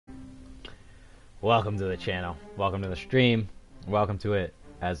Welcome to the channel. Welcome to the stream. Welcome to it.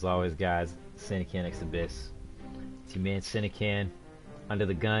 As always, guys, SinakanXAbyss. It's your man Sinakan. Under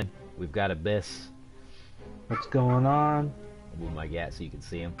the gun, we've got Abyss. What's going on? I'll move my gat so you can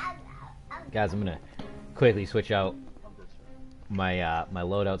see him. Guys, I'm gonna quickly switch out my my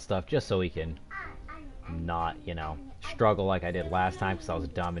loadout stuff just so we can not, you know, struggle like I did last time because I was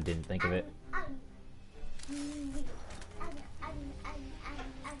dumb and didn't think of it.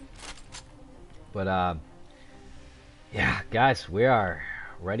 But yeah, guys, we are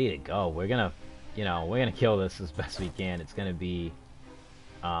ready to go. We're gonna, you know, we're gonna kill this as best we can. It's gonna be,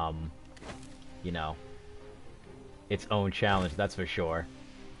 you know, its own challenge, that's for sure.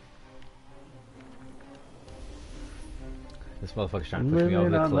 This motherfucker's trying to push me over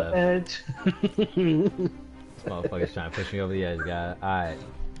the cliff. Edge. This motherfucker's trying to push me over the edge, guys. Alright.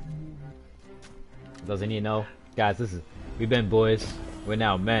 Doesn't you know? Guys, we've been boys. We're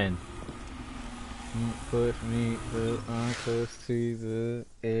now men. Push me close to the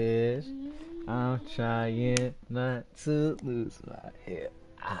edge. I'm trying not to lose my head.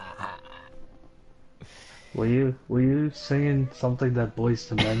 Were you singing something that Boys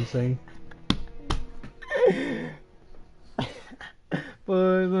to Men sing?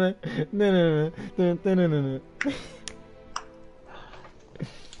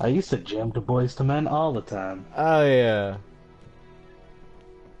 I used to jam to Boys to Men all the time. Oh yeah.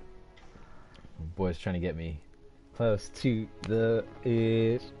 Boy's trying to get me close to the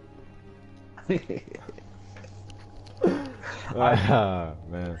edge. Ah,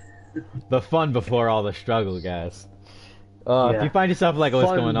 man. The fun before all the struggle, guys. Yeah. If you find yourself like what's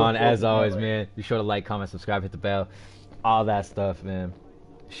Fun going on, before as the always, glory. man, be sure to like, comment, subscribe, hit the bell, all that stuff, man.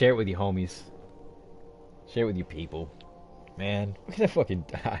 Share it with your homies. Share it with your people. Man, we're gonna fucking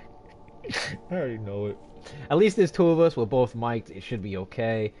die. I already know it. At least there's two of us. We're both mic'd. It should be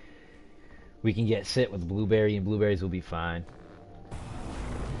okay. We can get sit with Blueberry, and Blueberries will be fine.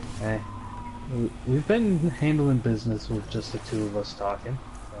 Hey, we've been handling business with just the two of us talking.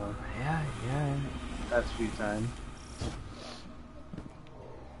 So Yeah. that's few times.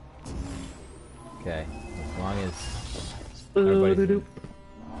 Okay, as long as everybody's...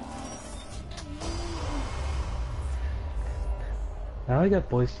 Now I got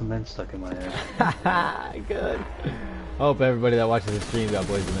Boys to Men stuck in my head. Good. I hope everybody that watches the stream got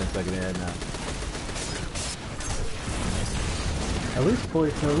Boys and Men stuck in their head now. At least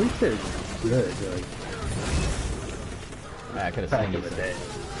they're good. Like, I could have back sang in you the day.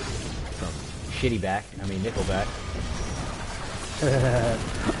 some shitty back. I mean Nickelback.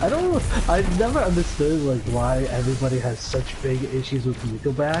 I've never understood like why everybody has such big issues with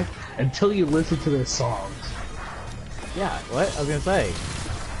Nickelback until you listen to their songs. Yeah, what? I was gonna say.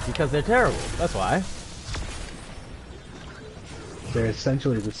 Because they're terrible. That's why. They're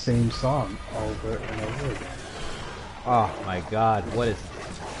essentially the same song over and over again. Oh my god, what is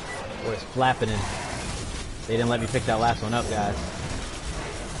flapping in? They didn't let me pick that last one up, guys.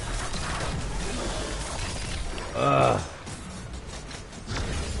 Ugh.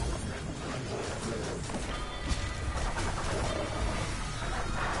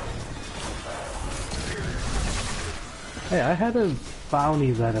 Hey, I had a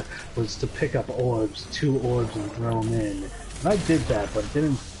bounty that was to pick up orbs, 2 orbs and throw them in. And I did that, but it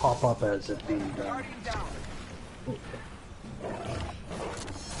didn't pop up as it being done. Okay.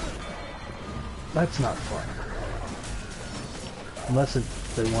 That's not fun. Unless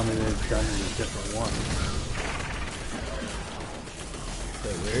they wanted it done in a different one. So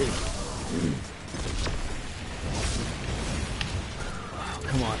weird. Oh,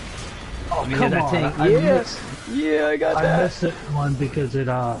 come on. Oh, Let me come hit that on! tank. I missed. Yeah, I got I that. missed it one because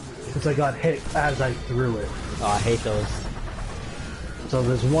I got hit as I threw it. Oh, I hate those. So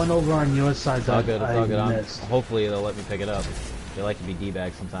there's one over on your side It's all that good. It's all I good. missed. Hopefully they'll let me pick it up. They like to be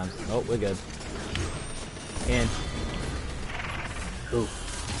D-bags sometimes. Oh, we're good. And Ooh.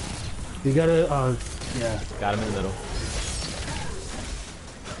 You gotta, yeah. got him in the middle.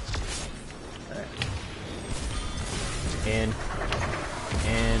 And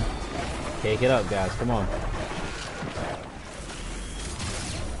take it up, guys. Come on.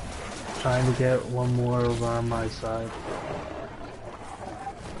 Trying to get one more over on my side.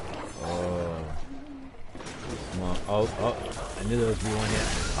 Oh. Come on. Oh. I knew there was one here.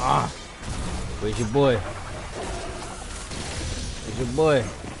 Ah. Where's your boy? Where's your boy?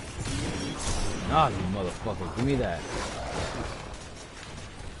 Ah, you motherfucker. Give me that.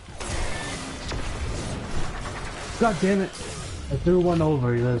 God damn it! I threw one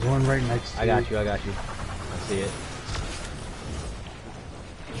over. There's one right next to I got you. I see it.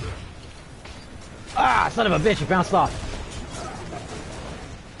 Ah, son of a bitch, you bounced off.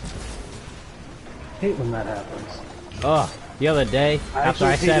 hate when that happens. Ugh. The other day, after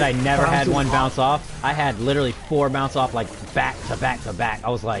I said I never had one bounce off, I had literally 4 bounce off, like, back to back to back. I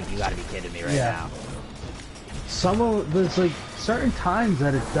was like, you gotta be kidding me right now. There's like certain times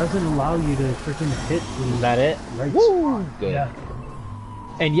that it doesn't allow you to freaking hit. Is that it? Right. Woo! Good. Yeah.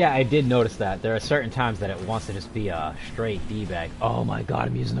 And yeah, I did notice that. There are certain times that it wants to just be a straight D-bag. Oh my god,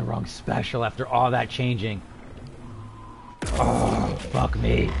 I'm using the wrong special after all that changing. Oh, fuck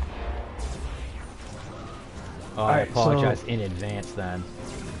me. Oh, I apologize in advance then.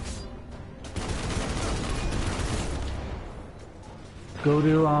 Go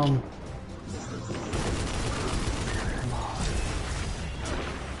to, I'm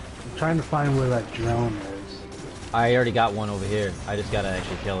trying to find where that drone is. I already got one over here. I just gotta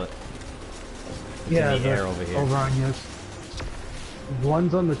actually kill it. It's in the air over here. Over on yours.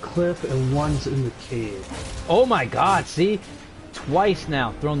 One's on the cliff and one's in the cave. Oh my god, see? Twice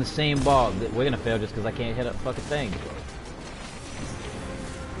now, throwing the same ball. We're gonna fail just because I can't hit a fucking thing.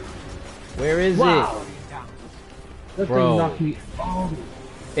 Where is it? That Bro. thing knocked me. Oh.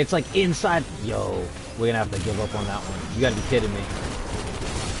 It's like inside. Yo, we're gonna have to give up on that one. You gotta be kidding me.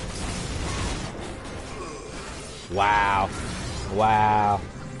 Wow. Wow.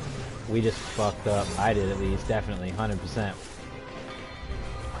 We just fucked up. I did at least, definitely, 100%.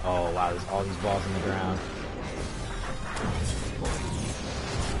 Oh wow, there's all these balls in the ground.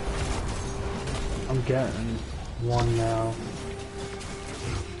 I'm getting one now.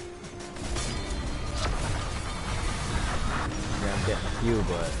 Yeah, I'm getting a few,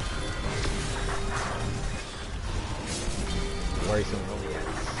 but worrisome only at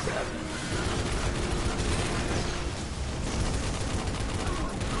 7.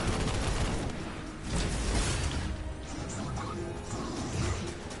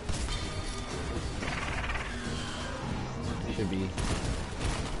 Should be.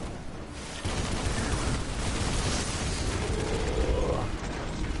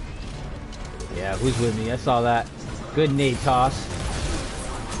 Yeah, who's with me? I saw that. Good nade toss.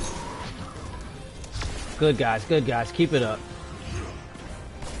 Good guys, keep it up.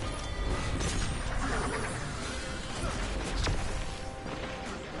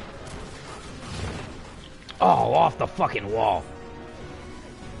 Oh, off the fucking wall.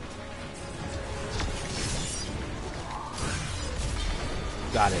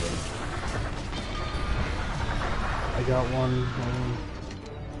 Got it in. I got one.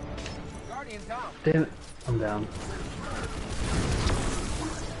 Damn it. I'm down.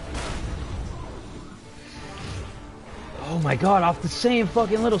 Oh my god, off the same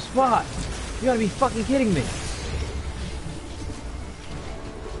fucking little spot. You gotta be fucking kidding me.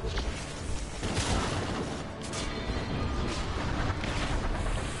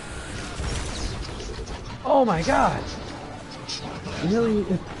 Oh my god. Really,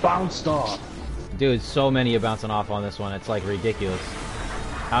 it bounced off. Dude, so many are bouncing off on this one. It's like ridiculous.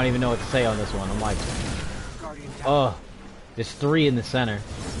 I don't even know what to say on this one. I'm like, oh, there's 3 in the center.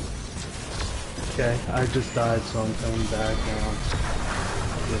 Okay, I just died, so I'm coming back now.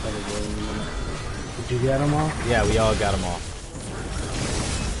 I'll see if I can get in a minute. Did you get them all? Yeah, we all got them all.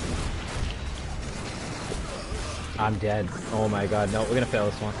 I'm dead. Oh my god, no, we're gonna fail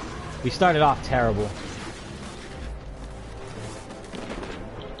this one. We started off terrible.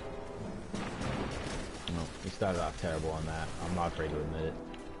 No, we started off terrible on that. I'm not afraid to admit it.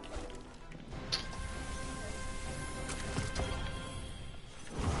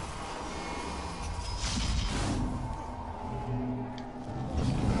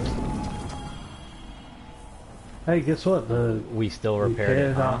 Hey, guess what? We still repaired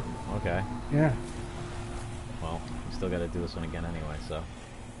it, huh? Okay. Yeah. Well, we still gotta do this one again anyway, so.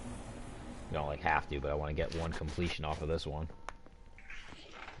 We don't like have to, but I want to get one completion off of this one.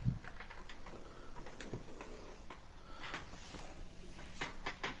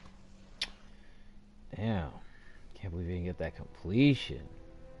 Damn. Can't believe you didn't get that completion.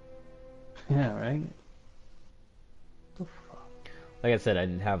 Yeah, right? What the fuck? Like I said, I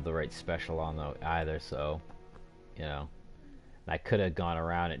didn't have the right special on though either, so you know, I could have gone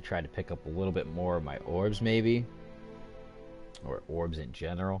around and tried to pick up a little bit more of my orbs maybe, or orbs in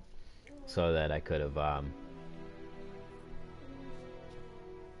general, so that I could have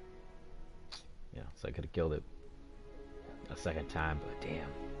yeah, so I could have killed it a second time, but damn.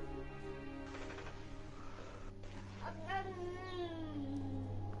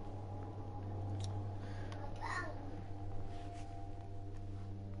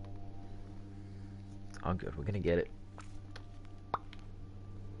 I'm good. We're gonna get it.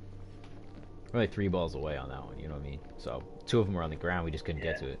 We're only 3 balls away on that one, you know what I mean? So 2 of them were on the ground, we just couldn't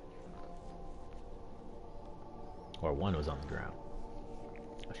get to it. Or 1 was on the ground.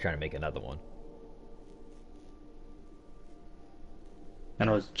 I was trying to make another one. And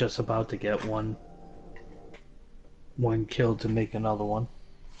I was just about to get one kill to make another one.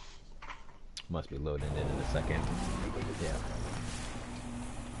 Must be loading in a second. Yeah.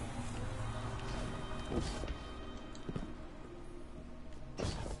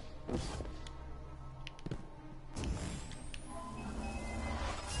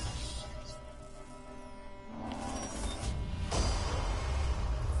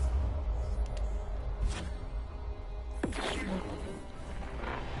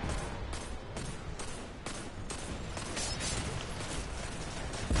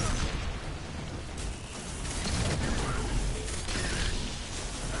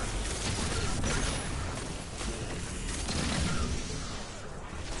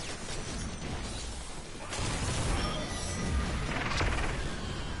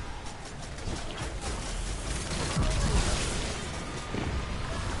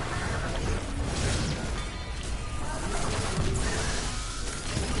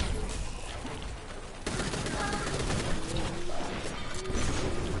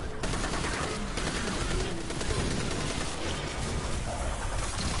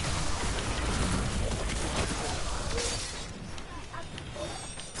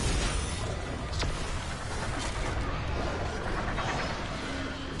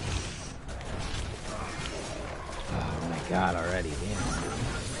 God, already, damn.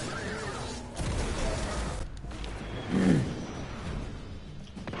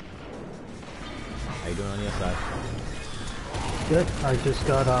 How you doing on your side? Good. I just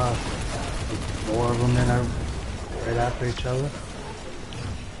got 4 of them in right after each other.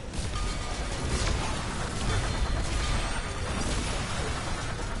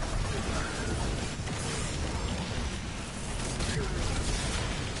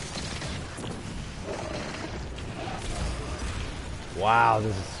 Wow,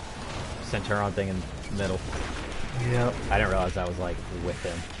 this is Centauron thing in the middle. Yep. I didn't realize I was like with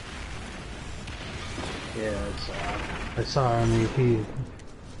him. Yeah, I saw him. He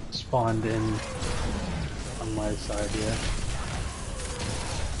spawned in on my side here.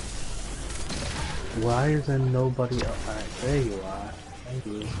 Why isn't nobody up? Alright, there you are. Thank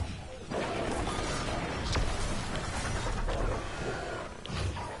you.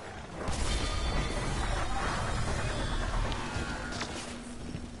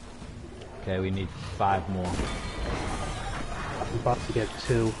 Okay, we need 5 more. I'm about to get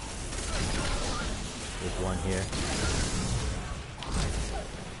 2. There's 1 here.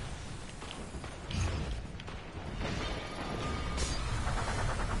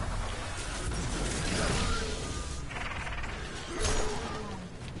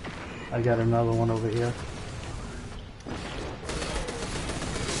 I got another one over here.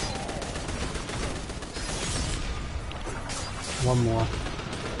 One more.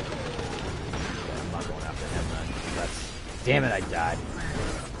 I'm not going after him then. That's... Damn it, I died.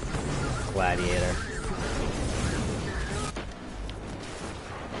 Gladiator.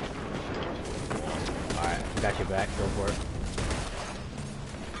 Alright, got you back. Go for it.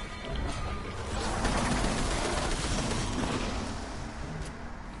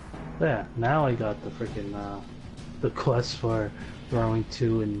 Yeah, now I got the freaking the quest for throwing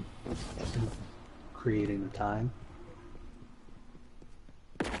 2 and creating the time.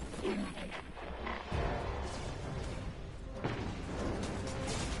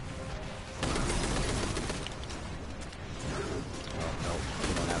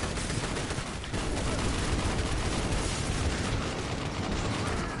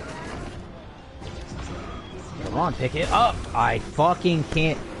 Come on, pick it up! I fucking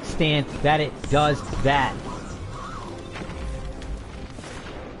can't stand that it does that.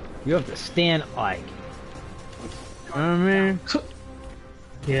 You have to stand like... I mean...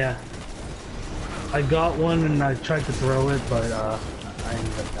 Yeah. I got one and I tried to throw it, but I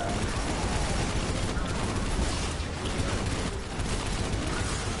ended up dying.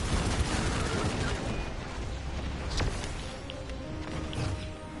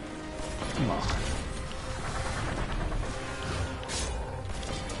 Come on.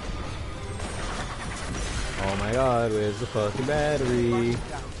 Oh my god, where's the fucking battery?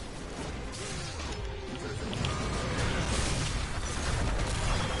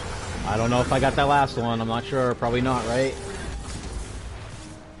 I don't know if I got that last one, I'm not sure, probably not, right?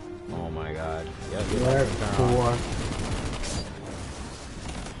 Oh my god. Yep, Left 4.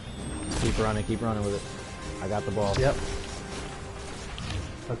 Keep running with it. I got the ball. Yep.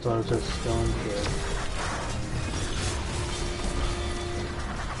 That's what I was just going through.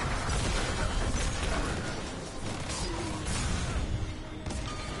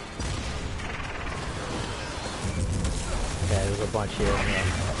 Okay, there's a bunch here.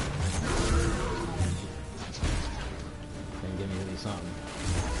 Can give me at least something.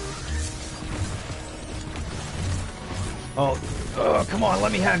 Oh, come on,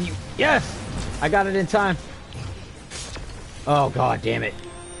 let me have you. Yes! I got it in time. Oh, god damn it.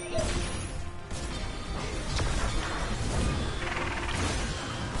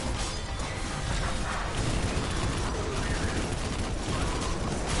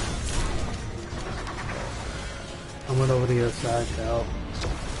 I went over to the other side to help.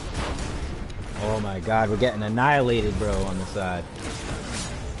 Oh my god, we're getting annihilated, bro, on the side.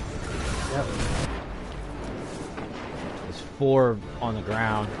 Yep. There's 4 on the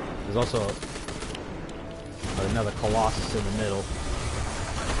ground. There's also another Colossus in the middle.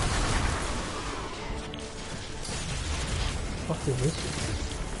 What the fuck is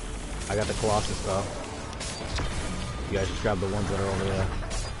this? I got the Colossus stuff. You guys just grab the ones that are over there.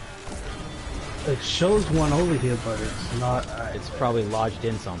 It shows one over here, but it's not. It's probably lodged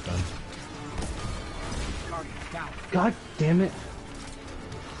in something. God damn it.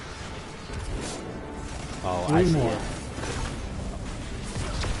 Oh, I see more. it.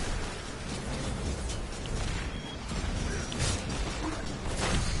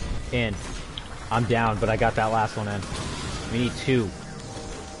 In. I'm down, but I got that last one in. We need 2.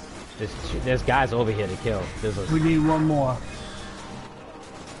 There's guys over here to kill. We need one more.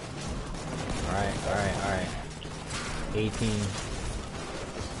 Alright. 18.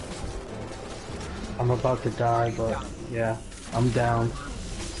 I'm about to die, but yeah, I'm down.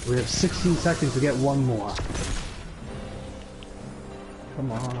 We have 16 seconds to get one more.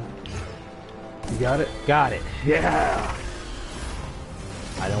 Come on. You got it? Got it. Yeah!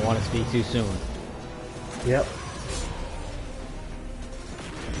 I don't want to speak too soon. Yep.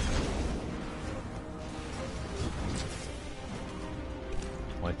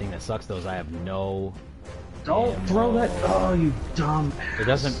 One thing that sucks though is I have no... Don't ammo. throw that. Oh, you dumb. It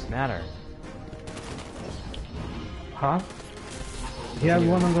doesn't matter. Huh? He had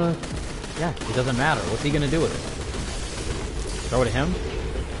one of the. Yeah, it doesn't matter. What's he gonna do with it? Throw it at him?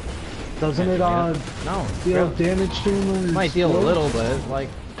 Doesn't it No. deal Really. damage to him? It might deal a little, but it's like,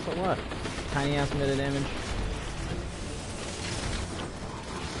 so what? Tiny ass bit of damage.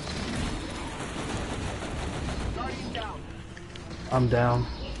 I'm down.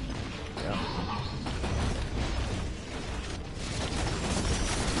 Yeah.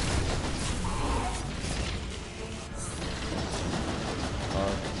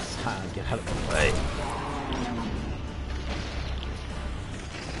 Oh, it's time to get out of the way.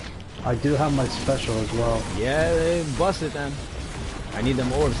 I do have my special as well. Yeah, they busted then. I need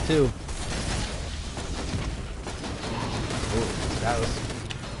them orbs too. Ooh, that was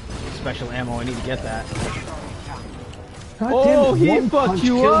special ammo. I need to get that. God Oh, damn it, he one fucked punch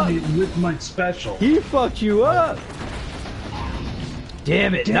you killed up. me with my special. He fucked you up.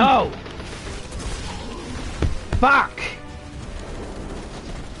 Damn it! No. Fuck.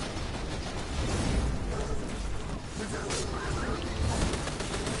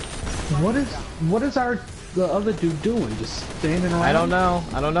 What is the other dude doing? Just standing around? I don't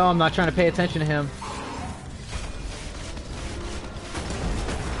know. I'm not trying to pay attention to him.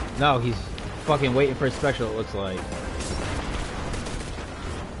 No, he's fucking waiting for his special, it looks like.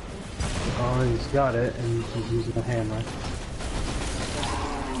 Oh, he's got it, and he's using a hammer.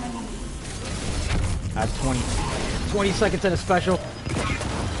 I have 20 seconds in a special.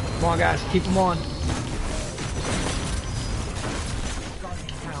 Come on, guys, keep him on.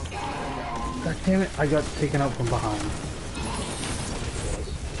 God damn it, I got taken out from behind.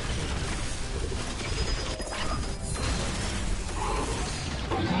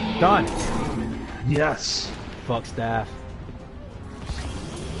 Done. Yes. Fuck staff.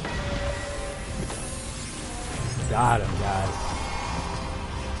 Got him, guys.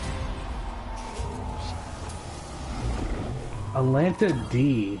 Atlanta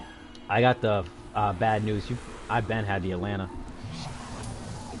D. I got the bad news. I've been had the Atlanta.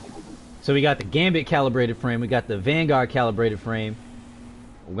 So we got the Gambit calibrated frame. We got the Vanguard calibrated frame.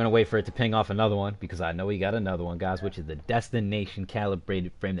 We're going to wait for it to ping off another one because I know we got another one, guys, which is the Destination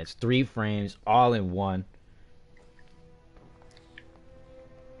calibrated frame. That's 3 frames all in one.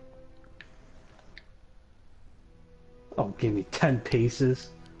 Oh, give me 10 paces.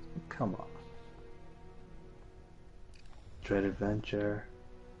 Come on. Dread Adventure.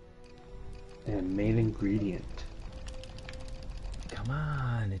 And main ingredient. Come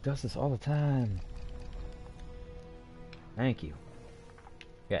on, it does this all the time. Thank you.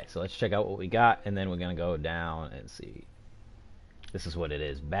 Okay, so let's check out what we got, and then we're gonna go down and see. This is what it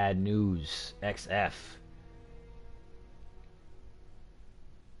is. Bad News XF.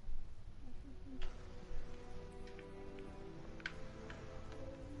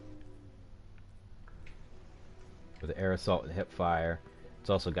 with air assault and hip fire. It's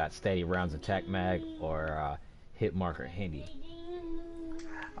also got steady rounds attack mag or hit marker handy.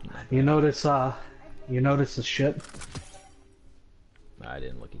 You notice the ship? I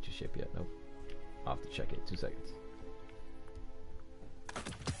didn't look at your ship yet. Nope. I'll have to check it. 2 seconds.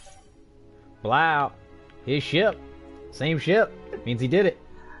 Blow. His ship. Same ship. Means he did it.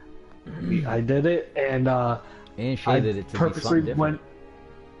 I did it, and shaded it to be something different.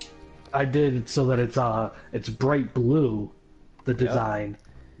 I did it so that it's bright blue, the design.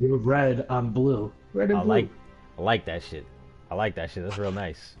 You're red, I'm blue. Red and blue. I like that shit. I like that shit. That's real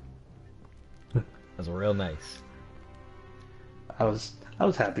nice. That's real nice. I was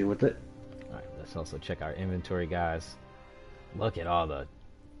happy with it. Alright, let's also check our inventory, guys. Look at all of it.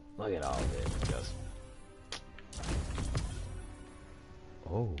 Just...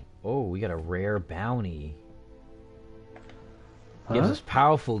 Oh, we got a rare bounty. Gives us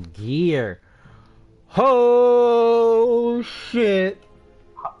powerful gear. Oh shit!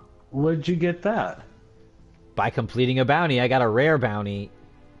 Where'd you get that? By completing a bounty. I got a rare bounty.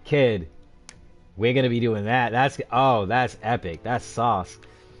 Kid, we're gonna be doing that. That's epic. That's sauce.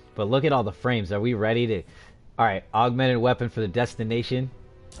 But look at all the frames. Are we ready to... Alright, augmented weapon for the destination.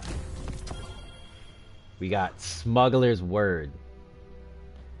 We got Smuggler's Word.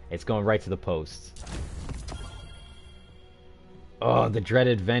 It's going right to the post. Oh, the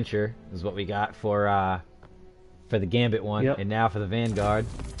Dreaded Venture is what we got for the Gambit one. Yep. And now for the Vanguard.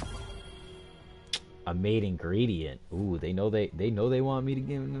 A made ingredient. Ooh, they know they want me to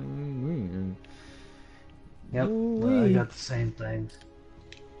give them. Yep, I got the same things.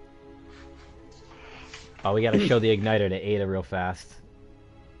 Oh, we gotta show the igniter to Ada real fast.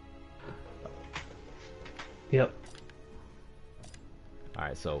 Yep.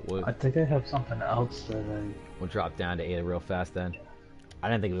 Alright, so I think I have something else that we'll drop down to Ada real fast then. I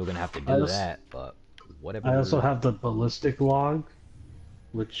didn't think we were gonna have to do that, but whatever. I also have the ballistic log,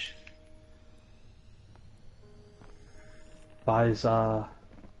 which buys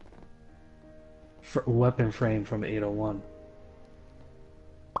weapon frame from 801.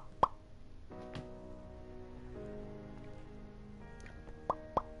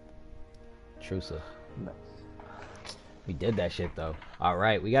 Trusa. Nice. We did that shit though. All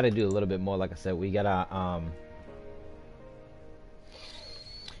right, we got to do a little bit more. Like I said, we gotta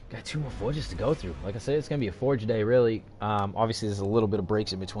got 2 more forges to go through. Like I said, it's gonna be a forge day, really. Obviously, there's a little bit of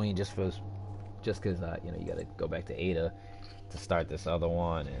breaks in between, just because you know, you gotta go back to Ada to start this other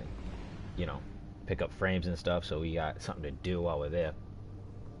one, and you know, pick up frames and stuff. So we got something to do while we're there.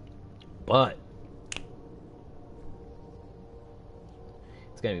 But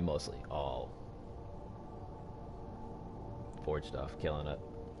it's gonna be mostly all forge stuff. Killing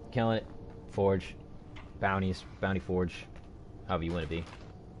it. Forge, bounties, bounty forge, however you want to be.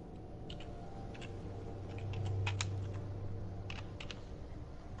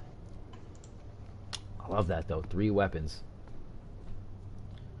 I love that though. 3 weapons.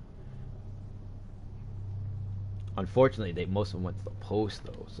 Unfortunately, most of them went to the post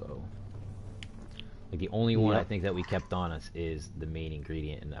though, so like the only one I think that we kept on us is the main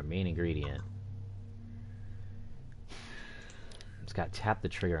ingredient, and our main ingredient, it's got tap the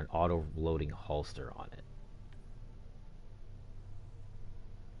trigger and auto loading holster on it.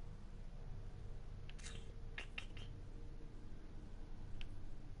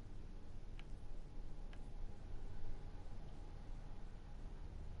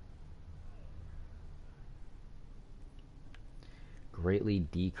 Greatly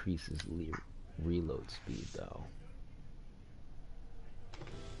decreases reload speed though.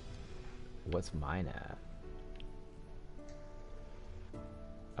 What's mine at?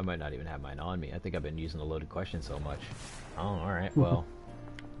 I might not even have mine on me. I think I've been using the loaded question so much. Oh, alright, well.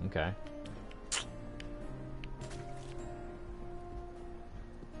 Okay.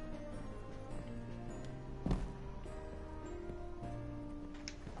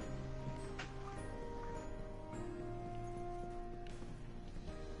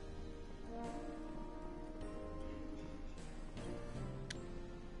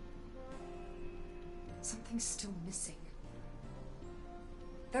 Something's still missing.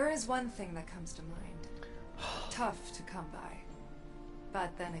 There is one thing that comes to mind. Tough to come by.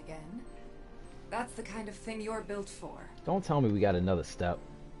 But then again, that's the kind of thing you're built for. Don't tell me we got another step.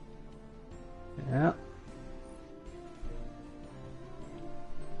 Yeah.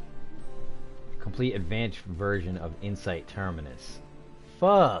 Complete advanced version of Insight Terminus.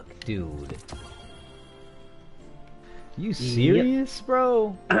 Fuck, dude. You serious, bro?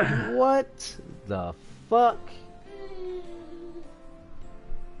 What the fuck?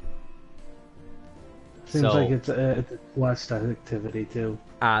 Seems like it's a quest activity too.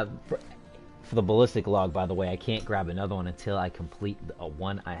 For the ballistic log, by the way, I can't grab another one until I complete the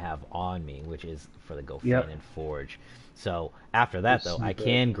one I have on me, which is for the Gofanon Forge. So after that, though, I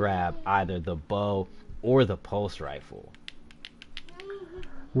can grab either the bow or the pulse rifle.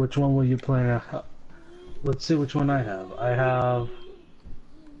 Which one will you plan? Let's see which one I have. I have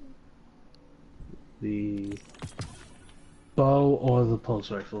the bow or the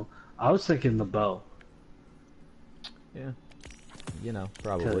pulse rifle. I was thinking the bow. Yeah, you know,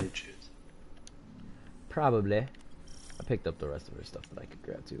 probably. Probably. I picked up the rest of her stuff that I could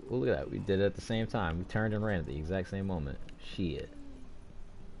grab too. Oh, look at that. We did it at the same time. We turned and ran at the exact same moment. Shit.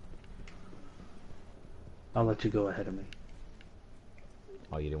 I'll let you go ahead of me.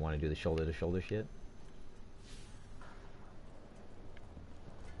 Oh, you didn't want to do the shoulder-to-shoulder shit?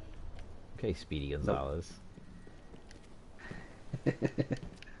 Okay, Speedy Gonzalez. Nope.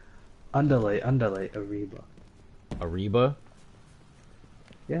 Underlay, Ariba. Ariba?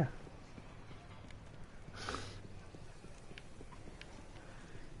 Yeah.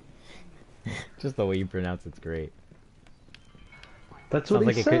 Just the way you pronounce it's great. That's what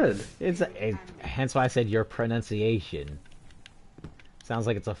he said. Hence why I said your pronunciation. Sounds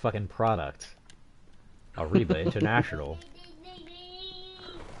like it's a fucking product. Ariba International.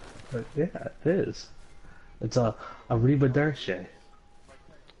 But yeah, it is. It's a Ariba Derche.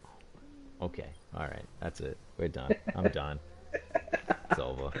 Okay, alright, that's it. We're done. I'm done. It's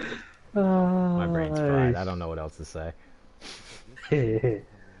over. My brain's fried. I don't know what else to say.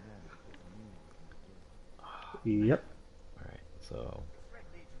 Yep. Alright, so...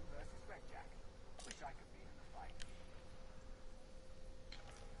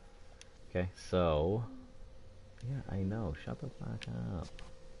 Okay, so... Yeah, I know. Shut the fuck up.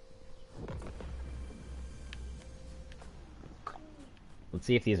 Let's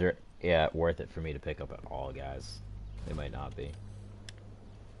see if these are worth it for me to pick up at all, guys. They might not be.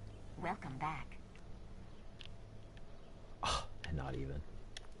 Welcome back. Oh, and not even.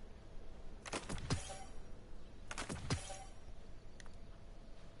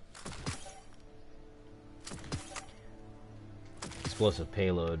 Explosive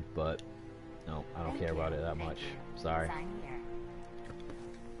payload, but no, I don't care about it that much. Sorry.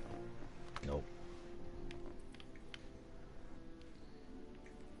 Nope.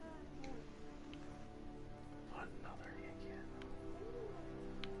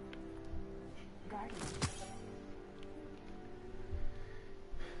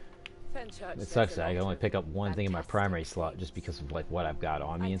 Another It sucks that I can only pick up one thing in my primary slot just because of like what I've got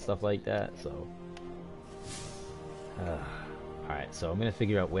on me and stuff like that. So, all right. So I'm gonna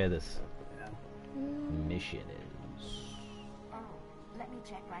figure out where this mission is. Oh, let me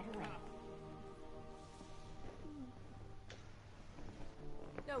check right away.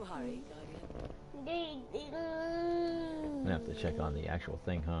 No hurry, Guardian. I'm gonna have to check on the actual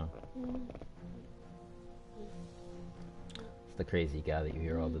thing, huh? It's the crazy guy that you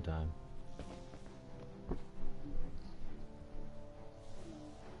hear all the time.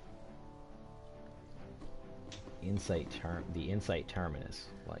 The Insight Terminus,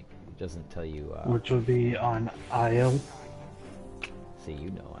 like, it doesn't tell you, which would be on Io. See,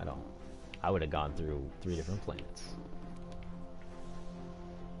 you know, I would have gone through 3 different planets.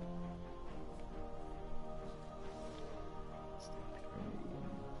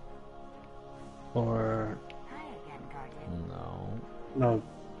 Or... Hi again, Guardian.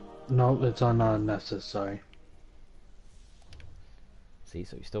 No, it's on Nessus, sorry. See,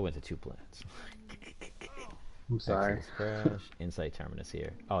 so you still went to 2 planets. I'm sorry. Exodus Crash, Insight Terminus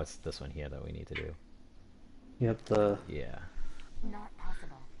here. Oh, it's this one here that we need to do. Yep, Yeah. Not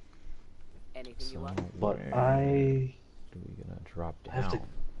possible. Anything you want? But where I... are we gonna drop down? I have to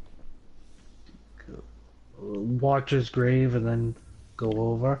go Watcher's Grave and then go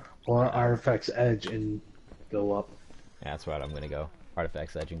over, or Artifact's Edge and go up. Yeah, that's right, I'm gonna go.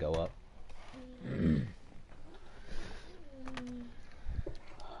 Artifact's Edge and go up.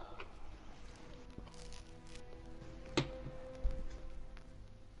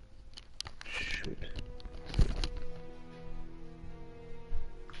 Shoot.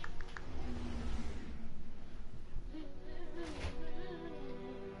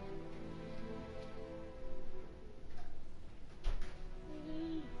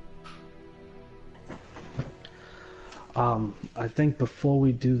 I think before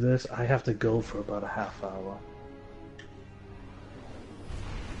we do this, I have to go for about a half hour.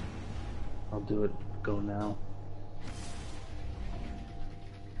 I'll do it, go now.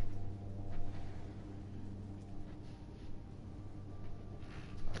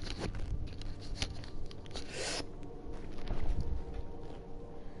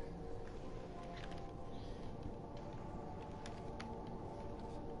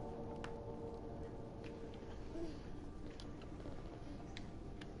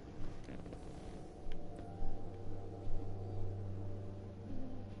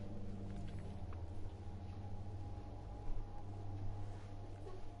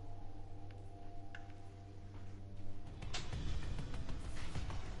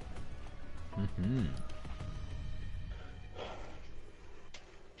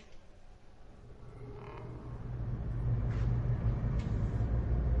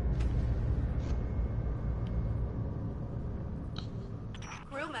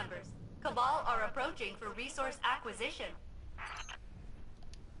 members. Cabal are approaching for resource acquisition.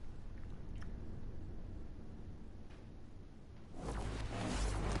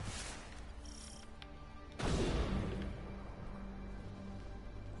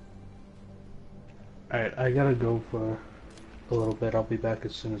 Alright, I gotta go for a little bit. I'll be back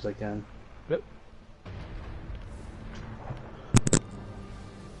as soon as I can. Yep.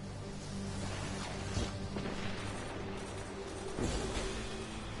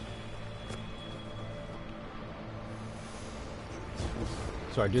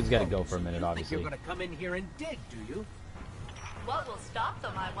 So our dude's got to go for a minute, obviously. You're gonna come in here and dig, do you? What will stop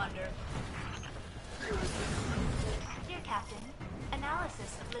them, I wonder? Dear Captain,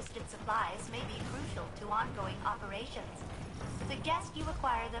 analysis of listed supplies may be crucial to ongoing operations. Suggest you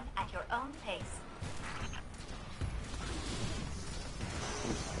acquire them at your own pace.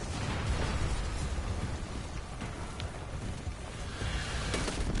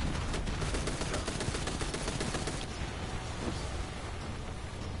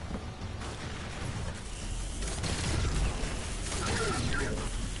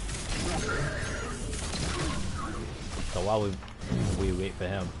 So while we wait for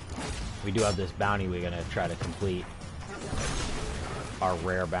him, we do have this bounty we're gonna try to complete. Our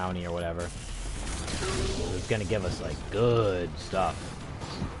rare bounty or whatever. It's gonna give us like good stuff.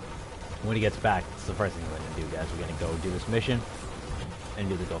 When he gets back, it's the first thing we're gonna do, guys. We're gonna go do this mission and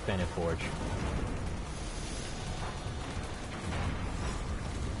do the Dolphin Forge.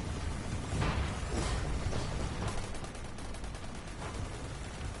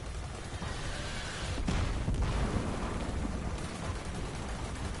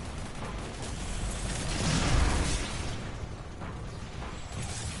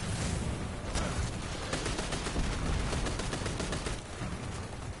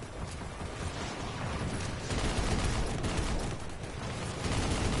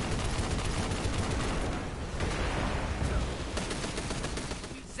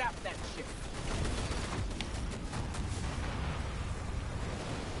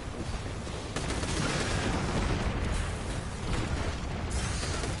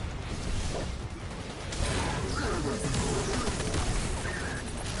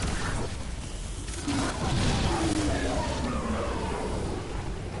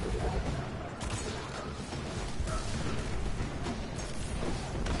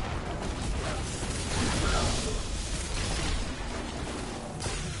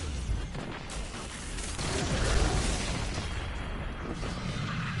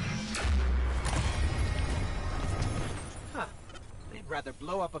 Rather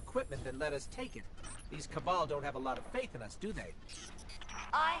blow up equipment than let us take it. These Cabal don't have a lot of faith in us, do they?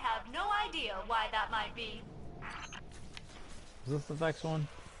 I have no idea why that might be. Was this the Vex one?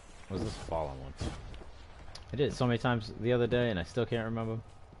 Or was this the Fallen one? I did it so many times the other day and I still can't remember.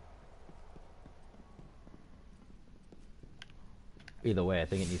 Either way, I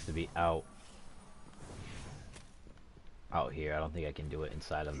think it needs to be out here. I don't think I can do it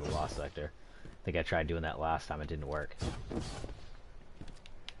inside of the Lost Sector. I think I tried doing that last time, it didn't work.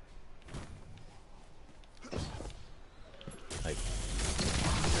 Like,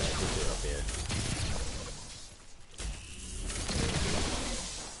 yeah, just do it up here.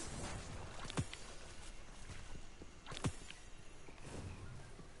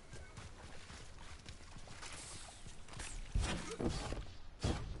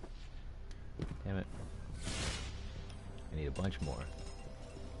 Damn it. I need a bunch more.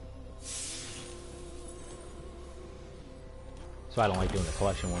 So I don't like doing the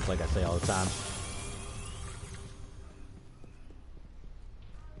collection ones, like I say all the time.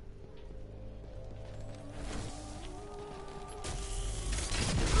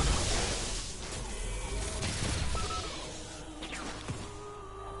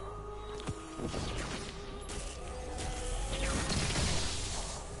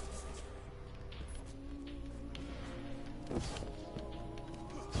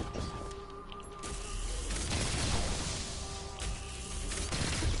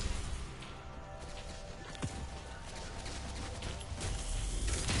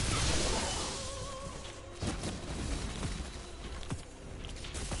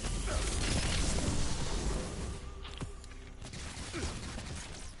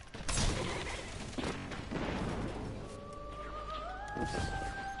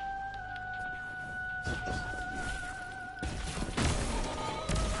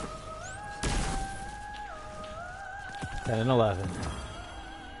 And 11.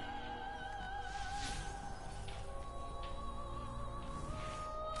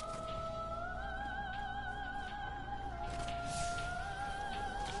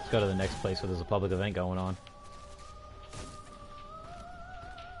 Let's go to the next place where there's a public event going on.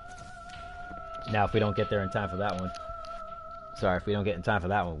 Now, if we don't get there in time for that one, sorry, if we don't get in time for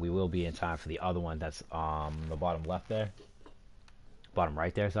that one, we will be in time for the other one that's the bottom left there. Bottom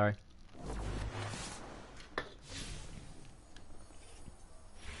right there, sorry.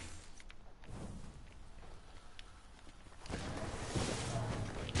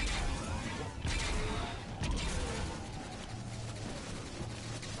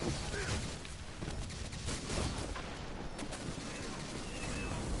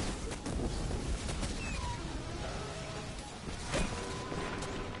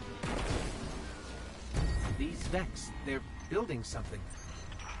 Vex, they're building something.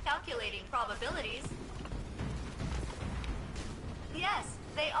 Calculating probabilities. Yes,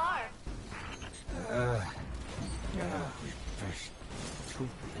 they are. There's two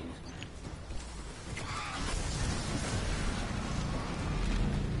things.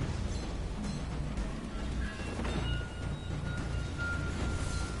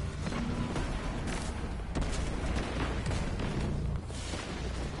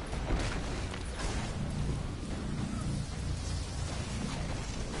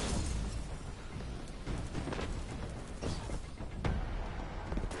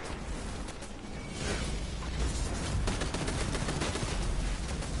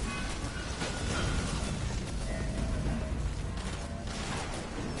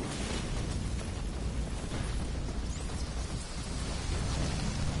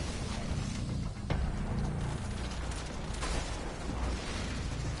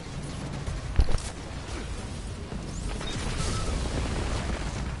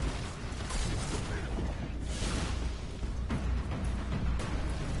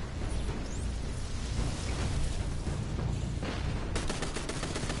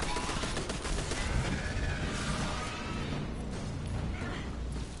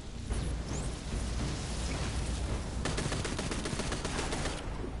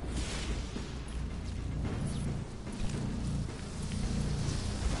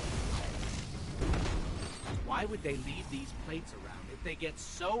 Why would they leave these plates around if they get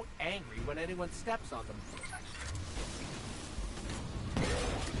so angry when anyone steps on them?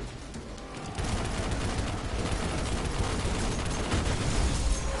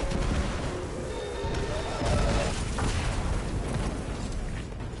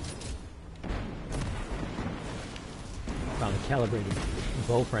 Found a calibrated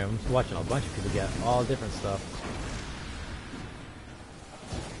bow frame. I'm just watching a bunch of people get all different stuff.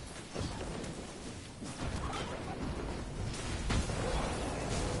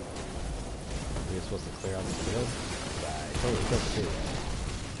 Supposed to clear out the field? Right, totally took too.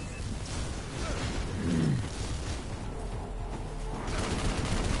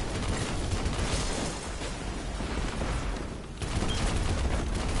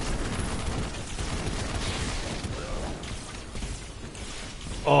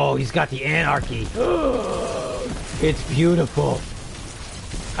 Oh, he's got the anarchy. It's beautiful.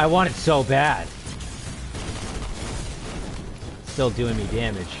 I want it so bad. Still doing me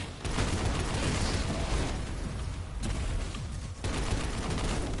damage.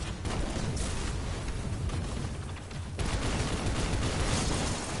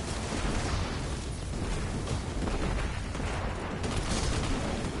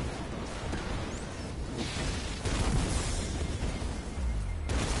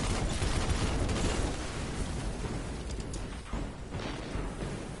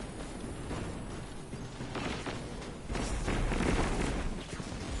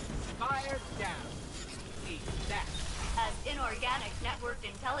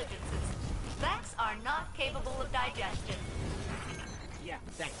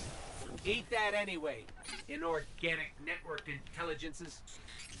 Anyway, inorganic networked intelligences.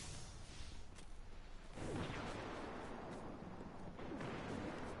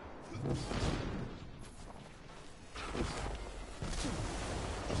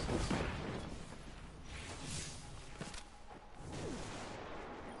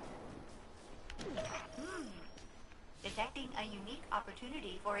 Detecting a unique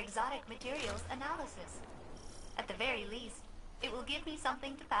opportunity for exotic materials analysis. At the very least, it will give me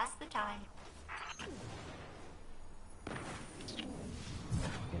something to pass the time.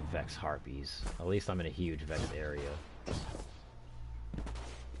 Vex harpies. At least I'm in a huge Vex area.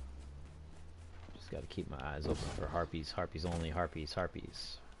 Just gotta keep my eyes open for harpies. Harpies only. Harpies.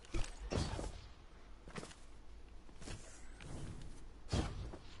 Harpies.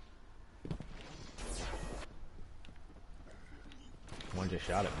 One just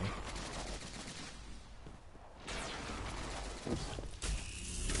shot at me.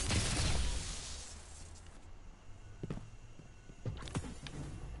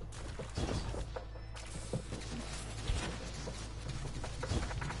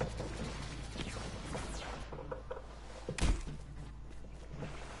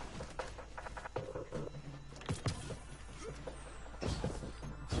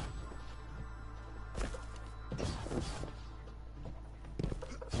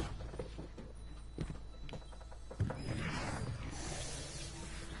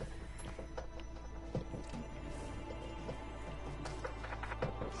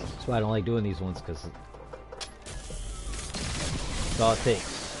 That's why I don't like doing these ones, because it's all it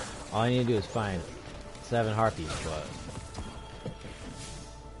takes. All I need to do is find 7 harpies, but...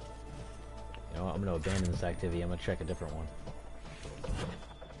 You know what, I'm going to abandon this activity. I'm going to check a different one.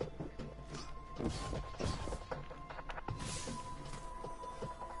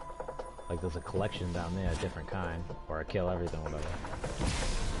 Like there's a collection down there, a different kind. Or I kill everything, whatever.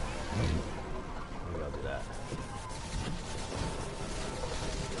 Maybe I'll do that.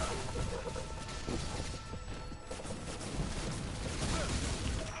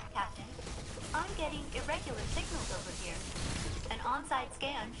 Captain, I'm getting irregular signals over here. An on-site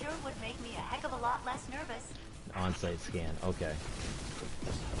scan sure would make me a heck of a lot less nervous. On-site scan, okay.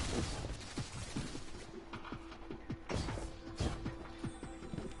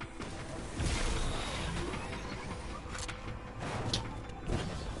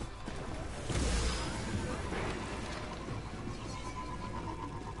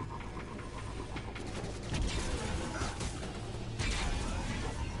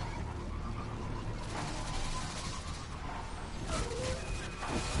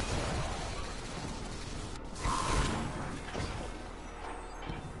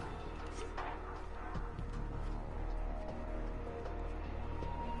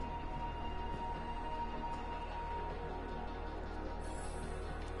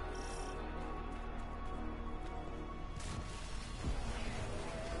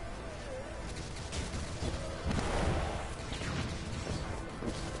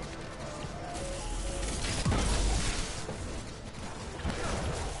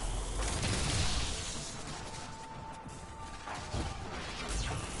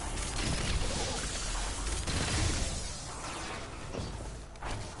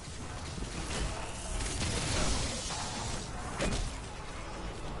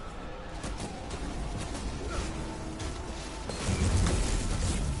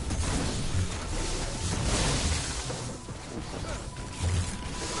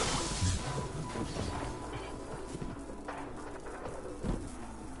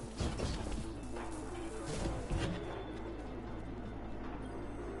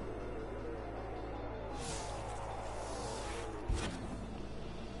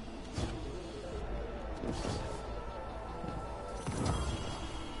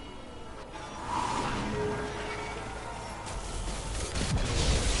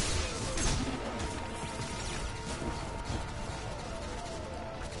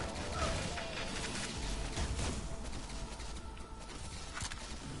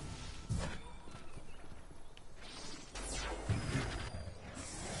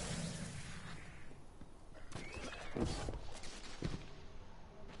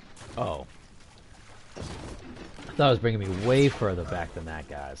 Oh. I thought it was bringing me way further back than that,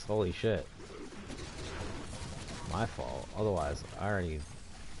 guys. Holy shit. My fault. Otherwise, I already...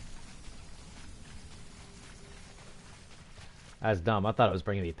 That's dumb. I thought it was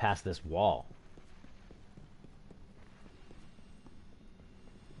bringing me past this wall.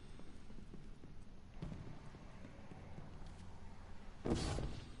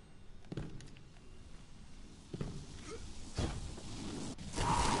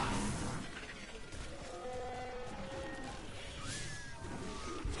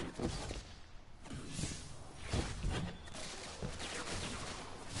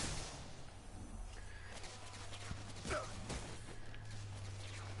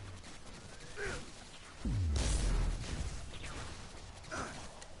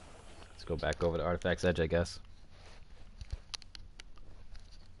 Go back over to Artifact's Edge, I guess.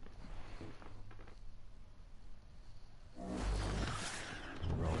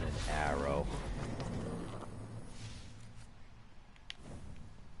 Ronin arrow.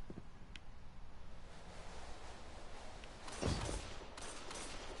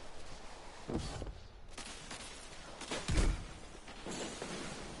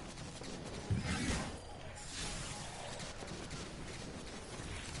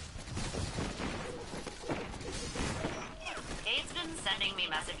 Sending me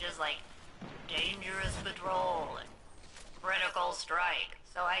messages like dangerous patrol and critical strike.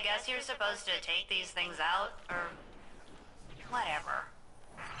 So I guess you're supposed to take these things out or whatever.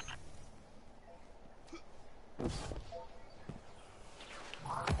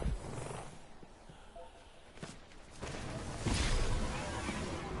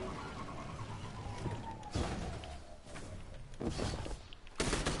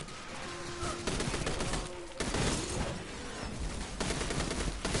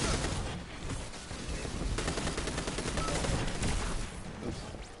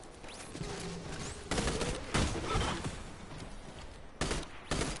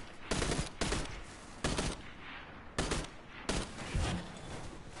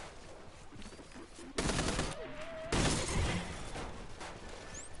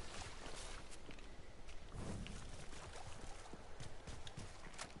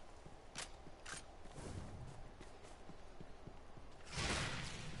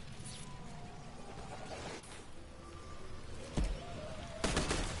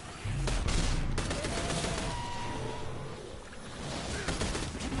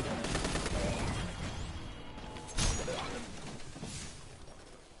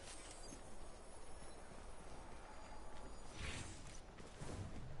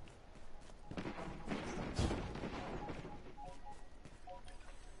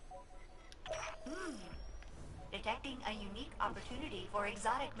 for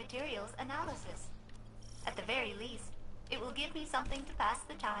exotic materials analysis. At the very least, it will give me something to pass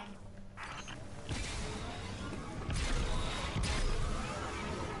the time.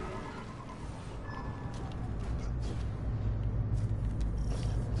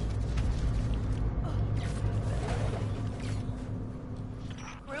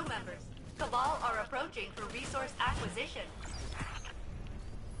 Crew members, Cabal are approaching for resource acquisition.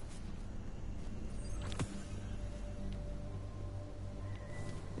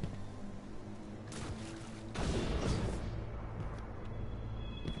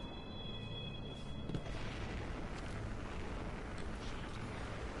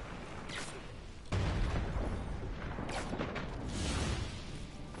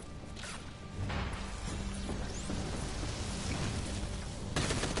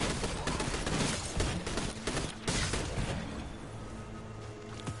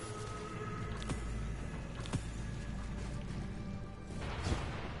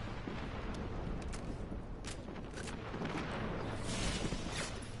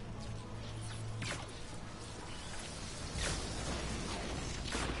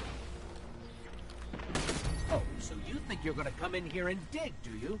 You're gonna come in here and dig,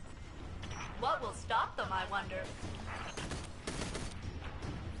 do you? What will stop them, I wonder?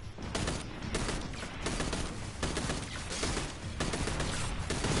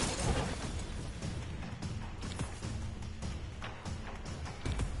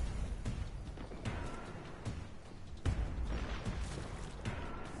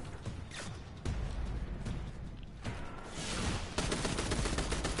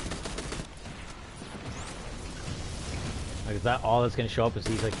 Like, is that all that's gonna show up? Is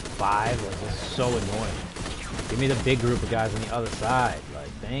these like 5? Like, this is so annoying. Give me the big group of guys on the other side. Like,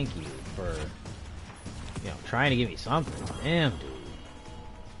 thank you for, you know, trying to give me something. Damn, dude.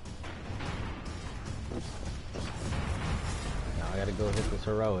 Now I gotta go hit this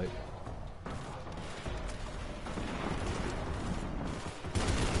heroic.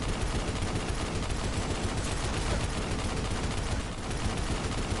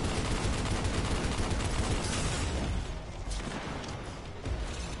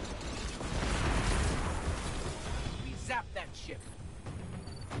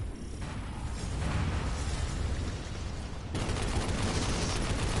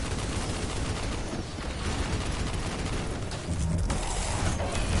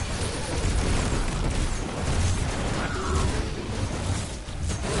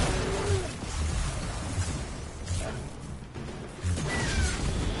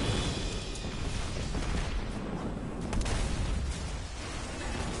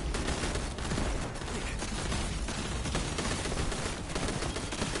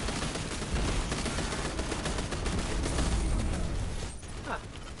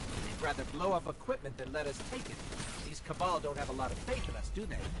 Rather blow up equipment than let us take it. These Cabal don't have a lot of faith in us, do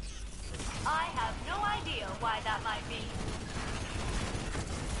they? I have no idea why that might be.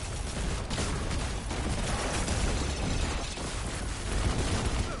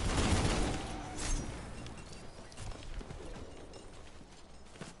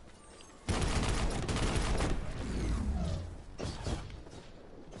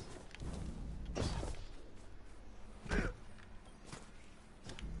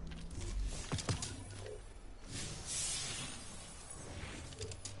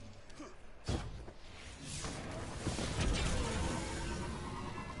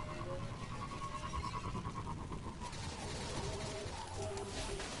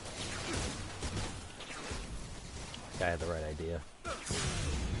 I had the right idea.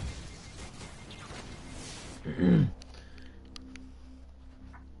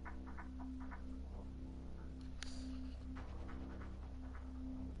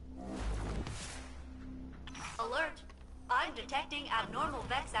 Alert! I'm detecting abnormal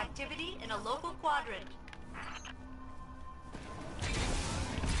Vex activity in a local quadrant.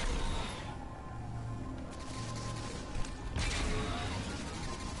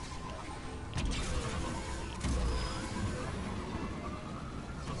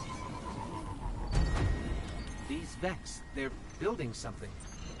 These Vex, they're building something.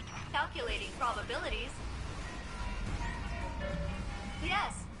 Calculating probabilities.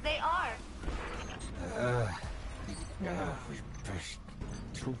 Yes, they are. We first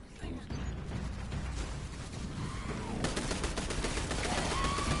two things.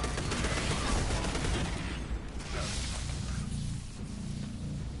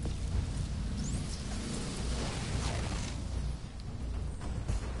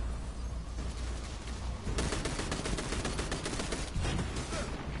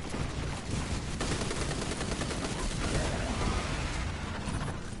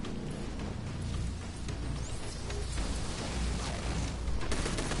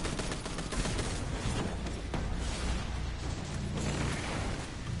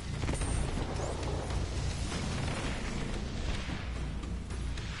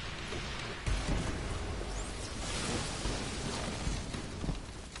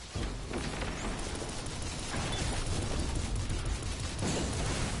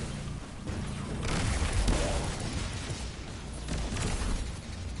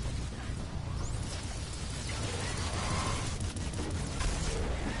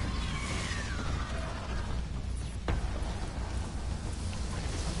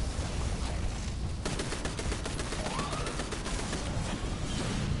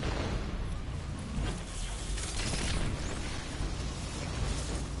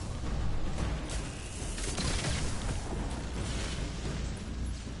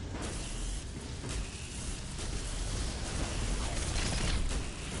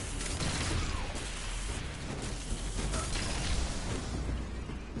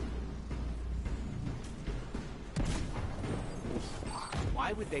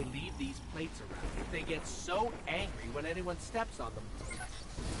 Why would they leave these plates around if they get so angry when anyone steps on them?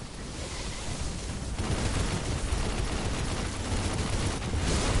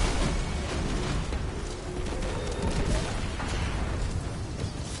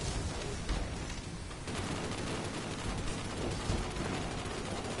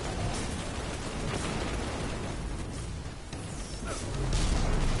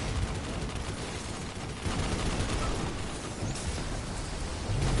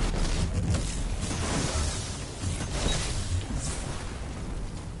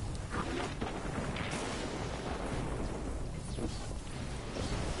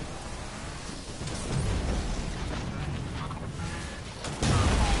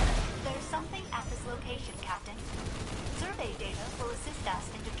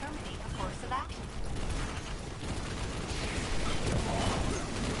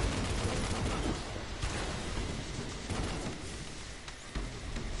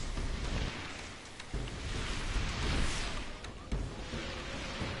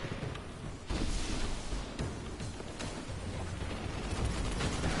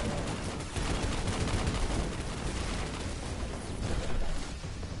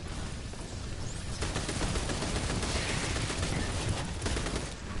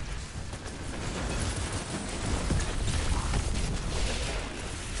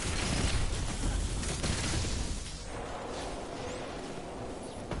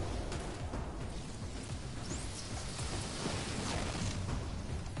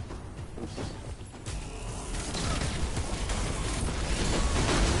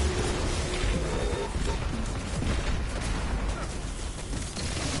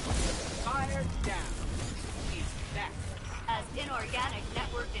 Inorganic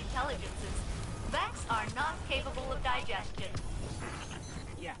networked intelligences, Vex are not capable of digestion.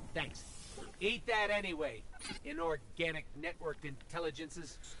 Yeah, thanks. Eat that anyway. Inorganic networked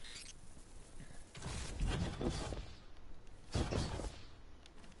intelligences.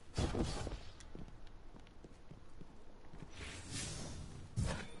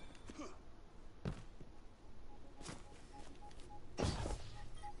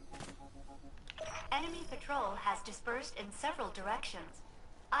 Enemy patrol has dispersed in several directions.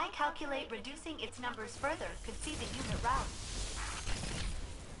 I calculate reducing its numbers further could see the unit rout.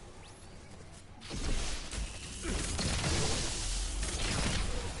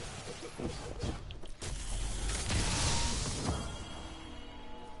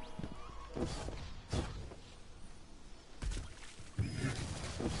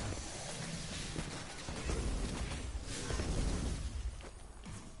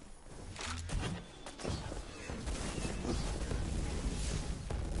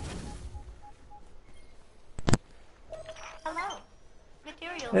 Hello.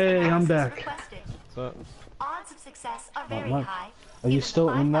 Materials Hey, I'm back. requested. What's up? Odds of success are very much. high. Are you Given still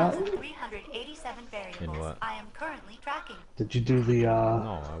the in that? 5,387 variables what? I am currently tracking. Did you do the,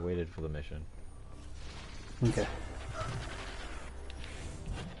 No, I waited for the mission. Okay.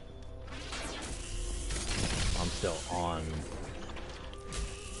 I'm still on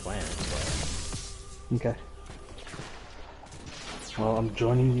planet, but Okay. Well, I'm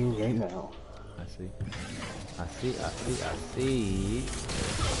joining you right now. I see. I see, I see, I see.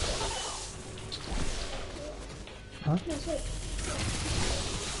 Huh?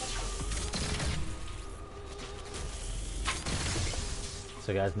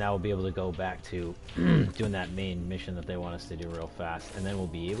 So guys, now we'll be able to go back to doing that main mission that they want us to do real fast, and then we'll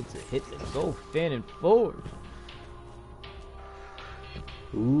be able to hit the go fanning forward.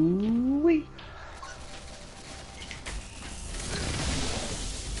 Ooh-wee.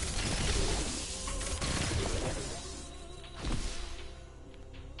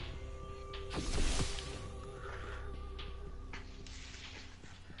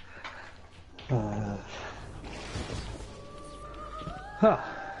 Huh.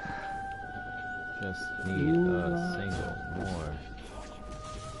 Just need a single more.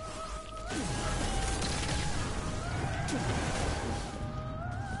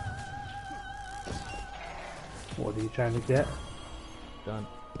 What are you trying to get? Done.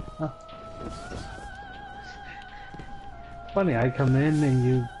 Huh. Funny, I come in and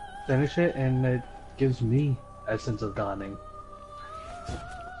you finish it and it gives me Essence of Dawning.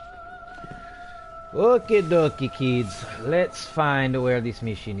 Okie dokie, kids. Let's find where this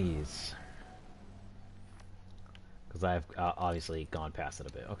mission is. Because I've obviously gone past it a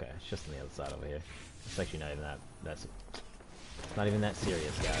bit. Okay, it's just on the other side over here. It's actually not even that. It's not even that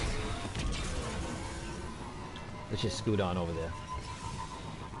serious, guys. Let's just scoot on over there.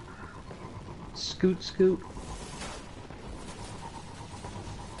 Scoot, scoot.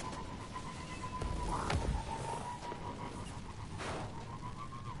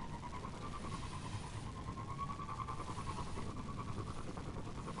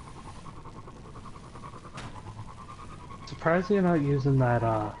 surprised you're not using that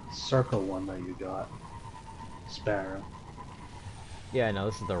circle one that you got. Sparrow. Yeah, I know,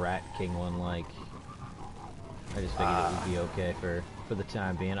 this is the Rat King one, like... I just figured it would be okay for the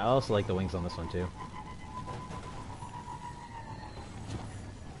time being. I also like the wings on this one, too.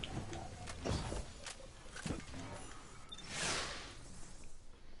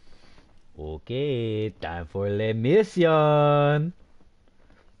 Okay, time for the mission!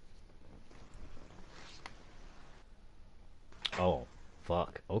 Oh,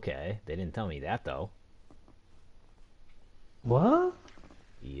 fuck. Okay, they didn't tell me that, though. What?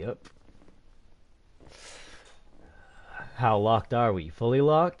 Yep. How locked are we? Fully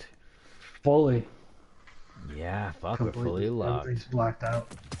locked? Fully. Yeah, fuck, Completely. we're fully locked. Everything's blacked out.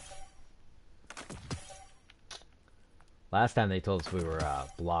 Last time they told us we were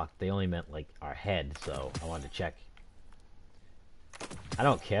blocked, they only meant like our head, so I wanted to check. I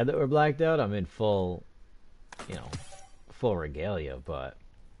don't care that we're blacked out, I'm in full, you know, full regalia, but...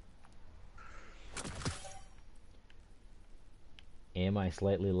 Am I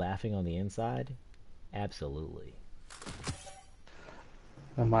slightly laughing on the inside? Absolutely.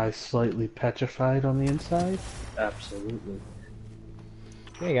 Am I slightly petrified on the inside? Absolutely.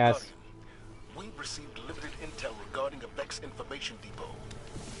 Hey guys. We received limited intel regarding a Vex information depot.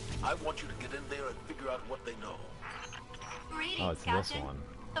 I want you to get in there and figure out what they know. Greetings, Oh, it's Captain. this one.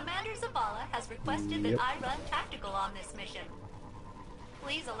 Commander Zavala has requested that I run tactical on this mission.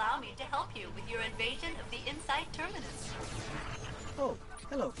 Please allow me to help you with your invasion of the Inside Terminus. Oh,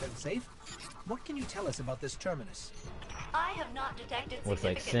 hello, Safe. What can you tell us about this terminus? I have not detected Looks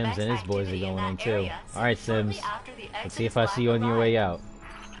like significant Sims and his Vex boys are activity going in that too. area Alright, shortly Sims. after the Let's exit see if I flag see you on your way arrived. out.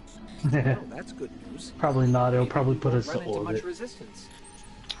 Oh, that's good news. Probably not. It'll Maybe probably we put won't us run to into much orbit. resistance.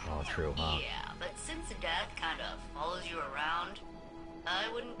 Oh, true, huh? Yeah, but since death kind of follows you around,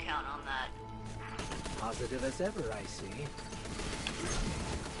 I wouldn't count on that. Positive as ever, I see.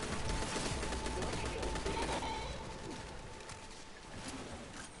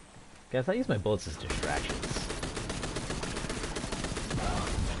 Guys, I use my bullets as distractions.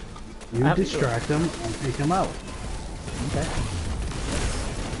 You distract them and take them out. Okay.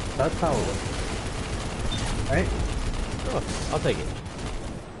 That's how it works. Right? Oh, I'll take it.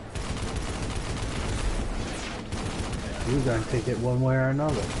 You're gonna take it one way or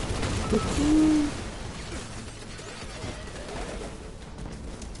another.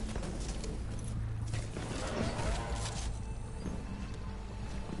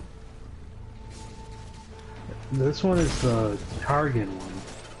 This one is the Targan one.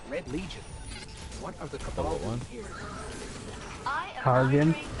 Red Legion. What are the Double Cabal one. doing here? I am Targan?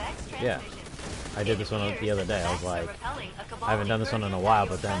 monitoring Vex Yeah. transmissions. I did this one It the other appears day. I was that the Vex are like, repelling a Cabal I haven't done this one in a incursion while, at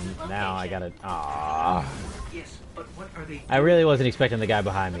but your then present now I location. gotta. Ah. Yes, but what are they? I really wasn't expecting the guy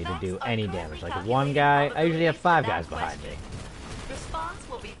behind me to do any damage. Like one guy, I usually have 5 guys behind me. Response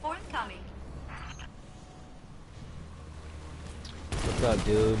will be forthcoming. What's up,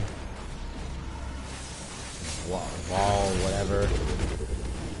 dude? Vol, whatever.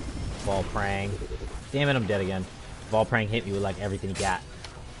 Vol prang. Damn it, I'm dead again. Vol prang hit me with like everything he got.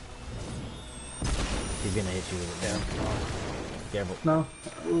 He's gonna hit you with it now. Careful. No?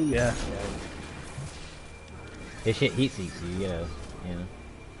 Ooh, yeah. His shit heat seeks you, you gotta, you know.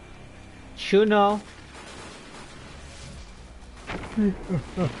 Chuno!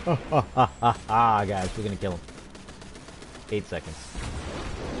 Guys, we're gonna kill him. 8 seconds.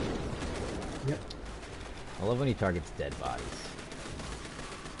 Yep. I love when he targets dead bodies.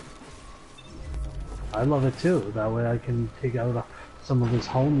 I love it too. That way I can take out some of his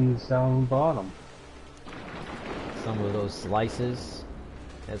homies down the bottom. Some of those slices,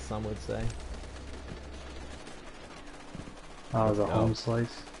 as some would say. Oh, the go. home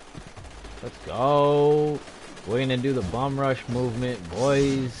slice. Let's go! We're gonna do the bum rush movement,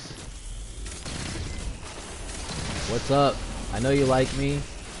 boys. What's up? I know you like me.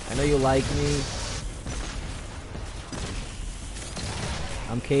 I know you like me.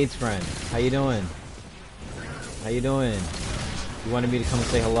 I'm Cade's friend. How you doing? How you doing? You wanted me to come and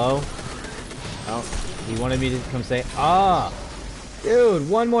say hello? Oh, he wanted me to come say, ah! Dude,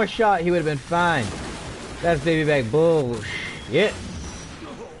 one more shot, he would have been fine. That's baby back bullshit.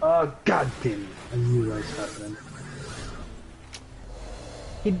 God damn it. I knew that was happening.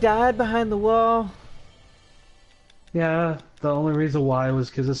 He died behind the wall. Yeah, the only reason why was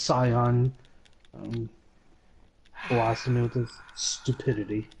because of Scion blasting me with his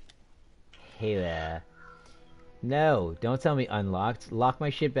stupidity. Hey there. No, don't tell me unlocked. Lock my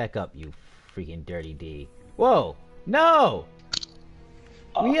shit back up, you freaking dirty D. Whoa! No!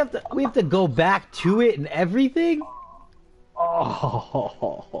 We have to go back to it and everything?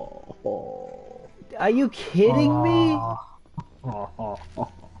 Oh. Are you kidding me? Wow.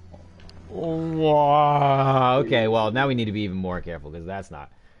 Okay, well, now we need to be even more careful, because that's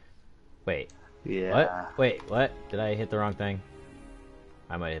not... Wait. Yeah. What? Wait, what? Did I hit the wrong thing?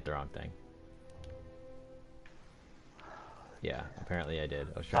 I might hit the wrong thing. Yeah, apparently I did.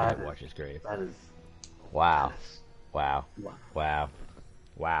 I was trying to hit Watcher's Grave. That is... Wow. That is, Wow. wow. Wow.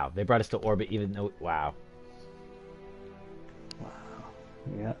 Wow. They brought us to orbit even though... Wow. Wow.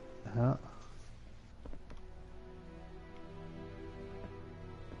 Yeah. Yeah.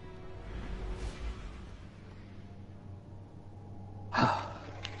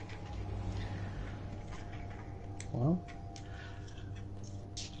 Well,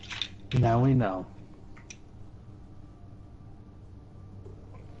 now we know.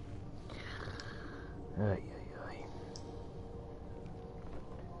 Ay, ay,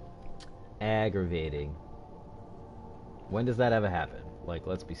 ay. Aggravating. When does that ever happen? Like,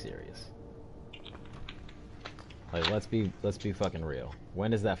 let's be serious. Like, let's be fucking real.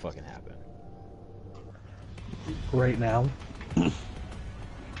 When does that fucking happen? Right now.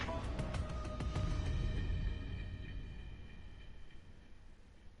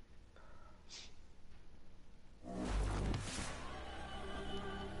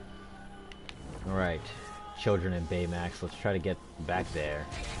 Alright. Children in Baymax, let's try to get back there.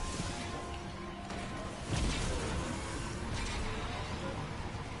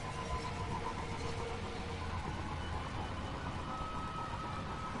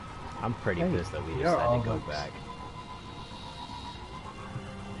 I'm pretty pissed that we just had to go back.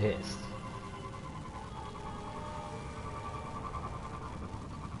 Pissed.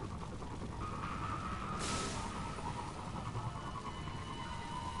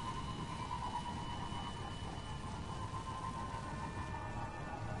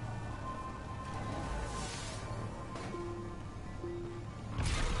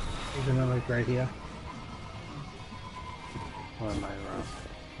 Isn't it like right here? Or am I wrong?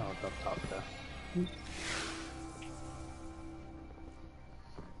 Oh, it's up top there.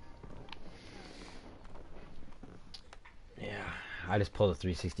 Yeah, I just pulled a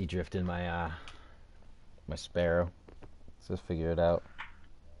 360 drift in my my Sparrow. Let's just figure it out.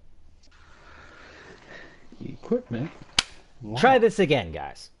 Equipment. Wow. Try this again,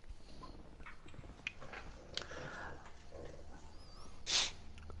 guys.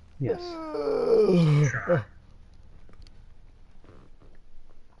 Yes.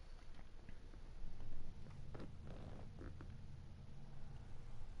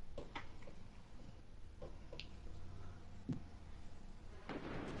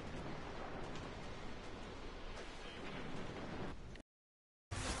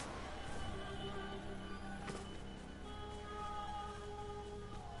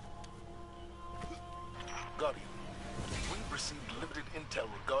 Guardian, we've received limited intel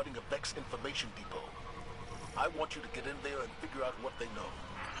regarding a Vex information depot. I want you to get in there and figure out what they know.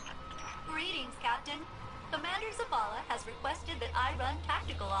 Greetings, Captain. Commander Zavala has requested that I run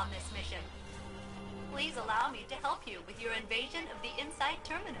tactical on this mission. Please allow me to help you with your invasion of the Insight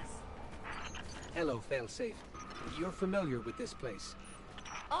Terminus. Hello, Failsafe. You're familiar with this place.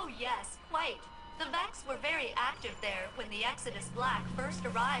 Oh yes, quite. The Vex were very active there when the Exodus Black first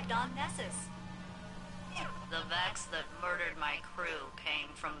arrived on Nessus. The Vex that murdered my crew came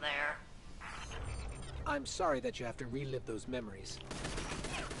from there. I'm sorry that you have to relive those memories.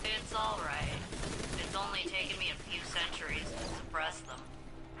 It's alright. It's only taken me a few centuries to suppress them.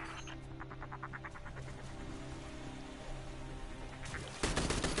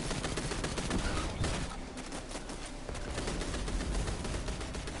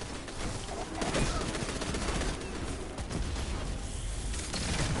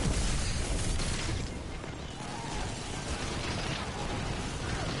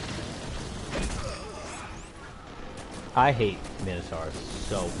 I hate Minotaurs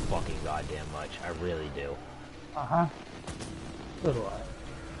so fucking goddamn much. I really do. Uh-huh. So do I.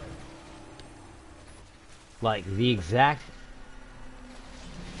 Like, the exact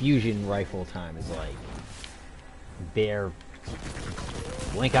fusion rifle time is like bare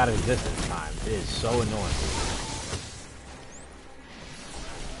blink out of existence time. It is so annoying.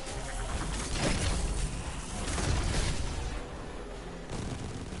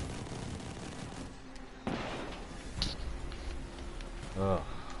 Ugh.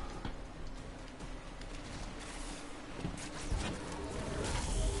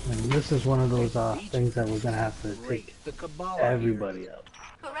 And this is one of those things that we're gonna have to take The Cabal everybody up.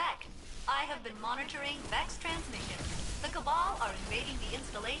 Correct. I have been monitoring Vex transmission. The Cabal are invading the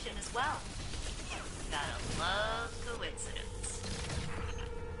installation as well. Gotta love coincidence.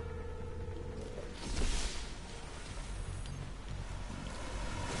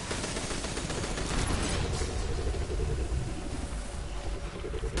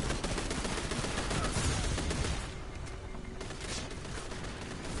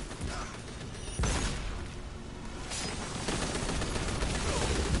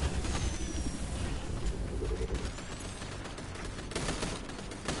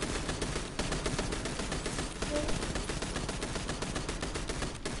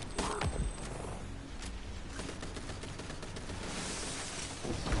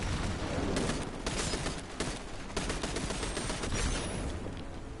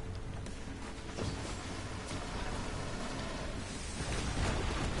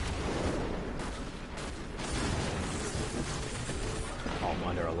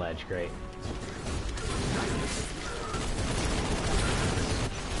 ledge, great.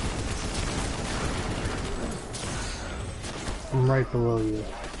 I'm right below you.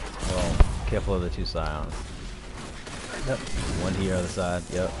 Well, careful of the two scions. Yep. One to your other side,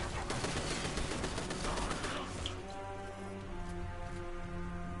 yep.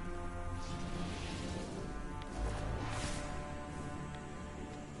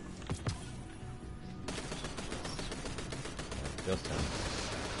 Just him.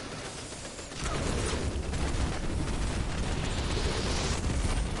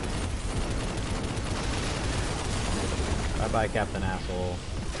 Bye-bye, Captain Asshole.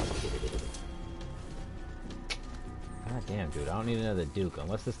 God damn, dude, I don't need another Duke,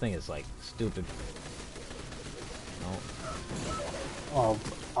 unless this thing is, like, stupid. No.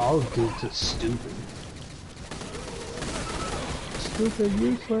 All Dukes are stupid. Stupid,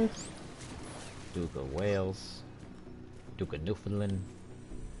 useless. Duke of Wales. Duke of Newfoundland.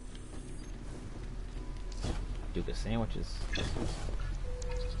 Duke of Sandwiches.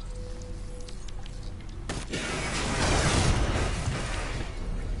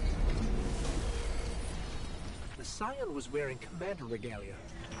 The Scion was wearing commander regalia.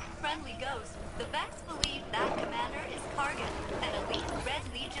 Friendly Ghost, the Vex believe that commander is Kargan, an elite Red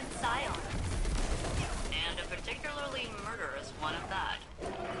Legion Scion. And a particularly murderous one of that.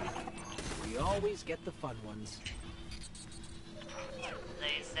 We always get the fun ones.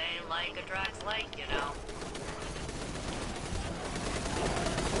 They say like attracts like, you know.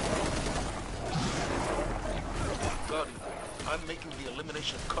 Guardian, I'm making the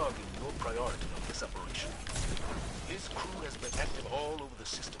elimination of Kargan your priority on this operation. His crew has been active all over the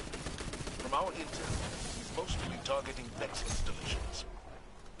system. From our intel, he's mostly targeting Vex installations.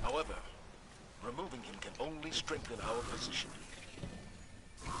 However, removing him can only strengthen our position.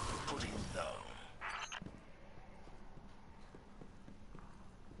 Put him down.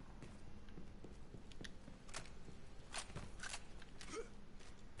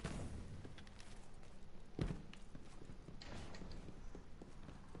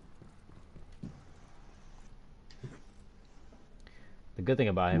 The good thing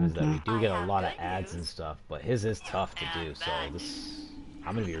about him is that we do get a lot of ads and stuff, but his is tough to do, so this...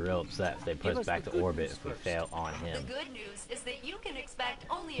 I'm gonna be real upset if they put us back to orbit if we fail on him. The good news is that you can expect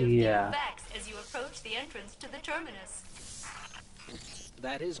only a few Vex as you approach the entrance to the terminus.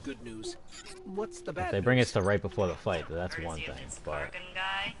 That is good news. What's the bad If they bring us to right before the fight, that's one thing, but... Kargan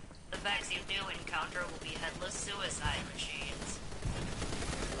guy, the Vex you do encounter will be headless suicide machines.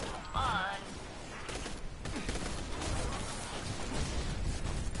 Fun.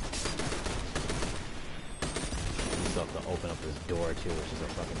 Still have to open up this door too, which is a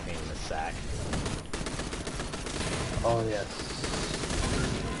fucking pain in the sack. Oh yes.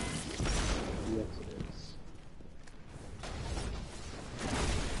 Yes it is.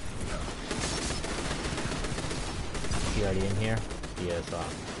 Is he already in here? He is,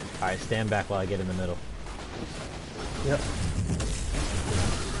 Alright, stand back while I get in the middle. Yep.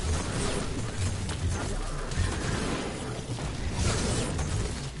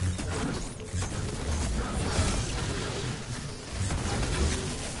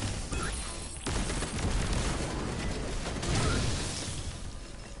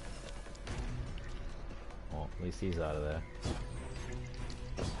 He's out of there.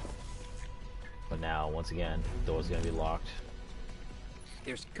 But now, once again, the door's gonna be locked.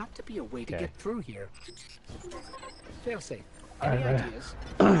 There's got to be a way to Okay. get through here. Failsafe. I Any ideas?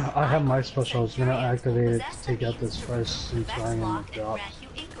 I have my special. I was gonna activate it to take out this first since Vex I'm in lock the and drop. grant you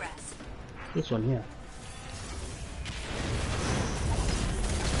ingress. This one here.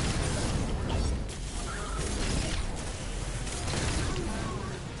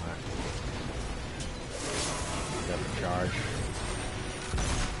 Got the charge.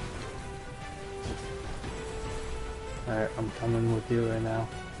 Alright, I'm coming with you right now.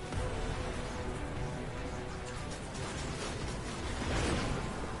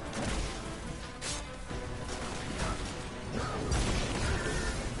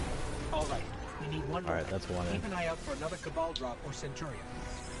 All right, we need one more. Alright, that's one in. Keep an eye out for another Cabal drop or Centurion.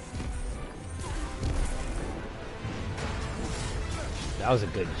 That was a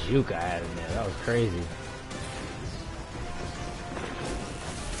good juke I had in there. That was crazy.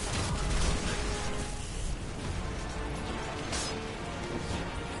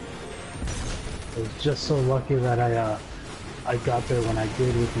 I was just so lucky that I got there when I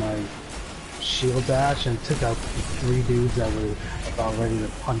did with my shield dash and took out 3 dudes that were about ready to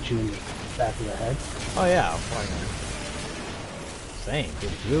punch you in the back of the head. Oh yeah, fucking same.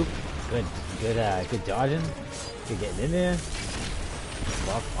 Good juke. Good dodging. Good getting in there.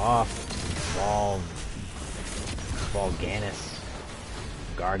 Fuck off. Ball Ganis.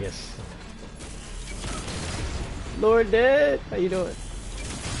 Gargus. Lord Dead, how you doing?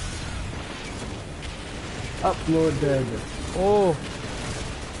 Up, Lord Dead. Oh.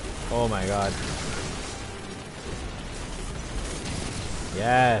 Oh my god.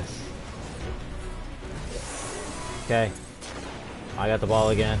 Yes. Okay. I got the ball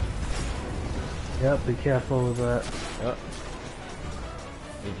again. Yep, be careful with that. Yep.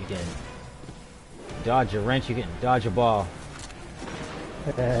 If you can dodge a wrench, you can dodge a ball.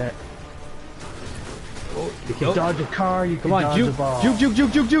 You can dodge a car, you can dodge a ball. Juke, juke,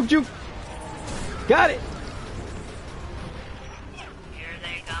 juke, juke, juke, juke. Got it. Here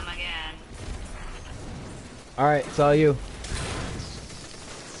they come again. Alright, it's all you.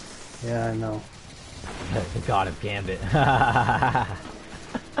 Yeah, I know. The god of Gambit.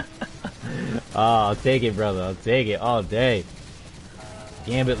 Oh, I'll take it, brother. I'll take it all day.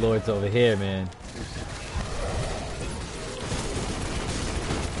 Gambit Lord's over here, man.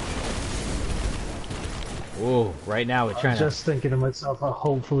 Ooh, right now we're trying I was just thinking to myself,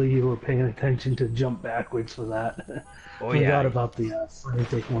 hopefully you were paying attention to jump backwards for that. Oh, Forgot yeah. about the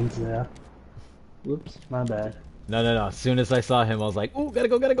frantic ones there. Whoops, my bad. No. As soon as I saw him, I was like, ooh, gotta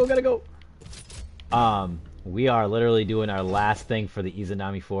go. We are literally doing our last thing for the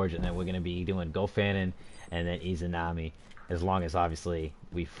Izanami Forge, and then we're gonna be doing Gofanon and then Izanami, as long as obviously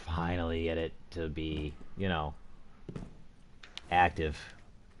we finally get it to be, you know, active.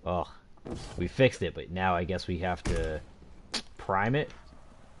 Oh, we fixed it, but now I guess we have to prime it.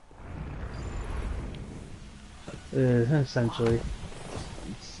 Essentially.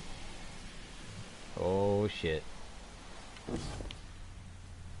 Oh shit.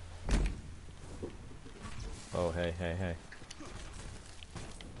 Oh hey.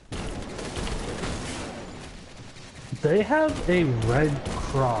 They have a red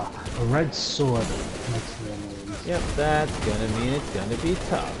cross, a red sword next to their names. Yep, that's gonna mean it's gonna be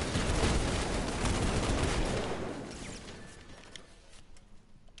tough.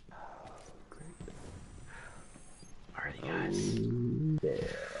 Alrighty, guys. Yeah.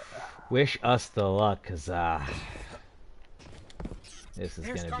 Wish us the luck, cause this is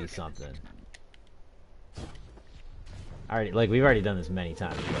gonna be something. Alright, like we've already done this many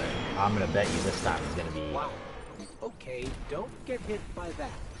times, but I'm gonna bet you this time is gonna be. Wow. Okay, don't get hit by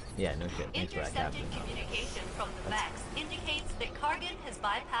that. Yeah, no shit. Thanks for that, Intercepted Captain. communication from the Vex indicates that Kargan has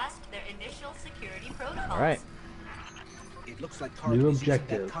bypassed their initial security protocols. Alright. It looks like New Kargan is using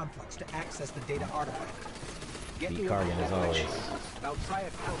objective. that complex to access the data artifact. Get Beat me Kargan over as that always. mission. Now try a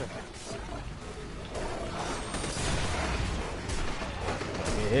counterfeit.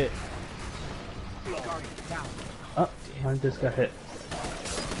 Get hit. Kargan down. Oh, I just got hit.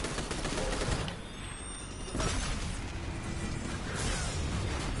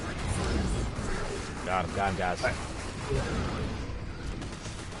 Got him, guys.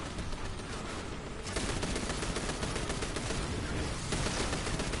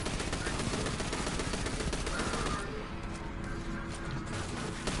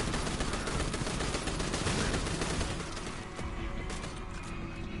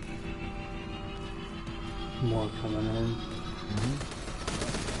 More coming in.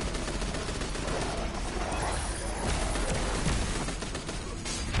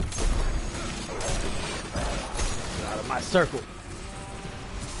 Out of my circle.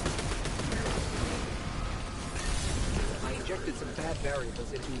 I injected some bad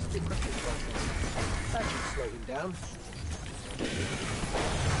variables into his decryption process. That should slow him down.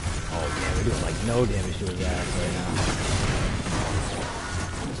 Oh yeah, we're doing like no damage to his ass right now.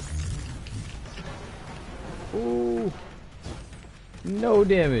 Ooh. No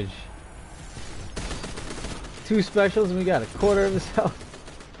damage. 2 specials and we got a quarter of his health.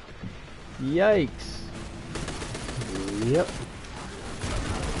 Yikes. Yep.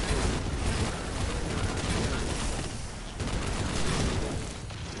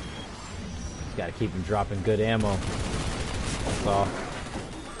 Gotta keep him dropping good ammo. That's all.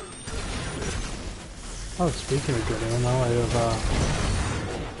 Oh, speaking of good ammo, I have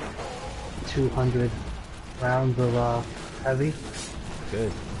 200 rounds of heavy.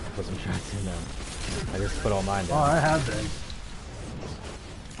 Good. Put some shots in them. I just put all mine Oh, down. I have been.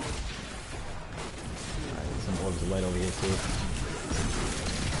 Alright, some orbs of light over here too.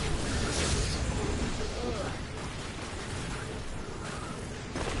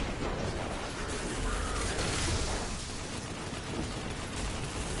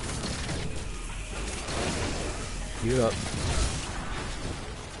 You up.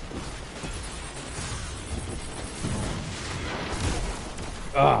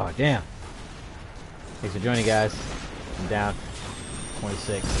 Oh, damn. Thanks for joining, guys. I'm down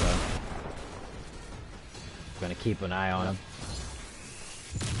 26, so gonna keep an eye on him.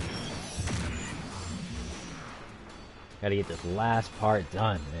 Gotta get this last part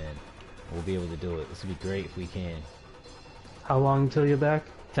done, man. We'll be able to do it. This would be great if we can. How long until you're back?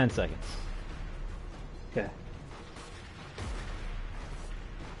 10 seconds. Okay.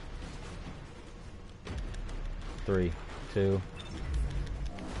 Three, two.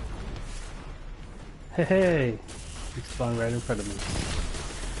 Hey, hey! He spawned right in front of me.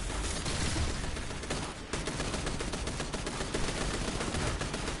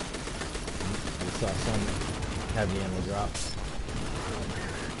 We saw some heavy ammo drop.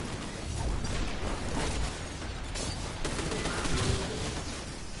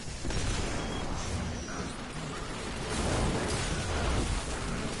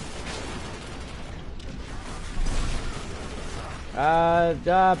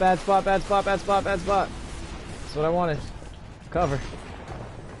 Bad spot, bad spot, bad spot, bad spot. That's what I wanted. Cover.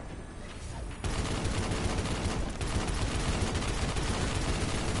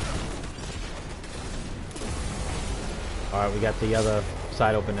 Alright, we got the other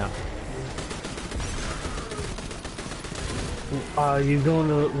side open now. You going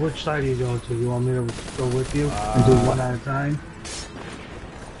to, which side are you going to? You want me to go with you and do one at a time?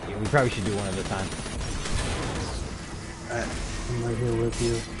 Yeah, we probably should do one at a time. Alright, I'm right here with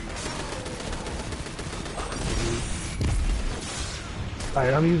you.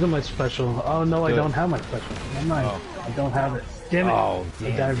 Alright, I'm using my special. Oh no, I don't have my special. Never mind. I don't have it. Damn it! Oh,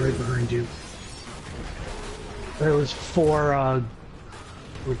 damn. I died right behind you. There was 4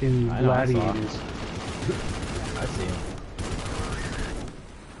 freaking gladiators. I see him.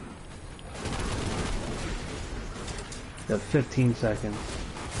 Got 15 seconds.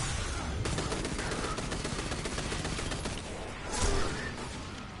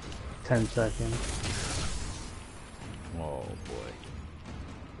 Ten seconds. Oh boy.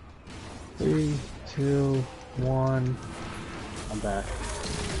 3, 2, 1. I'm back.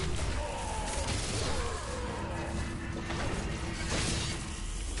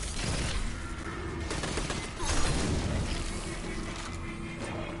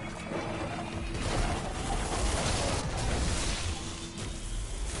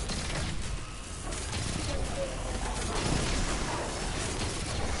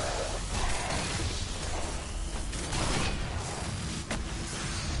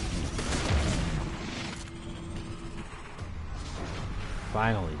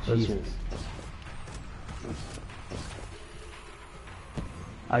 Finally, Jesus.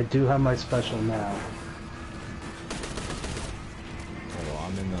 I do have my special now. Oh,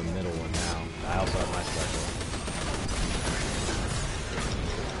 I'm in the middle one now. I also have my special.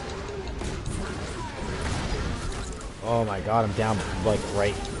 Oh my god, I'm down like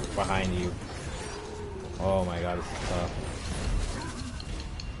right behind you. Oh my god, this is tough.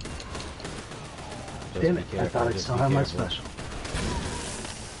 Just Damn be it, I careful, thought I just still be had my careful. special.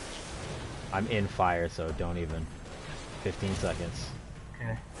 I'm in fire, so don't even. 15 seconds.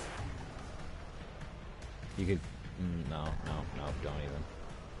 Okay. You could... no, don't even.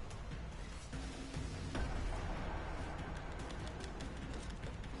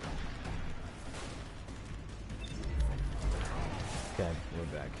 Okay,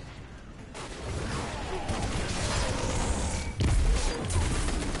 we're back.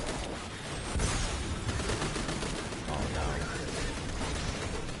 Oh no.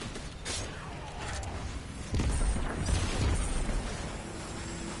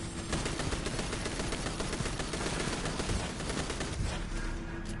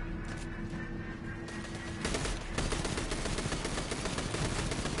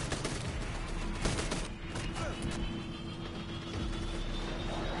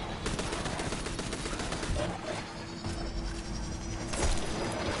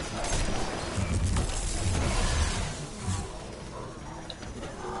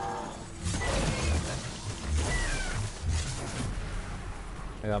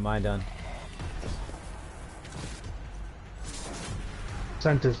 I got mine done.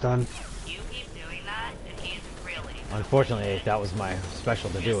 Center's done. You keep doing that, and he's really... Unfortunately, that was my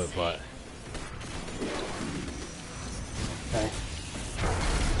special to do it, but... Okay.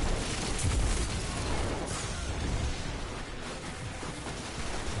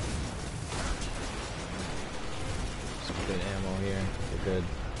 Some good ammo here. We're good.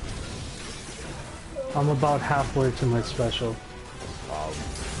 I'm about halfway to my special. Oh, I'm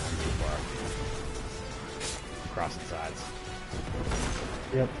too far. Across the sides.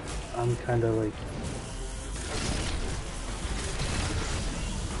 Yep, I'm kind of like...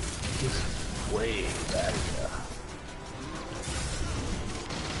 just way back here.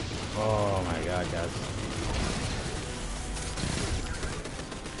 Oh my god, guys.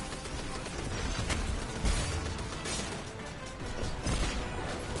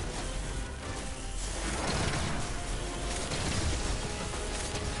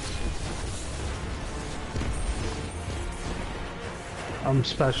 I'm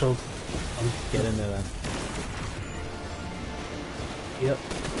special. Get in there then. Yep.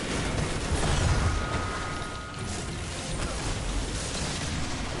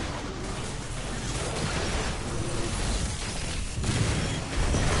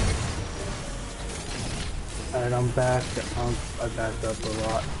 Alright, I'm back. I backed up a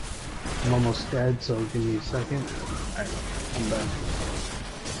lot. I'm almost dead, so give me a second. Alright, I'm back.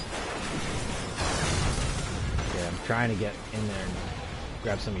 Yeah, I'm trying to get in there and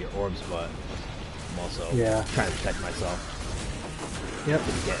grab some of your orbs, but I'm also trying to protect myself. Yep.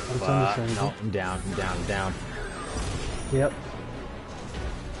 No, I'm down. I'm down. Yep.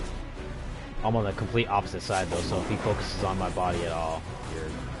 I'm on the complete opposite side though, so if he focuses on my body at all, you're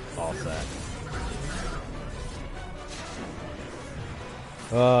all set.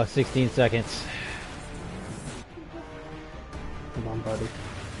 16 seconds. Come on, buddy.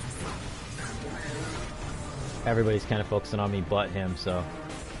 Everybody's kind of focusing on me but him, so.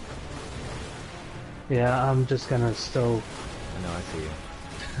 Yeah, I'm just gonna still... I know, I see you.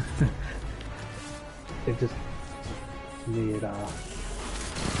 It just... need, I'm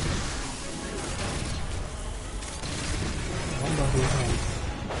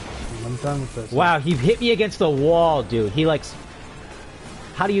done with this. Wow, he hit me against the wall, dude. He like...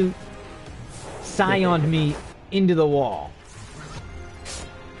 How do you... Scion me into the wall?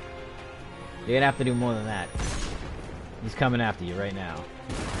 You're gonna have to do more than that. He's coming after you right now.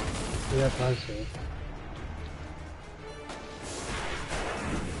 Yep, I see.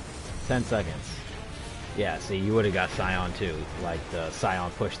 10 seconds. Yeah, see, you would have got Scion too. Like the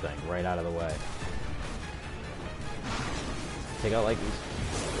Scion push thing, right out of the way. Take out like these.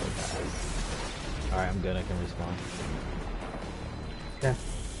 Alright, I'm good, I can respawn. Okay.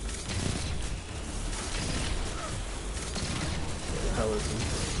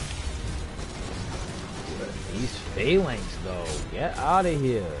 These phalanx though, get out of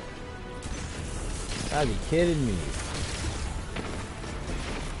here. Gotta be kidding me.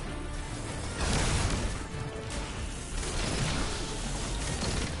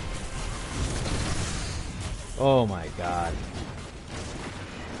 Oh my god.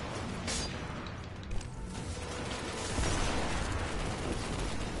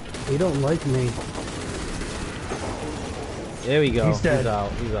 He don't like me. There we go. He's dead. He's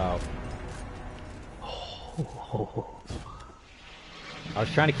out. He's out. I was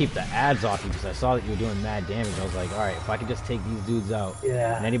trying to keep the ads off you because I saw that you were doing mad damage. I was like, alright, if I could just take these dudes out.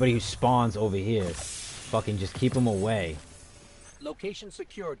 Yeah. And anybody who spawns over here, fucking just keep them away. Location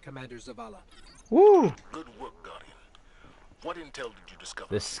secured, Commander Zavala. Woo! Good work, Guardian. What intel did you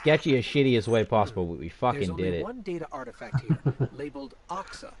discover? The sketchiest, shittiest way possible, but we There's fucking only did it. one data artifact here, labeled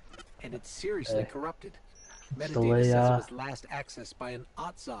Oxa, and it's seriously corrupted. Metadata says it was last accessed by an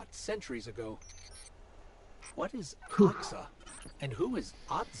Otzot centuries ago. What is Oxa? And who is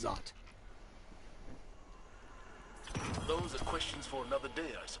Otzot? Those are questions for another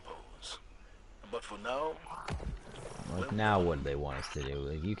day, I suppose. But for now... Like, now what do they want us to do?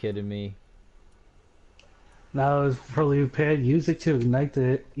 Like, you kidding me? Now it's probably prepared. Use it to ignite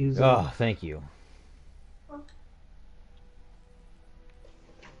it. Use it. Oh, thank you.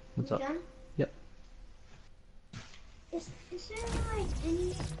 What's up? Done? Yep. Is there like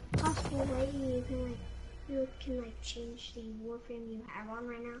any possible way you can like change the warframe you have on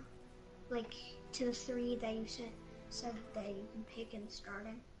right now? Like to the 3 that you said that you can pick and start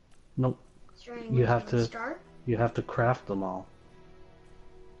in? Nope. Is there any You way have to start? You have to craft them all.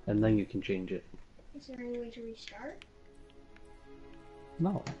 And then you can change it. Is there any way to restart?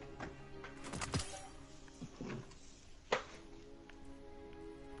 No.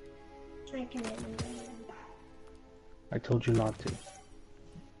 I can I told you not to.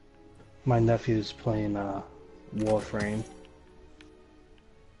 My nephew's playing Warframe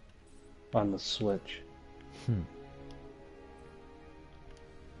on the Switch.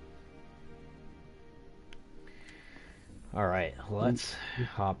 Alright, let's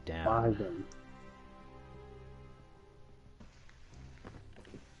hop down. Buy them.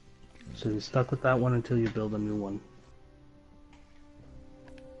 So you're stuck with that one until you build a new one.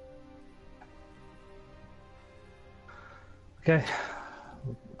 Okay.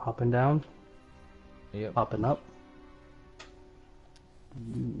 Hopping down. Yep. Hopping up.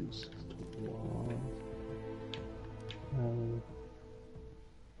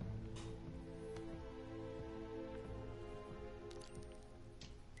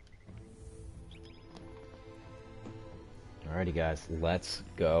 Alrighty guys, let's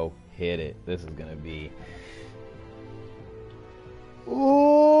go hit it. This is gonna be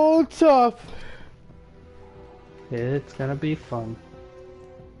tough. It's gonna be fun.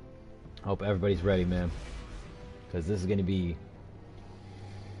 Hope everybody's ready, man. Because this is gonna be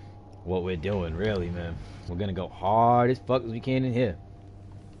what we're doing, really, man. We're gonna go hard as fuck as we can in here.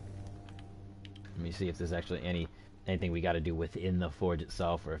 Let me see if there's actually anything we got to do within the forge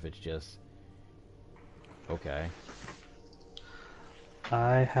itself, or if it's just okay.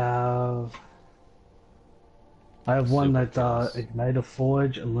 I have one that ignite a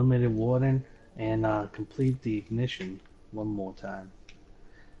forge, unlimited warden, and complete the ignition one more time.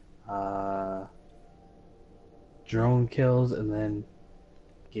 Drone kills and then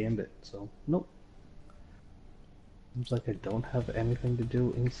gambit. So nope. Seems like I don't have anything to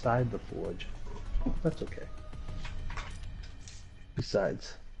do inside the forge. That's okay.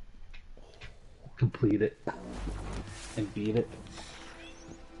 Besides, complete it and beat it.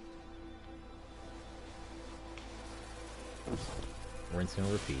 Rinse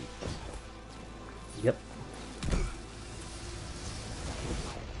and repeat. Yep.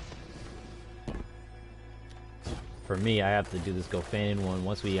 For me, I have to do this go fan in one.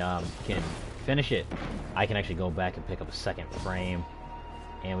 Once we can finish it, I can actually go back and pick up a second frame,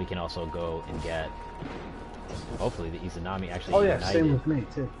 and we can also go and get hopefully the Izanami actually ignited. Same with me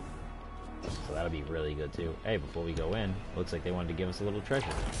too. So that'll be really good too. Hey, before we go in, looks like they wanted to give us a little treasure.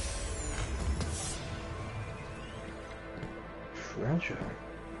 Treasure?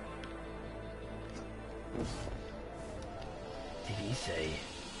 Did he say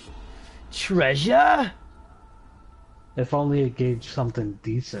treasure? If only it gave something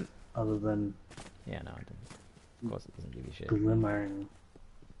decent other than... Yeah, no, it didn't. Of course it doesn't give you shit. Glimmering.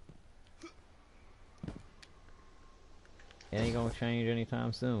 It ain't gonna change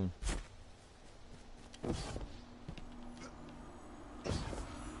anytime soon.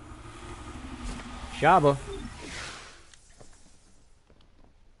 Shaba.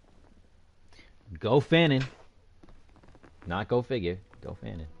 Go fanning. Not go figure. Go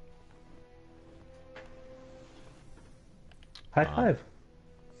fanning. High five.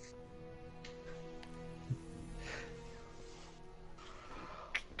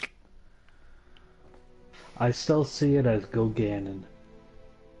 I still see it as go Ganon.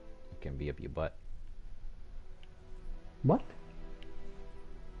 It can be up your butt. What?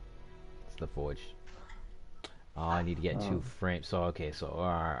 It's the forge. Oh, I need to get 2 frames. So okay, so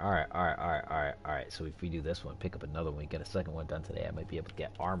alright. So if we do this one, pick up another one, get a second one done today, I might be able to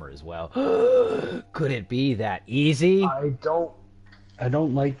get armor as well. Could it be that easy? I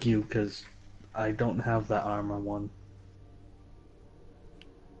don't like you because I don't have that armor one.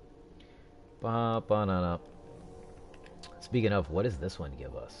 Ba-ba-na-na. Speaking of, what does this one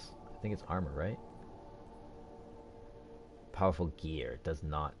give us? I think it's armor, right? Powerful gear. It does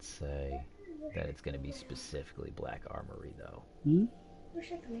not say that it's going to be specifically black armory, though. Hmm?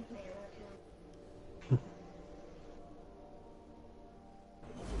 Wish I could make my own account.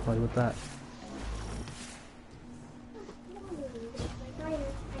 Play with that. I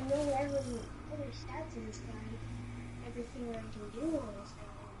know every stats in this guy. Everything that I can do on this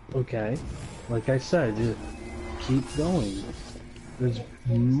guy. Okay. Like I said, just keep going. There's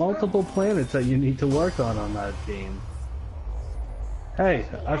multiple planets that you need to work on that game. Hey,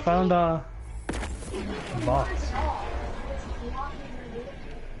 I found a box.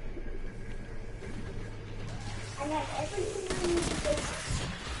 I have everything I need to fix.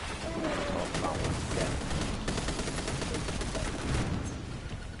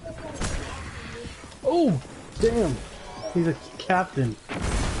 Oh, damn! He's a captain.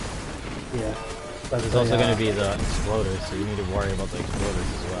 Yeah. There's also going to be the exploders, so you need to worry about the exploders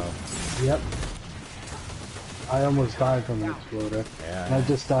as well. Yep. I almost died from the exploder. Yeah. And I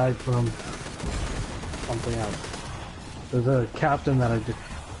just died from something else. There's a captain that I just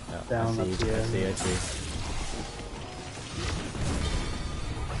down up here. I see.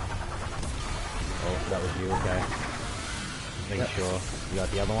 Oh, that was you, okay. Making sure. You got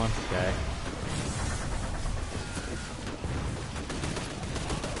the other one? Okay.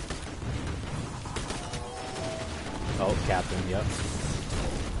 Oh, Captain, yep.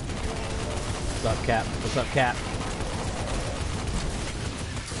 What's up, Cap? What's up, Cap?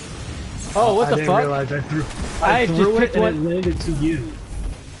 Oh, what the fuck? I didn't realize I threw it and it landed to you.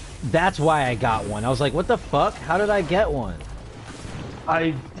 That's why I got one. I was like, what the fuck? How did I get one?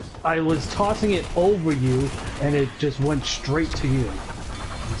 I was tossing it over you and it just went straight to you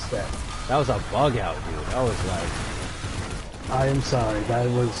instead. That was a bug out, dude. That was like... I am sorry. That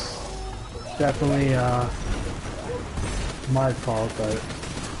was definitely, my fault, but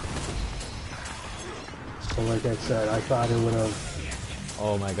so like I said, I thought it would have.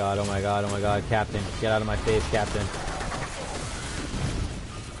 Oh my god, Captain, get out of my face, Captain.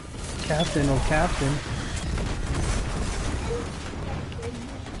 Captain, oh Captain.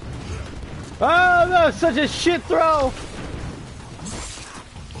 Oh no, such a shit throw!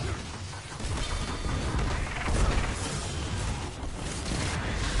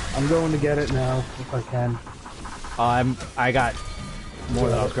 I'm going to get it now if I can. I got more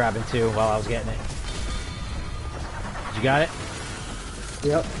than I was grabbing too while I was getting it. You got it?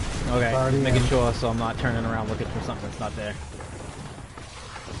 Yep. Okay, making sure so I'm not turning around looking for something that's not there.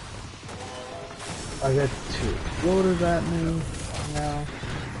 I got 2 floaters at me now.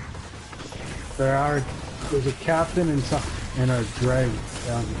 There's a captain and a drag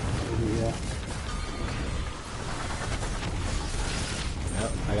down over here.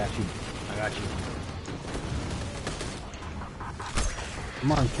 Yep, I got you. I got you.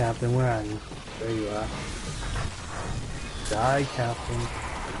 Come on, Captain, where are you? There you are. Die, Captain.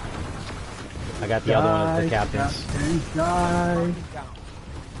 I got the other one of the captains. Captain, die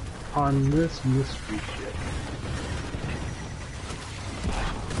on this mystery ship.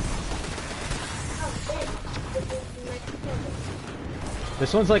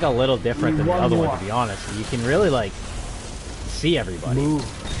 This one's like a little different than the other one, to be honest. You can really like see everybody. Move.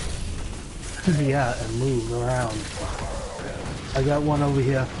 Yeah, and move around. I got one over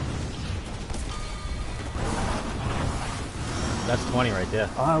here. That's 20 right there.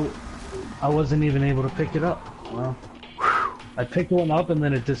 I wasn't even able to pick it up. Well, I picked one up and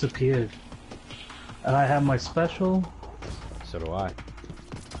then it disappeared. And I have my special. So do I.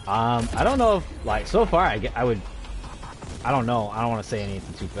 I don't know if, like, so far I don't know. I don't want to say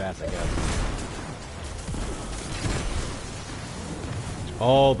anything too fast, I guess.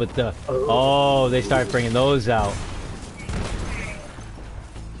 Oh, but they start bringing those out.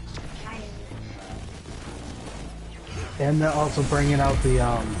 And they're also bringing out the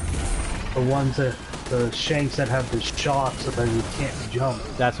ones that, the shanks that have the shock so that you can't jump.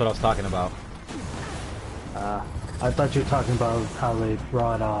 That's what I was talking about. I thought you were talking about how they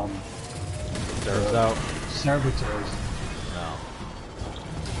brought, Servers out. Servitors. No.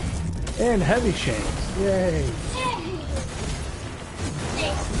 And heavy shanks. Yay!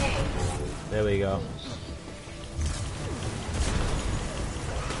 There we go.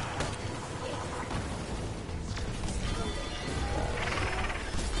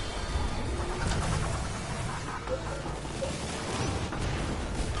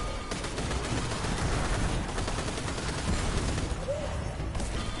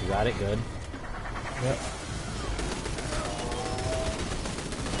 You got it, good. Yep.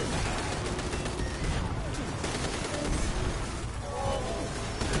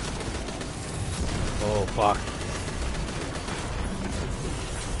 Oh, fuck.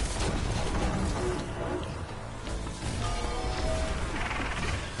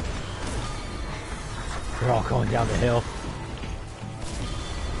 They're all going down the hill.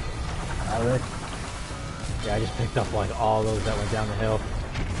 Are they? Yeah, I just picked up like all those that went down the hill.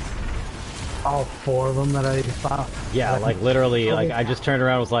 All 4 of them that I found? Yeah, like literally, like I just turned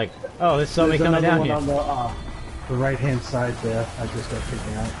around and was like, oh, there's somebody coming down here. On the right hand side there, I just got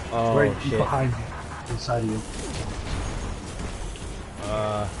picking out. Oh, right shit. behind you, inside of you.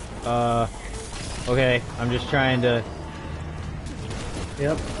 Okay, I'm just trying to...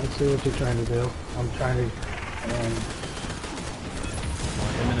 Yep, I see what you're trying to do. I'm trying to...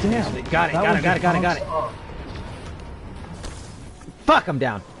 Damn! Got it. Fuck, I'm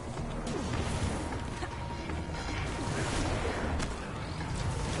down.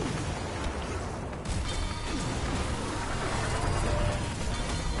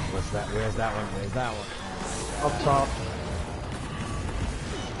 What's that? Where's that one? Where's that one? Up top.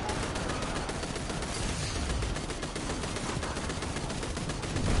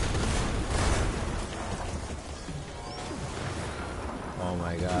 Oh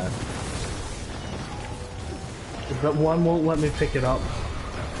my god. But one won't let me pick it up.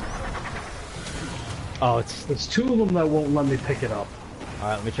 Oh, There's 2 of them that won't let me pick it up.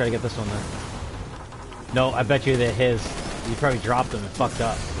 Alright, let me try to get this one then. No, I bet you they're his. You probably dropped them and fucked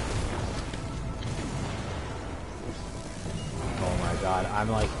up. Oh my god, I'm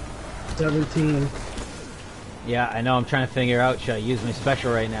like... 17. Yeah, I know, I'm trying to figure out, should I use my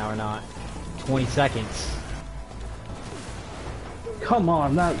special right now or not? 20 seconds. Come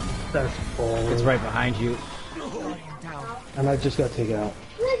on, that's bull. It's right behind you. And I just got taken out.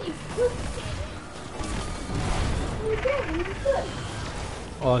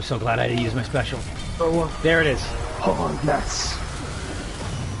 Oh, I'm so glad I didn't use my special. Oh, there it is. Oh, yes.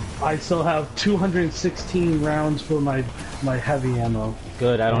 I still have 216 rounds for my heavy ammo.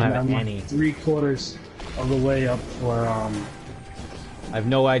 Good, I don't have I'm any. 3/4 of the way up for I have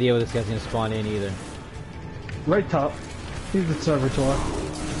no idea where this guy's gonna spawn in either. right top. He's the servitor.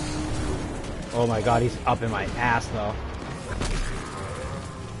 Oh my god, he's up in my ass though.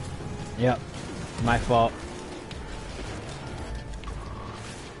 Yep, my fault.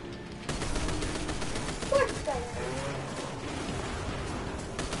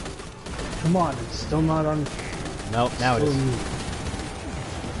 Come on, it's still not on. Nope, now it is.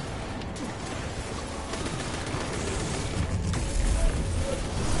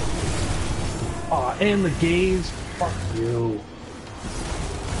 Aw, and the gaze. Fuck you.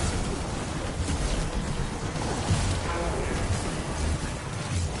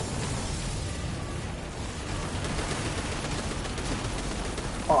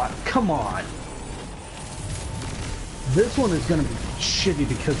 Aw, come on. This one is gonna be shitty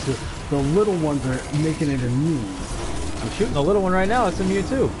because the little ones are making it immune. I'm shooting the little one right now, it's immune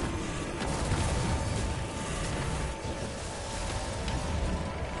too.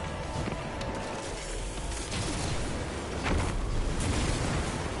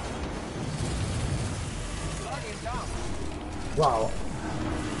 Wow.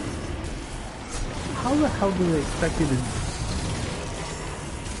 How the hell do they expect you to...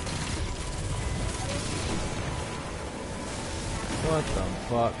 What the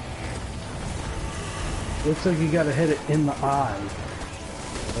fuck? Looks like you gotta hit it in the eye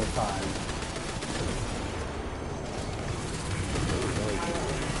all the time.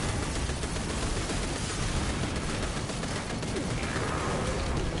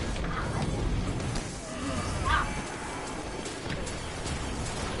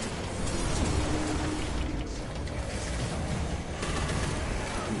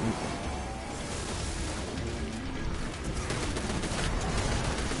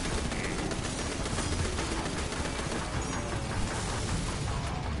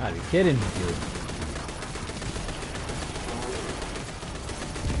 Gotta be kidding me, dude.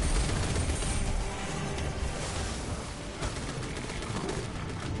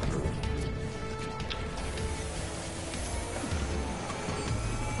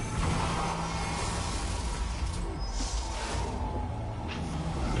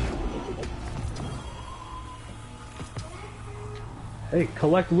 Hey,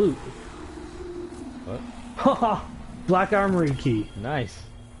 collect loot. What? Haha! Black armory key. Nice.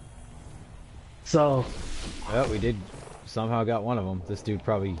 So... Well, we did somehow got one of them. This dude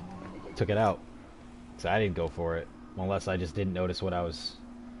probably took it out. So I didn't go for it. Unless I just didn't notice what I was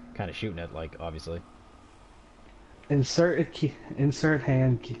kind of shooting at, like, obviously. Insert a key. Insert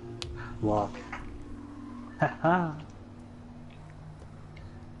hand key. Lock. Haha.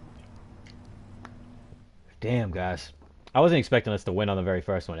 Damn, guys. I wasn't expecting us to win on the very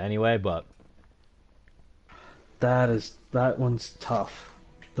first one anyway, but... That one's tough.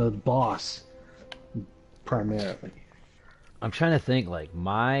 The boss, primarily. I'm trying to think, like,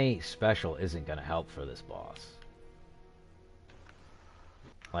 my special isn't going to help for this boss.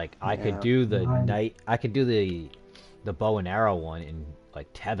 Like, I could do the I could do the bow and arrow one and, like,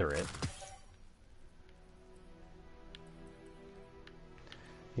 tether it.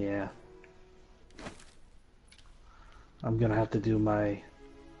 Yeah. I'm gonna have to do my...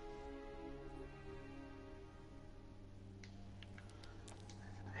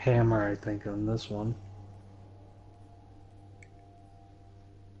 hammer, I think, on this one.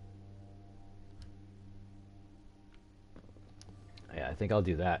 Yeah, I think I'll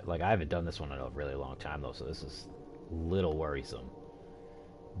do that. Like, I haven't done this one in a really long time, though, so this is a little worrisome.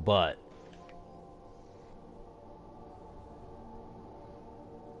 But...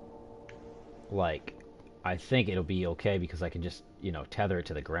 like, I think it'll be okay because I can just, you know, tether it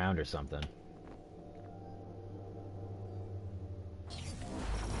to the ground or something.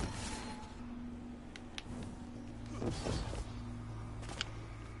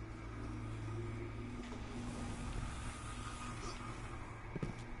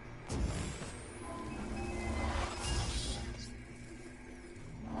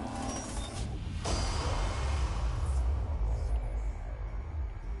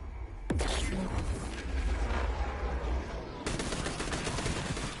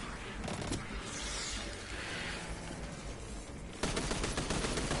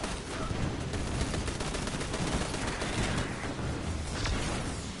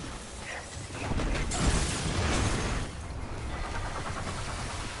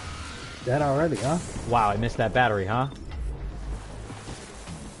 Dead already, huh? Wow, I missed that battery, huh?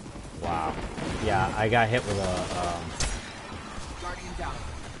 Wow. Yeah, I got hit with a,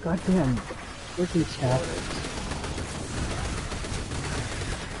 Goddamn, freaking scavengers.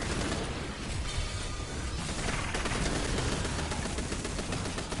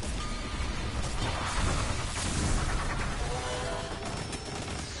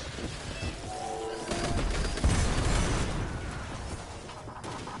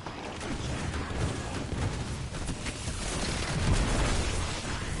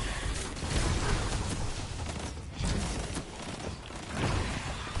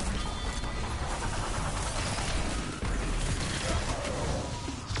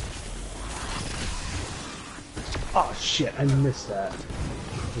 Oh shit, I missed that.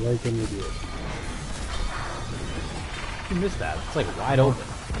 Like an idiot. You missed that. It's like wide open.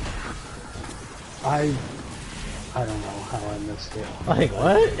 I don't know how I missed it. Like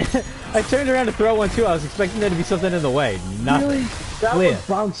what? I turned around to throw one too. I was expecting there to be something in the way. Nothing. Really? That Clear. one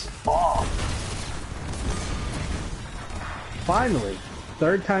bounced off. Finally.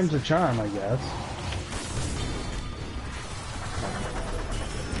 Third time's a charm, I guess.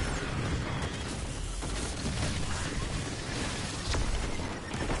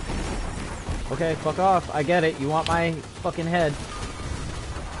 Okay, fuck off. I get it. You want my fucking head.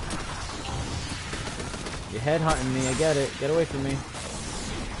 You're headhunting me. I get it. Get away from me.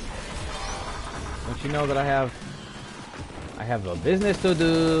 Don't you know that I have a business to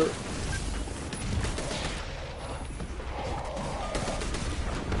do?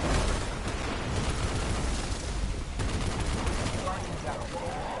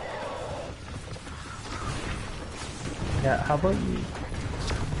 Yeah, how about you?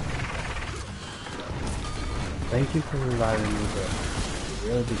 Thank you for reviving me, but you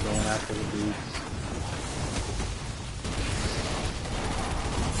really be going after the dudes.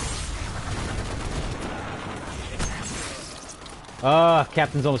 Ah,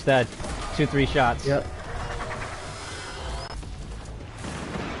 Captain's almost dead. 2-3 shots. Yep.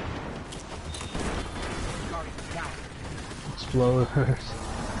 Exploders.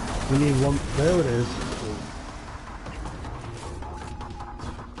 We need one. There it is.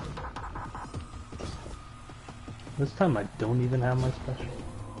 This time I don't even have my special.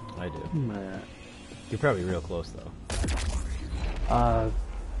 I do. Man. You're probably real close though.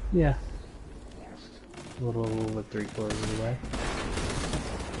 Yeah. A little over 3/4 of the way.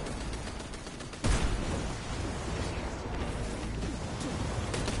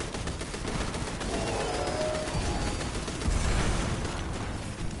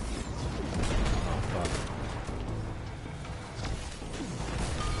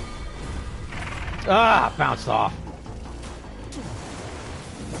 Ah, bounced off.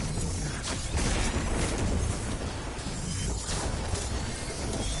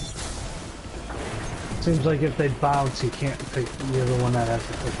 Seems like if they bounce, you can't pick. You're the one that has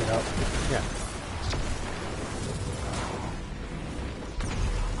to pick it up. Yeah.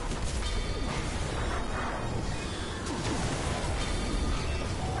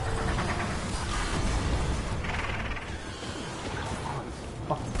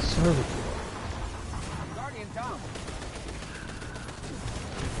 Fucking cervical. Guardian down.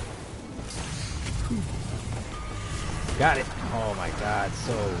 Got it. Oh my god,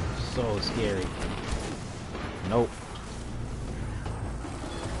 so scary. Nope.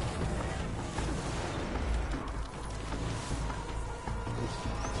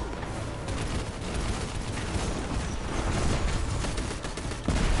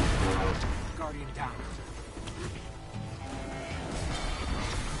 Guardian down.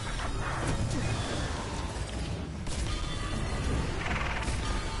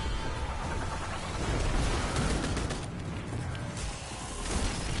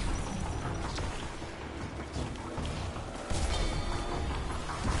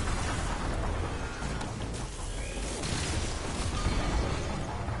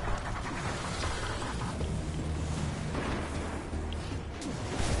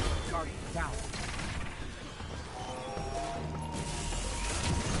 Guardian down.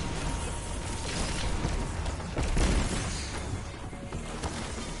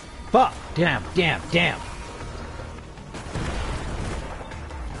 Fuck! Damn! Oh,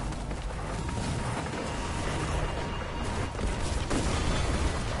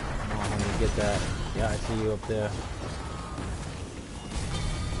 let me get that. Yeah, I see you up there.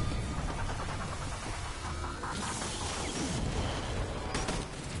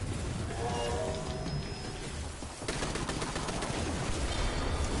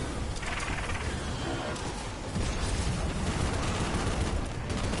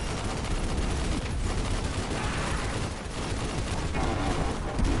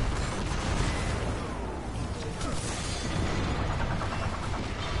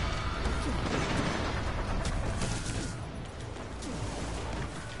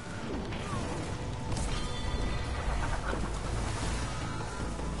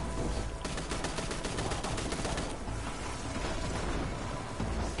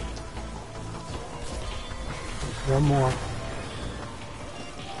 One more.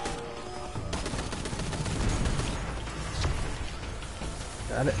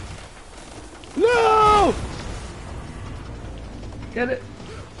 Got it. No! Get it.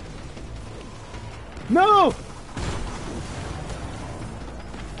 No!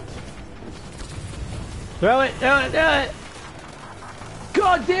 Throw it!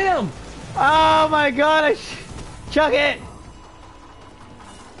 God damn! Oh my god! Chuck it!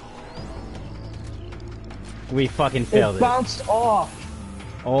 We fucking failed it. It bounced off.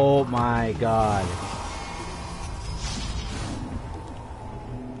 Oh my god.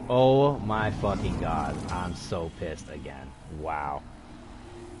 Oh my fucking god. I'm so pissed again. Wow.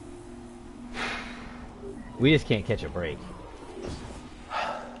 We just can't catch a break.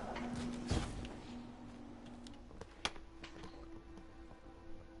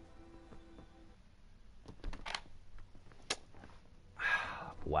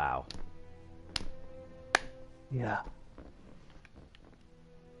 Wow. Yeah.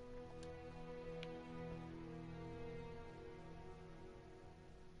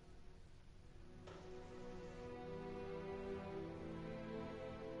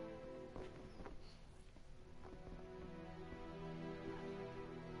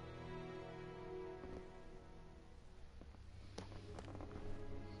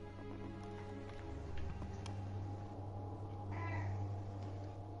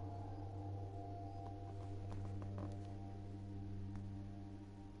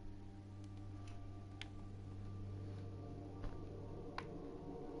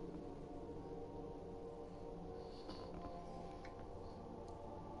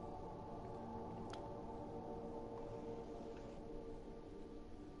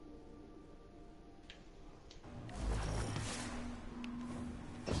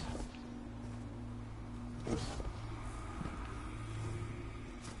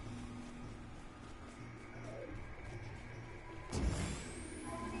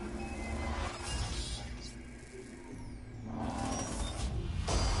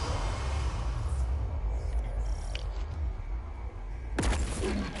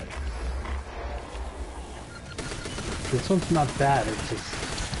 This one's not bad, it's just...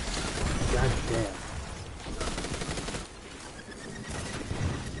 God damn.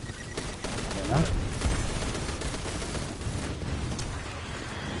 You know?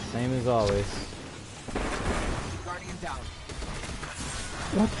 Same as always. Guardian down.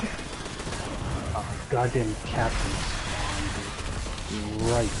 What the... Oh, goddamn captain.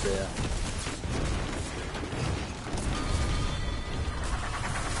 Right there.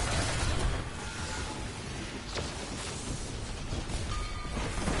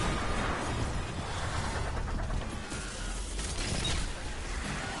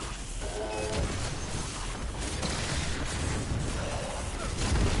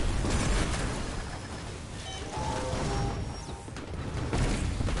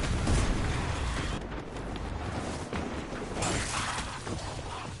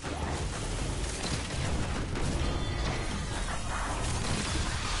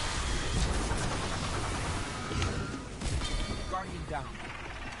 Guardian down.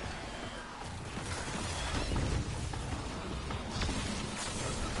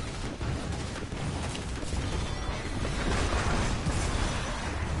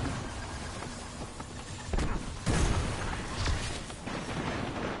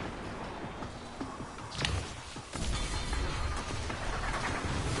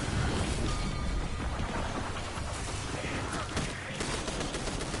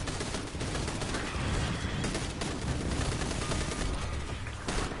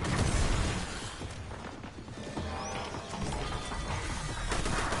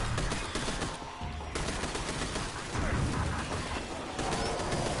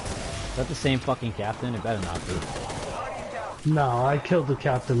 Is that the same fucking captain? It better not be. No, I killed the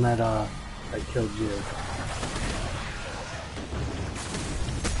captain that, I killed you.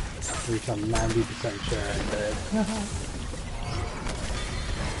 At least I'm 90% sure I did.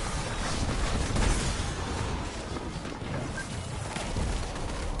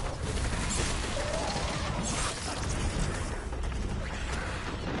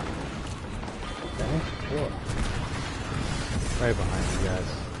 Okay, cool. Right behind you guys.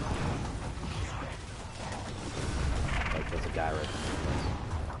 Like there's a guy right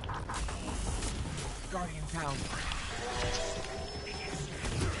behind us. Guardian down.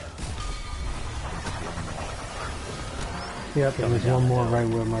 Yep, and there's one more right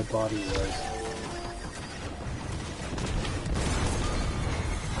where my body was.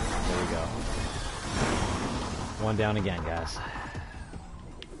 There we go. One down again, guys.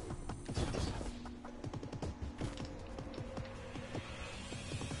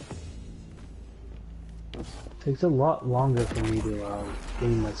 Takes a lot longer for me to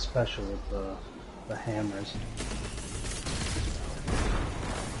gain my special with the hammers.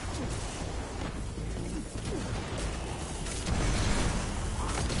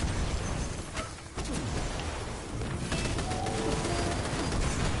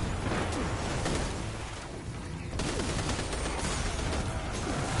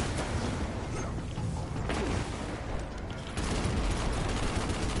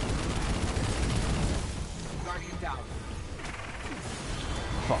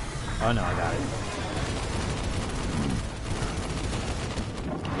 Oh no, I got it.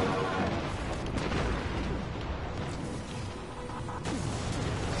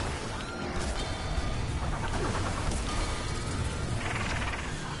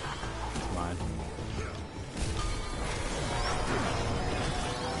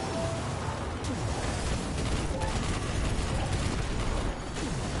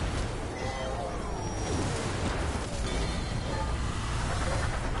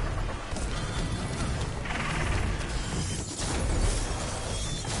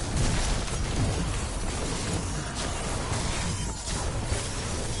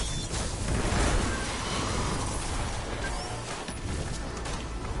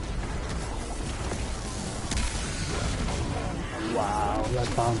 Wow,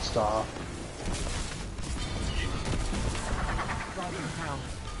 that bounced off.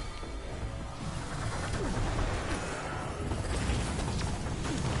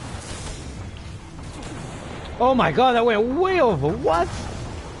 Oh my god, that went way over. What?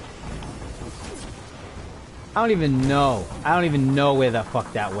 I don't even know. I don't even know where the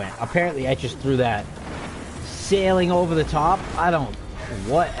fuck that went. Apparently I just threw that sailing over the top. I don't...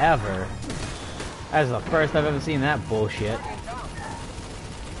 Whatever. That's the first I've ever seen that bullshit.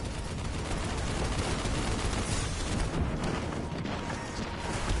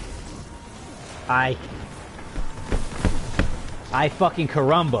 I fucking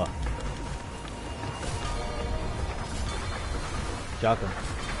caramba. Chuck him.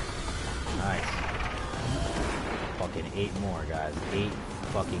 Nice. Fucking 8 more, guys. 8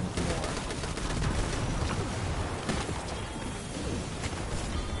 fucking more.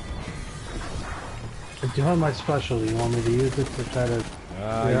 I do have my special. You want me to use it to try to...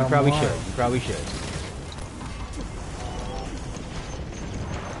 you probably should. You probably should.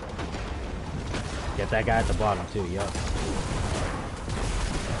 Get that guy at the bottom too, yup.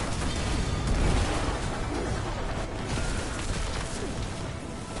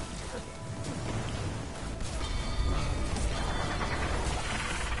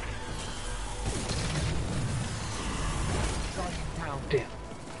 Damn.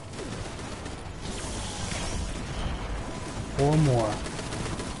 4 more.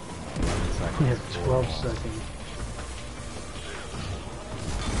 We have 12 seconds.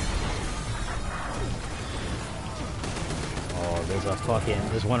 Oh, there's a fucking...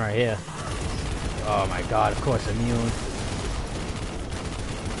 There's one right here. Oh my god, of course, immune.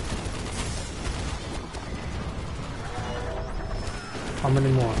 How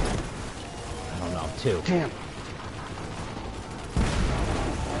many more? I don't know, 2. Damn.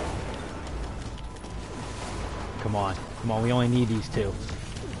 Come on. Come on, we only need these 2.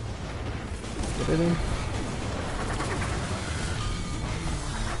 There we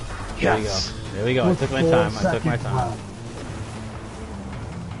go. There we go. I took my time. I took my time.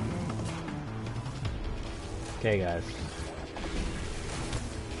 Okay, guys.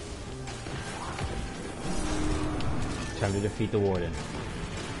 Time to defeat the warden.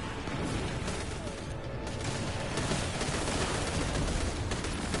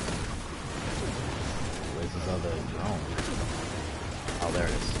 Where's his other drone? Oh, there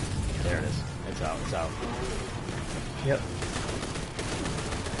it is. There it is. It's out. It's out. Yep.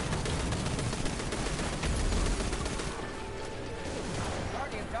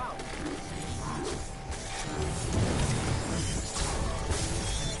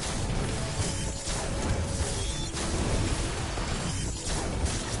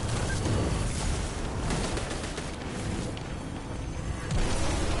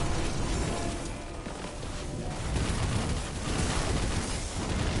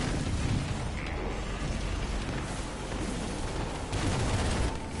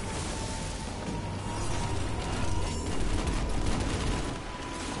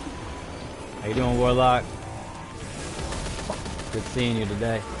 How you doing, Warlock? Good seeing you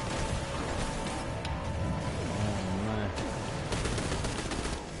today. Oh, man.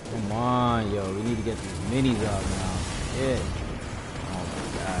 Come on, yo. We need to get these minis out now. Shit. Oh, my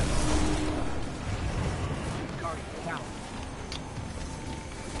God.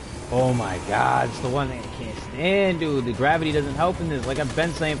 Oh, my God. It's the one thing I can't stand, dude. The gravity doesn't help in this, like I've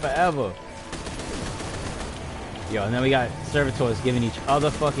been saying forever. Yo, and then we got servitors giving each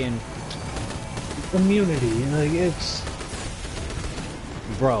other fucking... immunity, like it's...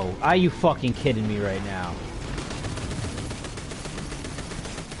 Bro, are you fucking kidding me right now?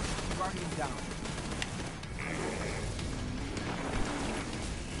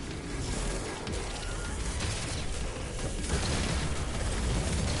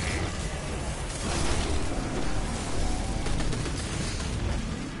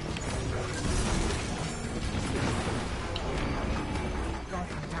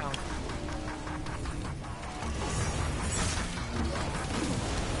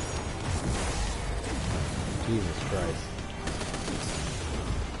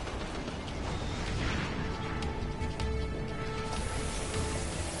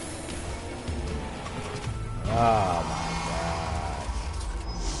 Oh my god.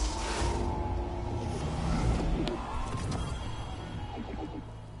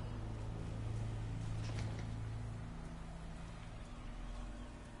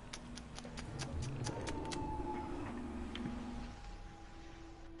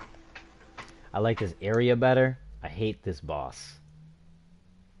 I like this area better. I hate this boss.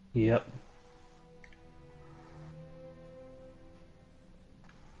 Yep.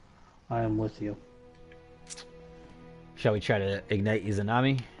 I am with you. Shall we try to ignite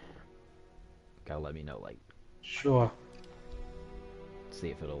Izanami? Gotta let me know, like, Sure. see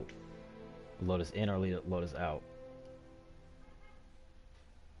if it'll load us in or load us out.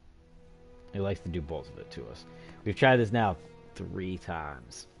 It likes to do both of it to us. We've tried this now 3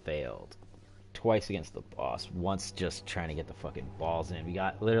 times. Failed. Twice against the boss. Once just trying to get the fucking balls in. We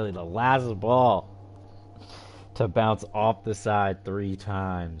got literally the last ball to bounce off the side 3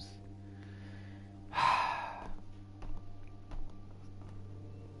 times.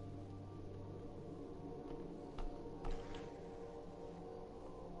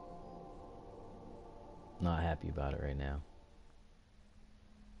 Not happy about it right now.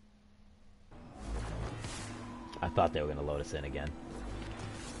 I thought they were going to load us in again.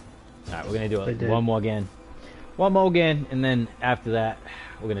 Alright, we're going to do it one more again. One more again, and then after that,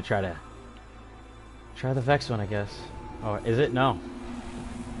 we're going to try the Vex one, I guess. Oh, is it? No.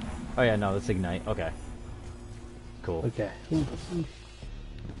 Oh yeah, no, let's ignite. Okay. Cool. Okay.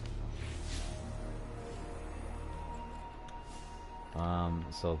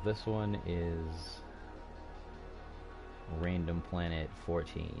 So this one is Random Planet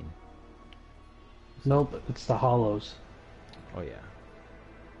 14. Nope, it's the Hollows. Oh yeah.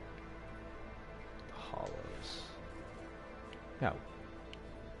 Hollows. Yeah.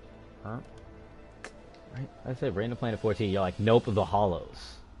 Huh? Right? I said Random Planet 14. You're like, nope, the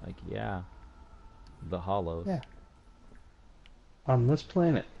Hollows. Like, yeah. The Hollows. Yeah. On this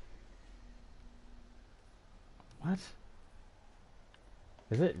planet. What?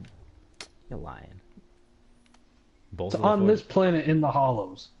 Is it? You're lying. Both It's on this planet in the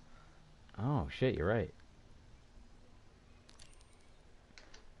Hollows. Oh, shit, you're right.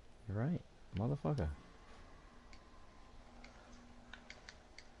 You're right. Motherfucker.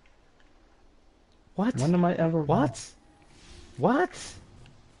 What? When am I ever... What? What?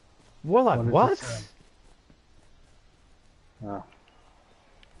 Warlock, what? Oh.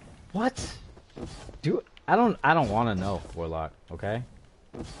 What? I don't want to know, Warlock, okay?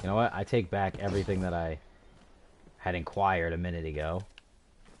 You know what? I take back everything that I had inquired a minute ago.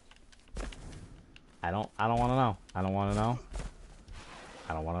 I don't want to know. I don't want to know.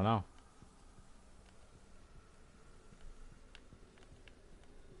 I don't want to know.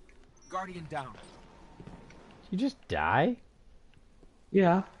 Guardian down. You just die?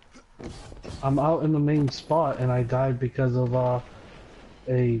 Yeah. I'm out in the main spot and I died because of a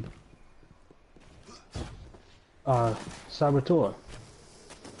saboteur.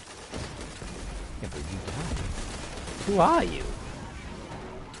 Yeah, but you died. Who are you?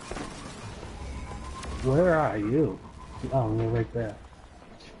 Where are you? Oh, you're right there.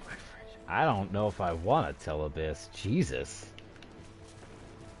 I don't know if I want to tell Abyss. Jesus.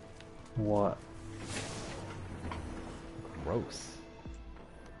 What? Gross.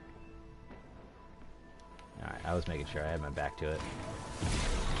 Alright, I was making sure I had my back to it.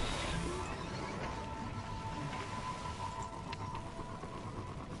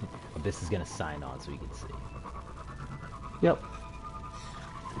 Abyss is gonna sign on so we can see. Yep.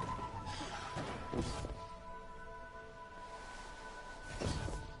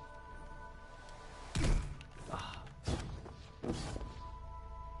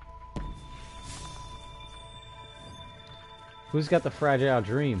 Who's got the fragile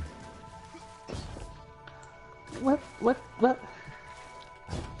dream? What?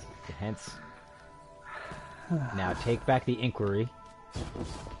 Hence. Now take back the inquiry.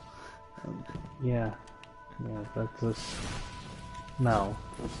 Yeah, that's just... No.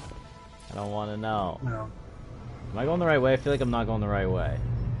 I don't want to know. No. Am I going the right way? I feel like I'm not going the right way.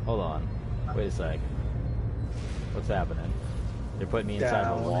 Hold on. Wait a sec. What's happening? They're putting me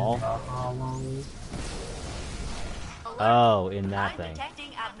inside the wall? Oh, in that thing. I'm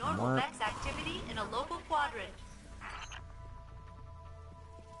detecting abnormal Vex activity in a local quadrant.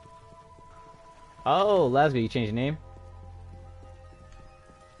 Oh, Lasby, you changed your name?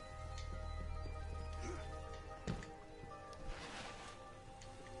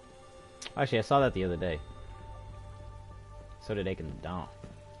 Actually, I saw that the other day. So did Aiken the Dawn.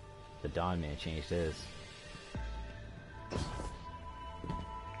 The Dawn man changed his.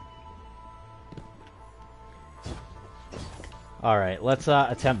 Alright, let's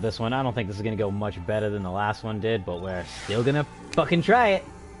attempt this one. I don't think this is gonna go much better than the last one did, but we're still gonna fucking try it.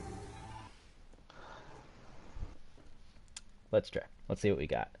 Let's try. Let's see what we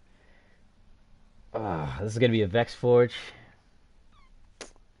got. This is gonna be a Vex Forge.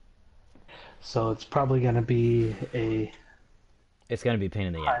 So it's probably gonna be a... It's gonna be a pain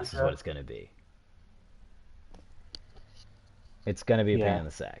in the ass, is what it's gonna be. It's gonna be a pain in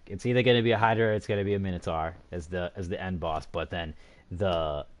the sack. It's either gonna be a Hydra or it's gonna be a Minotaur as the end boss, but then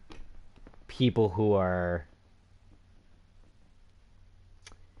the people who are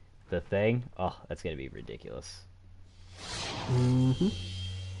the thing, oh, that's gonna be ridiculous. Mm-hmm.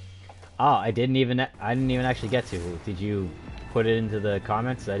 Oh, I didn't even actually get to. Did you put it into the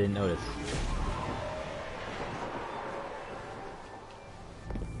comments? I didn't notice.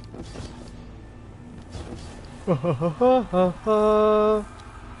 Do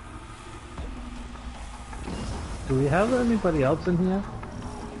we have anybody else in here?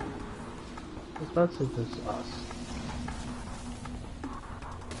 That's just us.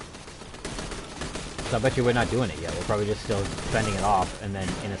 So I bet you we're not doing it yet. We're probably just still fending it off, and then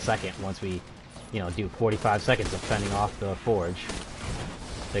in a second, once we, do 45 seconds of fending off the forge,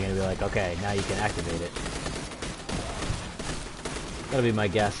 they're gonna be like, okay, now you can activate it. That'll be my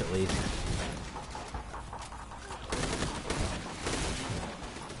guess, at least.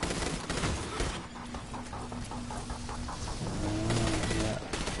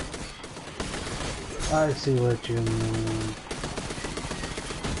 I see what you mean.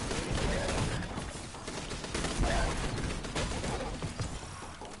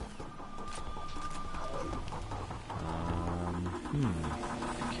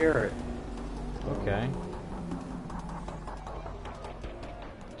 Carrot. Okay.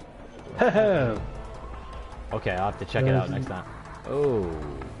 Okay, I'll have to check it out next time. Oh,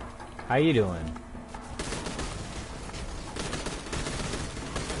 how you doing?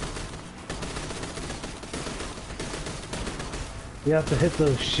 You have to hit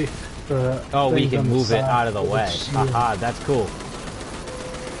those oh, we can move it out of the way. Haha, that's cool.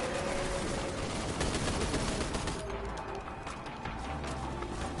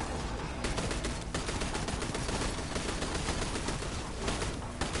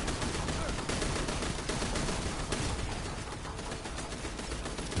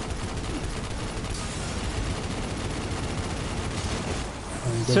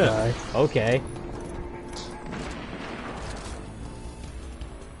 Okay.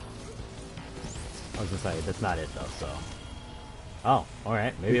 I was gonna say, that's not it though, so. Oh,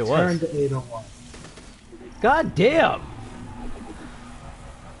 alright, maybe it was. Turn to 801. God damn!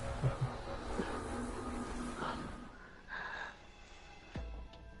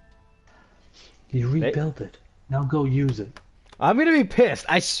 You rebuilt it. Now go use it. I'm gonna be pissed.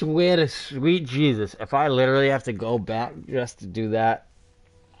 I swear to sweet Jesus, if I literally have to go back just to do that.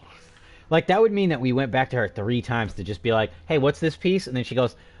 Like, that would mean that we went back to her 3 times to just be like, hey, what's this piece? And then she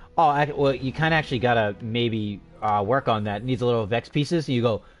goes, oh, well, you kind of actually gotta maybe work on that. It needs a little Vex pieces. And you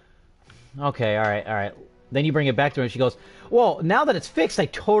go, okay, alright. Then you bring it back to her and she goes, well, now that it's fixed, I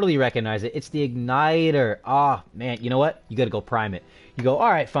totally recognize it. It's the igniter. Ah, man, you know what? You gotta go prime it. You go,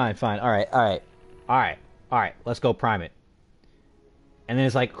 alright, fine, alright, let's go prime it. And then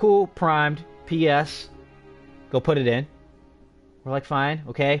it's like, cool, primed, PS, go put it in. We're like, fine,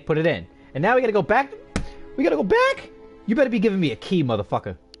 okay, put it in. And now we gotta go back? We gotta go back? You better be giving me a key,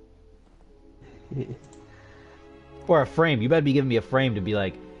 motherfucker. Or a frame. You better be giving me a frame to be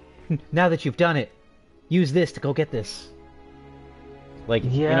like, now that you've done it, use this to go get this. Like,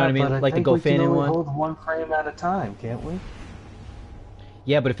 yeah, you know what I mean? But like the go fan in one. We can only hold one frame at a time, can't we?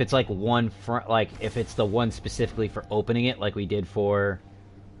 Yeah, but if it's like one like if it's the one specifically for opening it, like we did for,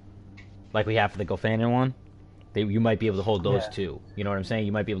 like we have for the Gofanin one, you might be able to hold those two. You know what I'm saying?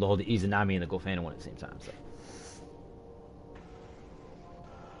 You might be able to hold the Izanami and the Gofanin one at the same time. So.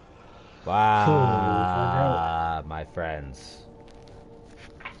 Wow, my friends.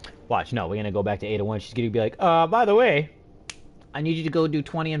 Watch, no, we're gonna go back to 801. She's gonna be like, by the way, I need you to go do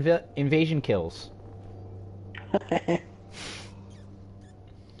 20 invasion kills.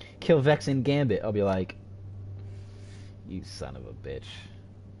 Kill Vex and Gambit. I'll be like, you son of a bitch.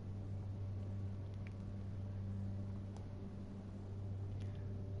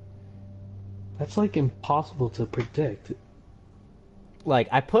 That's like impossible to predict. Like,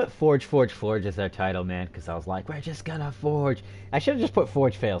 I put Forge as their title, man, because I was like, we're just gonna Forge. I should have just put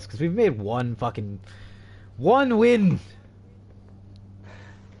Forge fails, because we've made one win.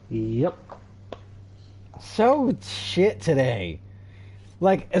 Yep. So shit today.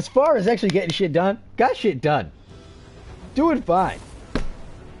 Like, as far as actually getting shit done, got shit done. Doing fine.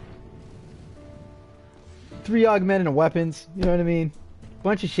 3 augmented weapons, you know what I mean?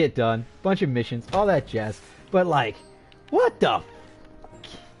 Bunch of shit done, bunch of missions, all that jazz. But like, what the?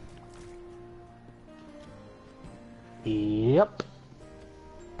 Yep.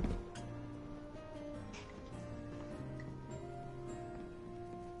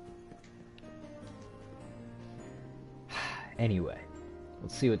 Anyway,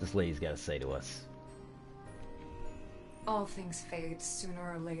 let's see what this lady's got to say to us. All things fade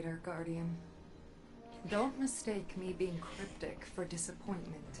sooner or later, Guardian. Don't mistake me being cryptic for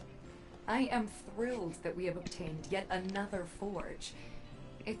disappointment. I am thrilled that we have obtained yet another forge.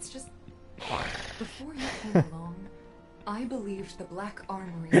 It's just, before you came along, I believed the Black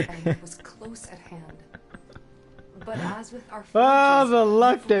Armory end was close at hand. But as with our forges, the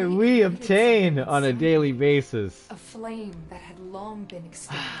luck that we obtain something on a inside, daily basis. a flame that had long been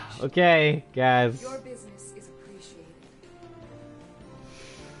extinguished. Okay, guys. Your business is appreciated.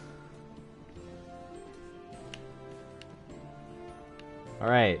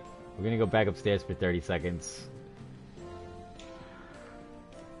 Alright, we're gonna go back upstairs for 30 seconds.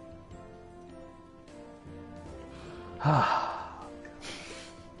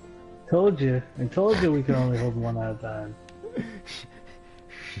 Told you. I told you we could only hold one at a time.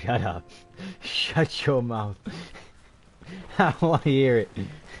 Shut up. Shut your mouth. I don't want to hear it.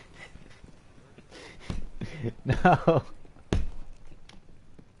 No.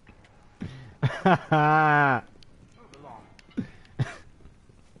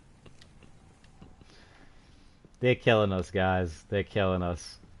 They're killing us, guys. They're killing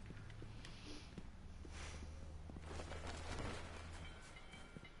us.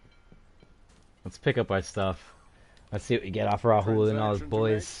 Let's pick up our stuff. Let's see what we get off Rahul and all his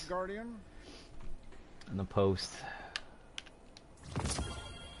boys. In the post.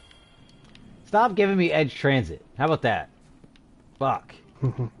 Stop giving me edge transit. How about that? Fuck.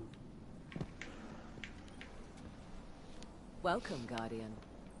 Welcome, Guardian.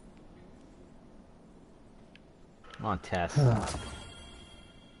 Come on, Tess.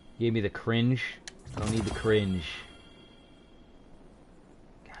 Give me the cringe. I don't need the cringe.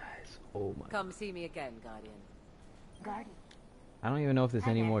 Guys, oh my. Come see me again, Guardian. Guardian. I don't even know if there's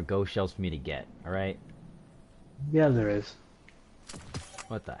any more ghost shells for me to get, alright? Yeah, there is.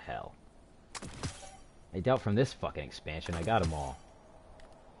 What the hell? I doubt from this fucking expansion I got them all.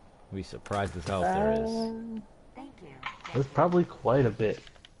 I'd be surprised as hell if there is. Thank you. There's probably quite a bit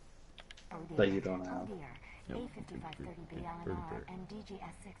that you don't have. A5530B LNR and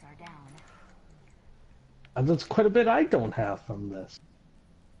DGS6 are down. And there's quite a bit I don't have from this.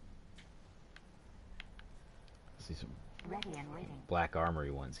 See some Ready and waiting. black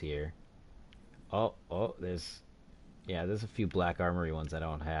armory ones here. Oh, there's a few black armory ones I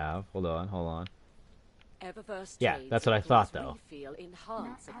don't have. Hold on. Yeah, that's what I thought, though.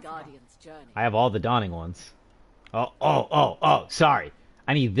 Enhance a Guardian's journey. I have all the dawning ones. Oh, sorry.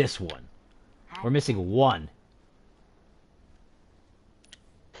 I need this one. We're missing one.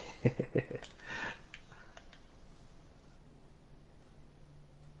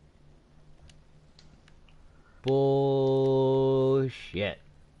 Bullshit.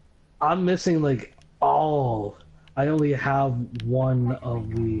 I'm missing like all. I only have one of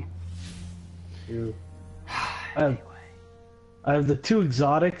the. I have the 2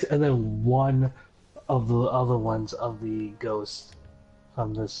 exotics and then one of the other ones of the ghosts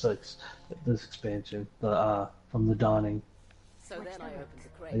from this expansion. From the dawning. So then I opened the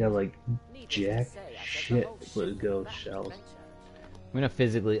crate. I got like jack shit with ghost shells. I'm gonna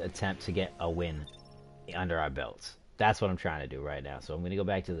physically attempt to get a win under our belts. That's what I'm trying to do right now. So I'm gonna go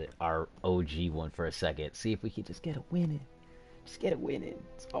back to our OG one for a second. See if we can just get a win in. Just get a win in.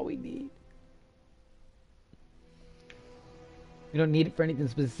 That's all we need. We don't need it for anything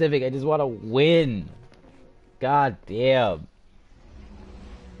specific. I just want to win. God damn.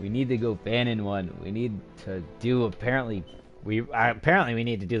 We need to go Fannin one. We need to do apparently we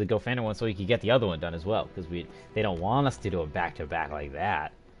need to do the Go Fannin one so we can get the other one done as well, because they don't want us to do it back to back like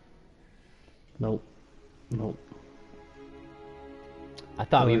that. Nope. I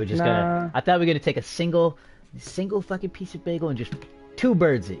thought we were just gonna we were gonna take a single fucking piece of bagel and just 2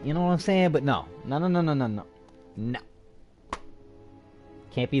 birds it. You know what I'm saying? But no. No.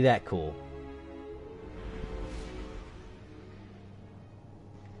 Can't be that cool.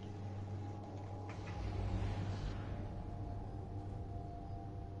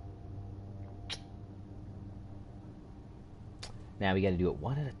 Now we gotta do it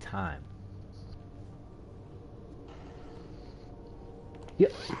one at a time.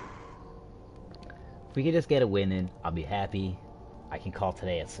 Yep. If we could just get a win in, I'll be happy. I can call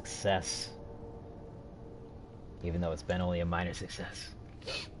today a success. Even though it's been only a minor success.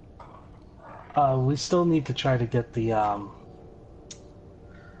 We still need to try to get the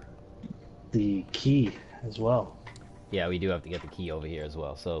key as well. Yeah, we do have to get the key over here as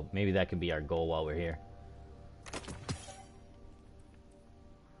well. So maybe that could be our goal while we're here.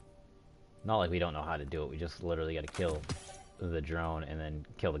 Not like we don't know how to do it. We just literally got to kill the drone and then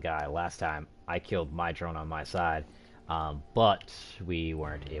kill the guy. Last time I killed my drone on my side, but we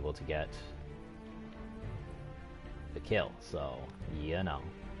weren't able to get the kill. So you know,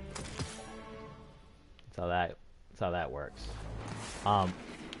 that's how that works.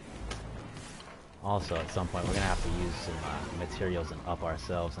 Also, at some point, we're gonna have to use some materials and up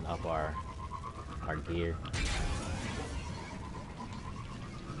ourselves and up our gear.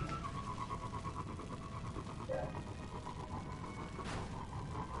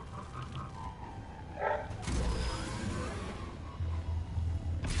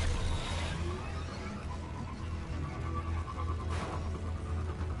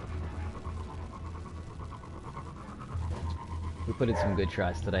 We put in some good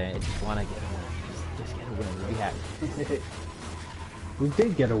tries today. I just want to get a win. Just get a win. We'll be happy. We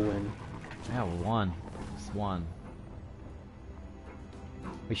did get a win. Yeah, we won. Just won.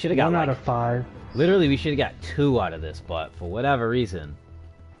 We should have got 1 like, out of 5. Literally, we should have got 2 out of this, but for whatever reason,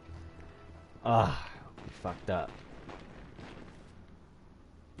 we fucked up.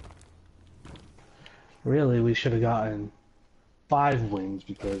 Really, we should have gotten 5 wins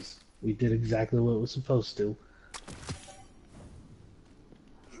because we did exactly what we were supposed to.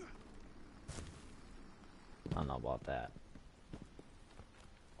 I don't know about that.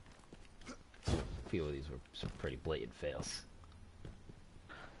 A few of these were some pretty blatant fails.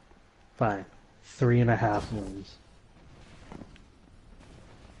 Fine. 3.5 wins.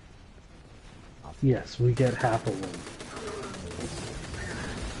 Yes, we get half a win.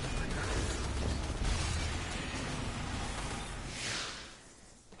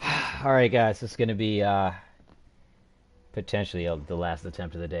 Alright guys, this is going to be potentially the last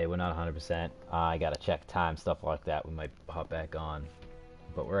attempt of the day. We're not 100%. I gotta check time, stuff like that. We might hop back on.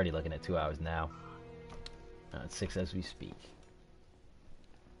 But we're already looking at 2 hours now. It's 6 as we speak.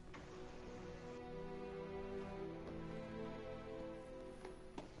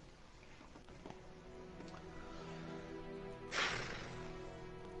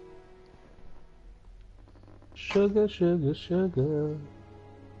 Sugar, sugar, sugar.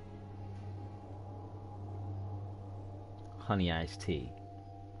 Honey iced tea.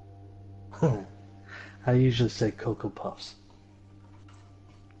 I usually say Cocoa Puffs.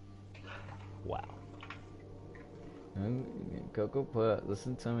 Wow. Cocoa Puff,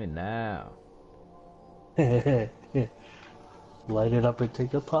 listen to me now. Light it up and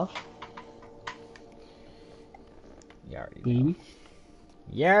take a puff. You already know. Baby.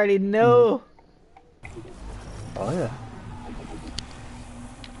 You already know. Oh yeah.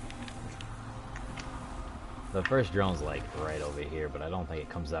 The first drone's like right over here, but I don't think it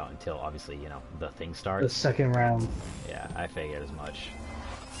comes out until obviously, you know, the thing The starts. second round. Yeah, I figured as much.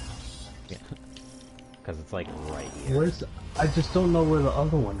 Because it's like right here. Where's the, I just don't know where the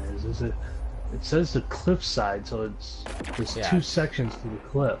other one is. Is it? It says the cliff side, so there's Yeah. 2 sections to the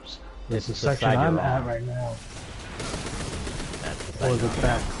cliffs. There's the It's the section side I'm you're at on. right now, That's the or side the you're on.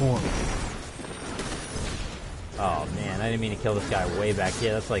 back corner. Oh man, I didn't mean to kill this guy way back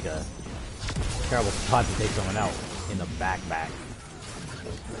here. That's like a terrible spot to take someone out in the back.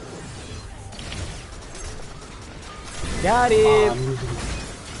 Got him!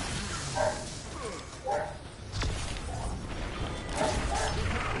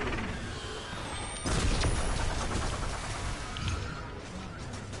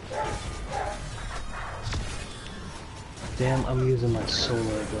 Damn, I'm using my solar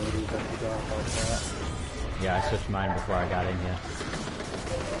abilities. I forgot about that. Yeah, I switched mine before I got in here.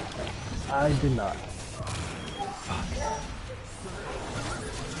 I did not.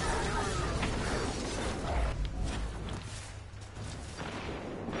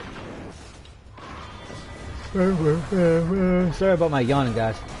 Sorry about my yawning,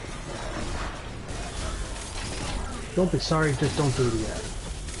 guys. Don't be sorry, just don't do it again.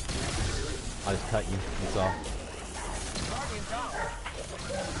 I'll just cut you, that's all.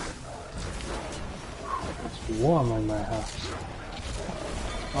 It's warm in my house.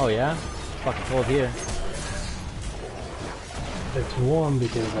 Oh yeah? It's fucking cold here. It's warm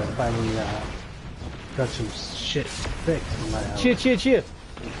because I finally got some shit fixed in my house. Cheer.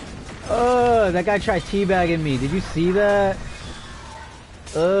 That guy tried teabagging me. Did you see that?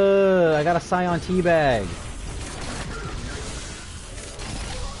 I got a Scion teabag.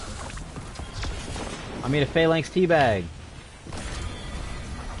 I made a Phalanx teabag.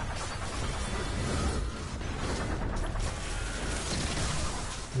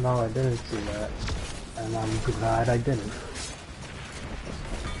 No, I didn't see that. And I'm glad I didn't.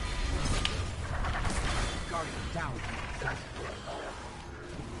 Guardian down.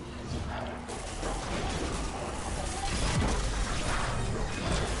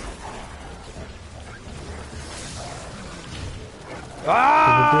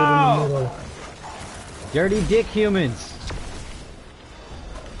 Oh! Dirty dick humans.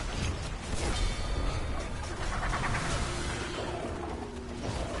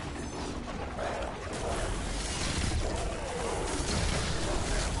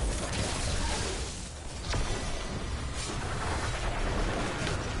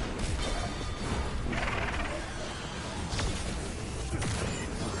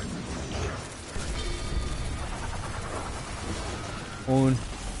 Un.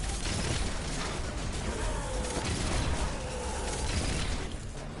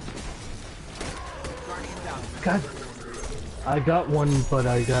 God, I got one, but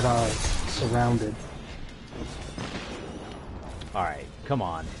I got surrounded. All right, come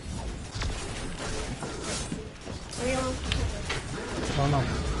on. Oh no!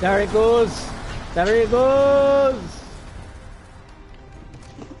 There it goes. There it goes.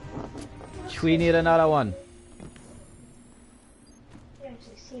 We need another one. You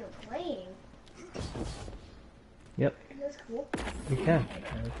actually see him playing. Yep, That's cool. you can.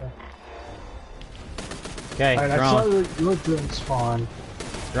 Okay, Alright, I saw drone. the drone spawn.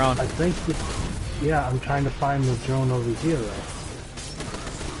 Drone. I think yeah, I'm trying to find the drone over here though.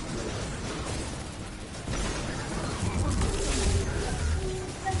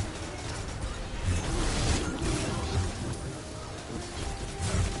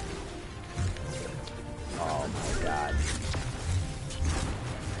 Oh my god.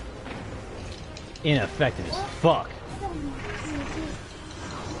 Ineffective as fuck.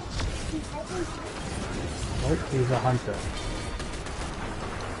 Oh, he's a hunter.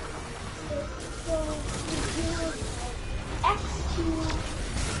 So, X to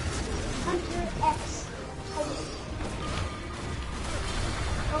Hunter X.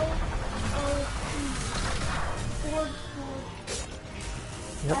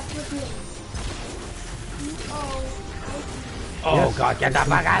 Yep. That's what it is. Oh Yes. god, get the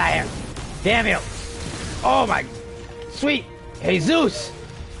fuck out of here. Damn you. Oh my. Sweet. Jesus.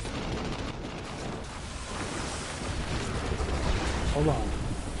 Hold on.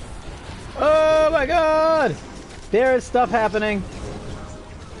 Oh my god. There is stuff happening.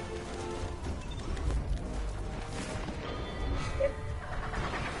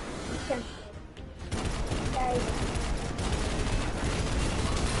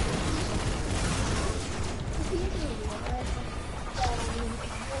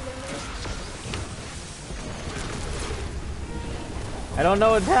 I don't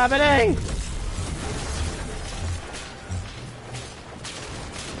know what's happening.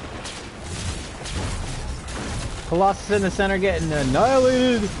 Colossus in the center getting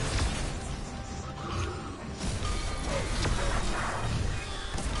annihilated.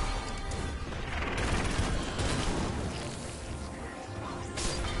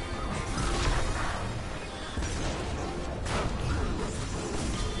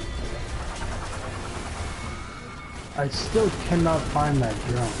 I still cannot find that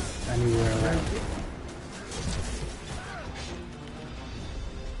drone anywhere around.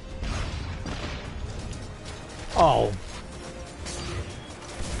 Oh.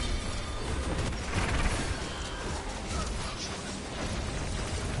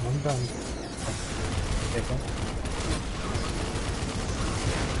 I'm done. Okay.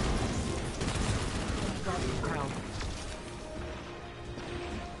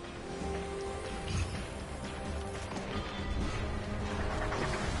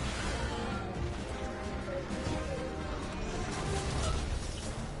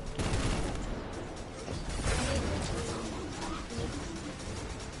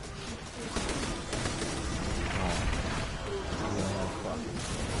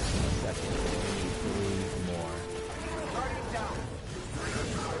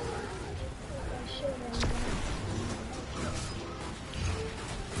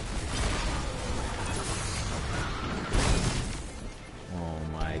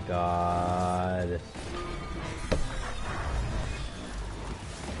 God.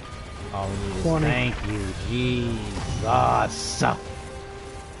 All we need is 20. thank you, Jesus.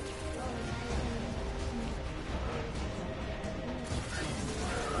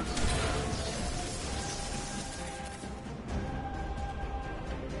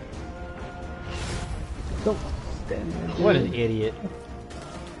 Don't stand there. What an idiot.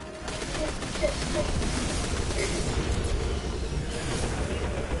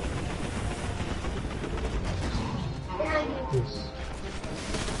 Yes.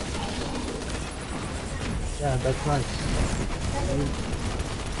 Yeah, that's nice.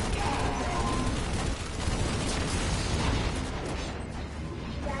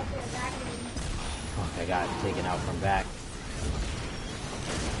 Fuck, I got taken out from back.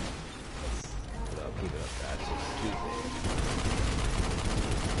 Keep it up, guys. Just keep it.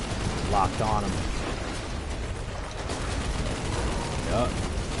 Locked on him. Yup.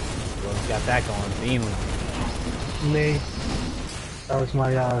 Well, got that going. Beaming. Me. That was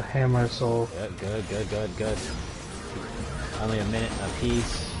my hammer soul. Good. Only a minute a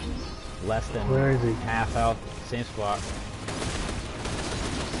piece. Less than Where is he? half health. Same spot.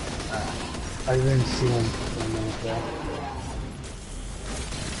 I didn't see him for a minute there.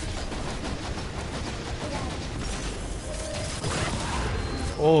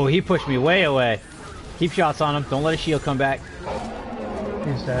 Oh, he pushed me way away. Keep shots on him. Don't let his shield come back.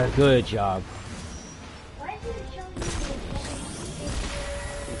 He's dead. Good job.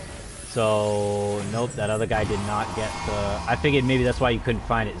 So, nope, that other guy did not get the... I figured maybe that's why you couldn't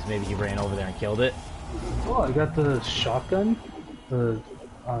find it, is maybe he ran over there and killed it. Oh, I got the shotgun. The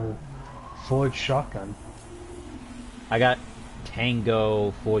forged shotgun. I got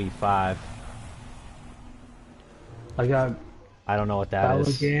Tango 45. I got... I don't know what that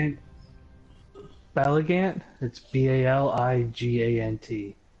is. Baligant? It's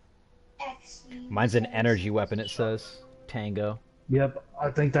B-A-L-I-G-A-N-T. Mine's an energy weapon, it says. Tango. Yep, I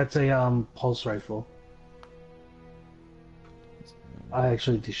think that's a pulse rifle. I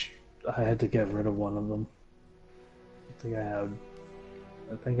actually I had to get rid of one of them. I think I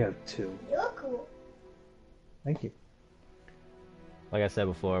have two. You look cool. Thank you. Like I said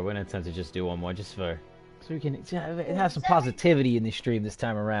before, we're gonna attempt to just do one more, just so we can have some positivity in the stream this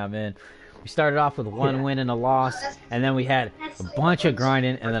time around, man. We started off with one win and a loss, and then we had a bunch of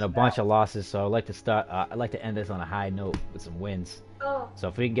grinding and then a bunch of losses. So I'd like to start. I'd like to end this on a high note with some wins. So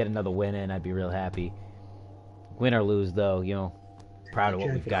if we can get another win in, I'd be real happy. Win or lose, though, you know, proud of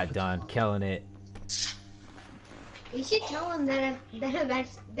what we've got done, killing it. You should tell him that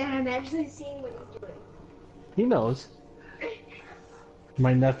I'm actually seeing what he's doing. He knows.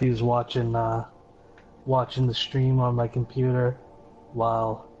 My nephew's watching the stream on my computer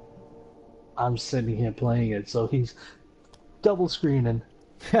while I'm sitting here playing it, so he's double screening.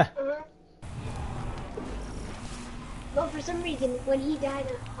 But for some reason, when he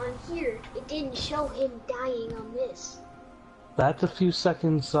died on here, it didn't show him dying on this. That's a few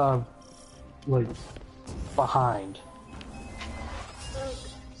seconds, like, behind.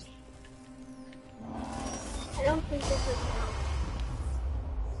 I don't think this was now.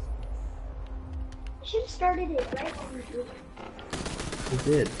 I should have started it right when we did it. He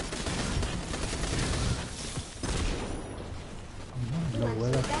did. No,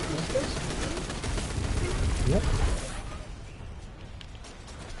 where the Yep.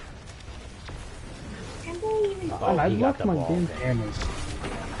 Oh, I he got left the my ball. damn hammers.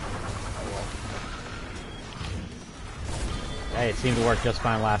 Hey, it seemed to work just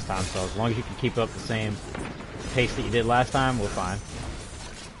fine last time, so as long as you can keep up the same pace that you did last time, we're fine.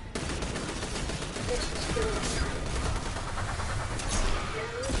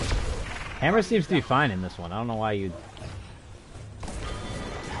 Hammer seems to be fine in this one. I don't know why you'd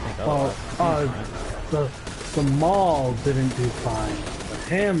think otherwise. The maul didn't do fine. The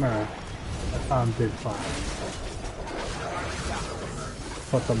hammer, I found did fine.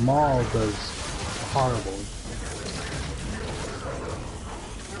 But the maul does horrible.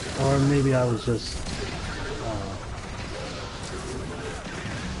 Or maybe I was just...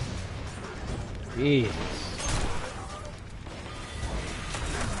 Jesus.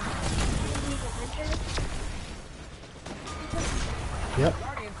 Yep.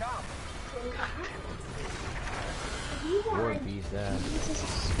 War bees that.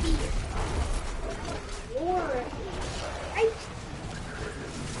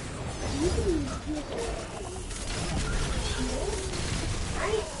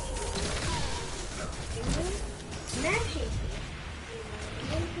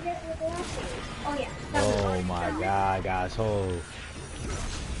 Oh my god, guys. Oh.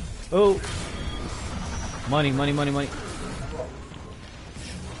 Money.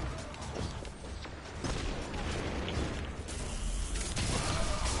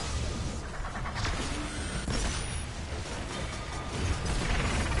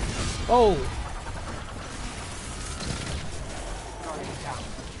 Oh!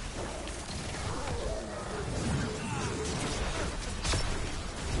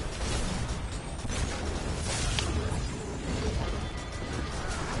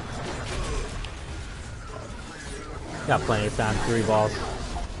 Got plenty of time. 3 balls.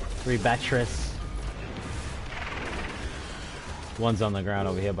 3 Beatrice. One's on the ground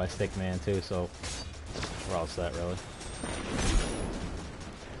over here by Stickman too, so We're all set, really.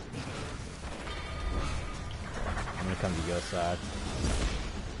 I'm gonna come to your side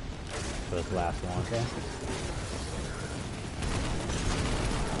for this last one. Okay.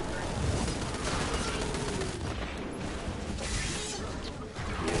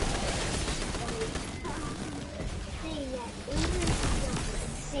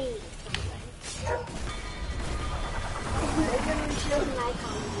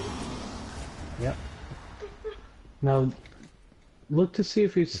 Yep. Now, look to see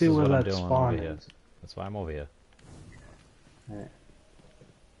if you see where that spawn is. That's why I'm over here. Alright.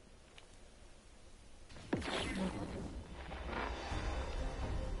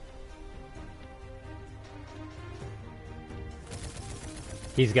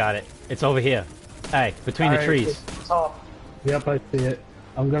 He's got it. It's over here. Hey, between the trees. Yep, I see it.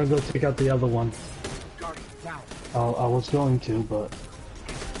 I'm gonna go take out the other one. I was going to, but...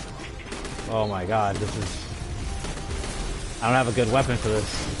 Oh my god, this is... I don't have a good weapon for this.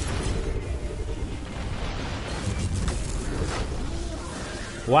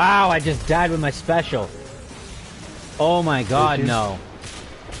 Wow, I just died with my special. Oh my god, no.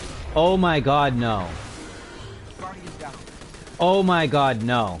 Oh my god, no. Oh my god,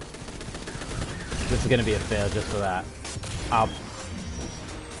 no. This is gonna be a fail just for that.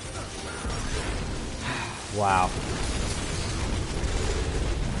 Wow.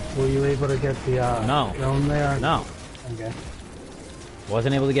 Were you able to get the no. drone there? No. Okay.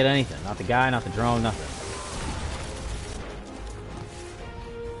 Wasn't able to get anything. Not the guy, not the drone, nothing.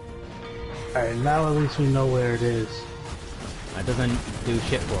 Alright, now at least we know where it is. That doesn't do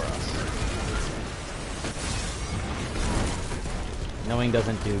shit for us. Knowing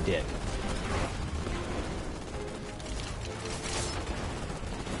doesn't do dick.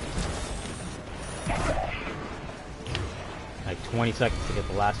 Like 20 seconds to get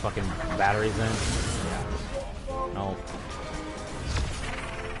the last fucking batteries in. Yeah. No.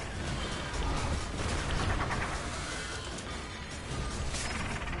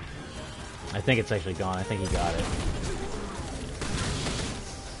 I think it's actually gone. I think he got it.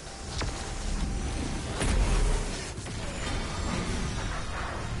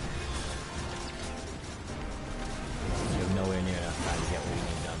 You're nowhere near enough time to get what you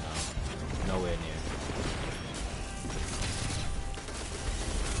need done now. Nowhere near.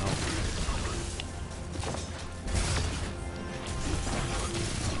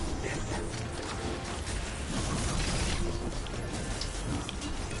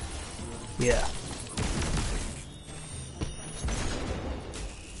 Yeah.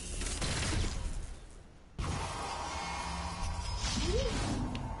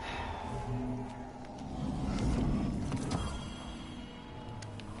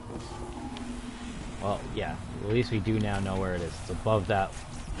 Well, yeah. At least we do now know where it is. It's above that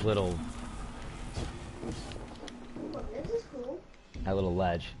little... This is cool. That little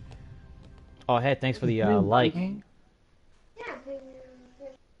ledge. Oh, hey, thanks for the like. Yeah.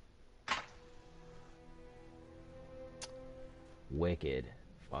 Wicked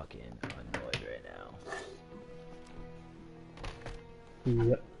fucking annoyed right now.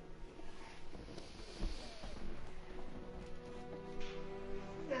 Yep.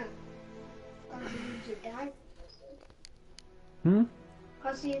 Hmm?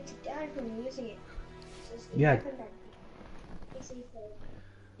 Cause you to die from using it. So Yeah. it causes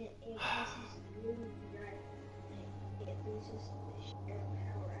you it loses the sheer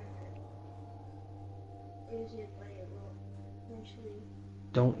power after use it, but it will eventually.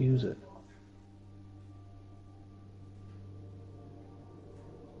 Don't use it.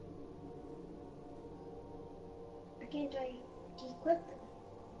 I can't equip them.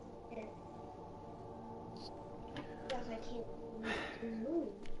 And because I can't move.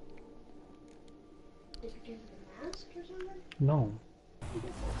 Is it because of the mask or something? No.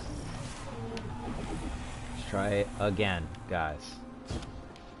 Let's try it again, guys.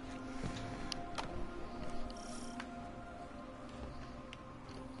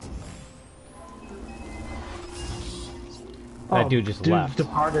 That dude just left.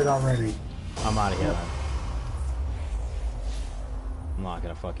 Departed already. I'm out of here, then. I'm not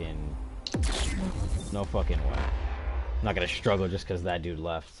gonna fucking... No fucking way. I'm not gonna struggle just because that dude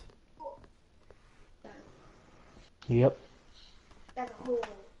left. Yep. That's a whole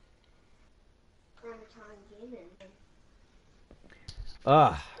time game.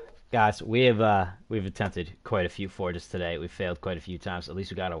 Guys, we've attempted quite a few forges today. We failed quite a few times. At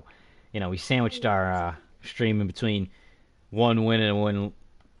least we got a, we sandwiched our stream in between one win in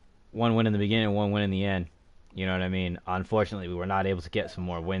the beginning and one win in the end. You know what I mean? Unfortunately, we were not able to get some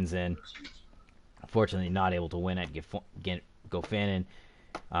more wins in. Unfortunately, not able to win at Gofanin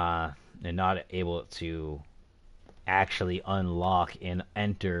and not able to actually unlock and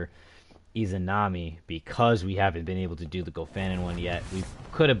enter Izanami because we haven't been able to do the Gofanin one yet. We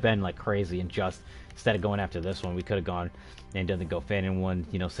could have been like crazy and just, instead of going after this one, we could have gone and done the Gofanin one,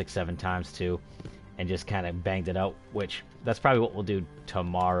 6-7 times too, and just kind of banged it out, which that's probably what we'll do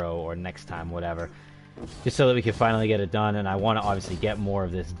tomorrow or next time, whatever, just so that we can finally get it done. And I want to obviously get more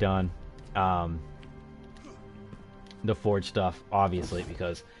of this done, the forge stuff, obviously,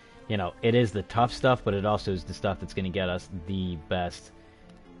 because it is the tough stuff, but it also is the stuff that's going to get us the best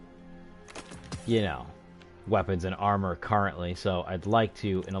weapons and armor currently. So I'd like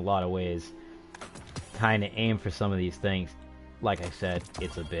to, in a lot of ways, kind of aim for some of these things. Like I said,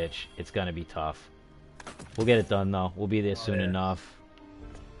 it's a bitch. It's gonna be tough. We'll get it done though. We'll be there soon enough,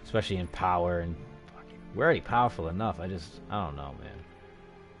 especially in power. And we're already powerful enough. I don't know, man.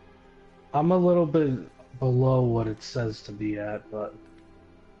 I'm a little bit below what it says to be at, but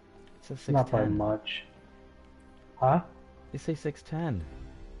it's not by much. Huh? They say 610.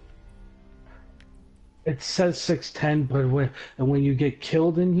 It says 610, but when you get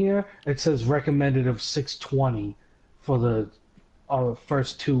killed in here, it says recommended of 620 for the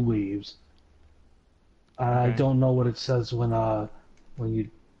first 2 leaves. Okay. I don't know what it says when you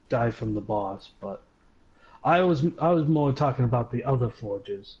die from the boss, but I was more talking about the other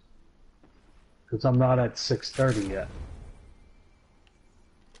forges, because I'm not at 630 yet.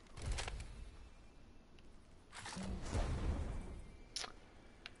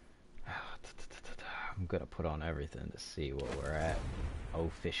 I'm gonna put on everything to see what we're at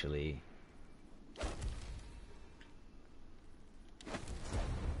officially.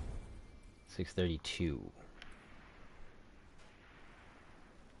 $632.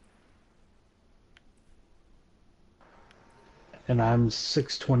 And I'm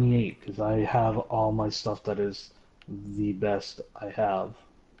 628 because I have all my stuff that is the best I have.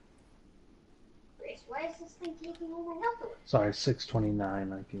 Why is this thing taking over health? Sorry,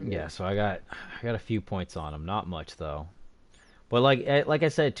 629. I can get. Yeah, so I got a few points on them, not much though. But like I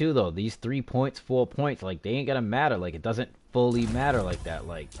said too, though, these 3 points, 4 points, like they ain't gonna matter. Like it doesn't fully matter like that.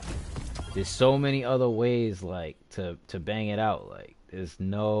 Like there's so many other ways, like to bang it out. Like there's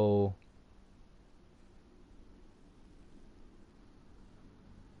no.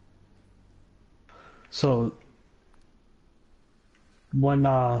 So when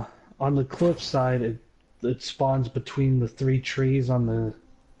on the cliff side, it spawns between the 3 trees on the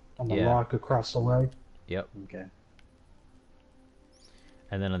rock across the way. Yep. Okay.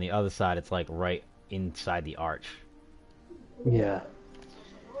 And then on the other side, it's like right inside the arch. Yeah.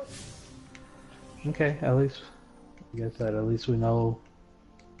 Okay, at least, like I said, at least we know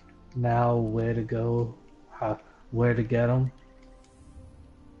now where to go, where to get them.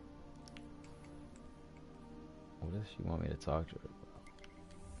 What does she want me to talk to her about?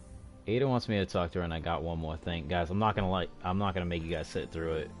 Ada wants me to talk to her, and I got one more thing, guys. I'm not gonna make you guys sit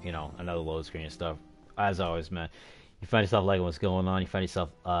through it. Another load screen and stuff. As always, man. You find yourself liking what's going on. You find yourself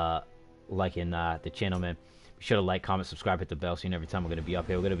liking the channel, man. Be sure to like, comment, subscribe, hit the bell so you know every time we're gonna be up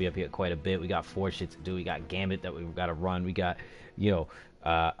here. We're gonna be up here quite a bit. We got 4 shit to do. We got Gambit that we've got to run. We got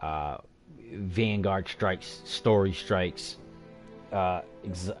Vanguard strikes, story strikes. I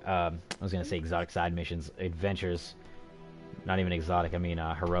was gonna say exotic side missions, adventures. Not even exotic. I mean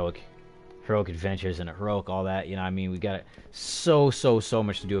heroic adventures and heroic all that. We got so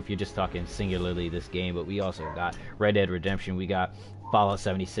much to do if you're just talking singularly this game. But we also got Red Dead Redemption. We got Fallout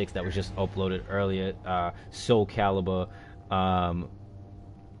 76 that was just uploaded earlier. Soul Calibur. Trying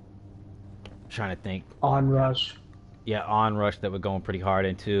to think. Onrush. Yeah, Onrush that we're going pretty hard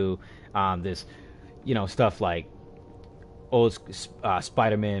into. This, stuff like old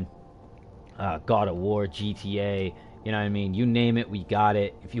Spider-Man, God of War, GTA. You know what I mean? You name it, we got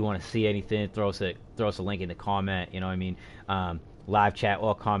it. If you want to see anything, throw us a link in the comment. You know what I mean? Live chat,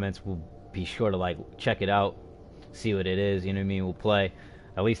 all comments. We'll be sure to check it out, see what it is. You know what I mean? We'll play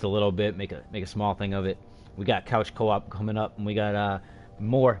at least a little bit, make a small thing of it. We got couch co-op coming up, and we got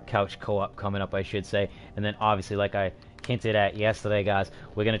more couch co-op coming up, I should say. And then obviously, like I hinted at yesterday, guys,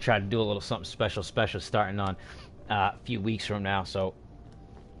 we're gonna try to do a little something special starting on a few weeks from now. So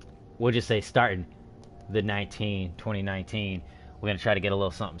we'll just say starting the 2019, we're gonna try to get a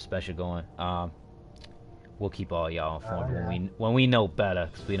little something special going. We'll keep all y'all informed when we know better,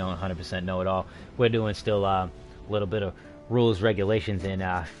 because we don't 100% know it all. We're doing still a little bit of rules, regulations, and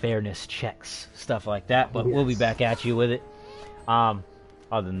fairness checks, stuff like that. But we'll be back at you with it.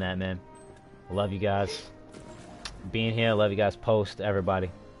 Other than that, man, I love you guys being here. Love you guys. Post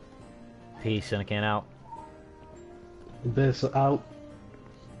everybody. Peace. Sinakan out. Abyss out.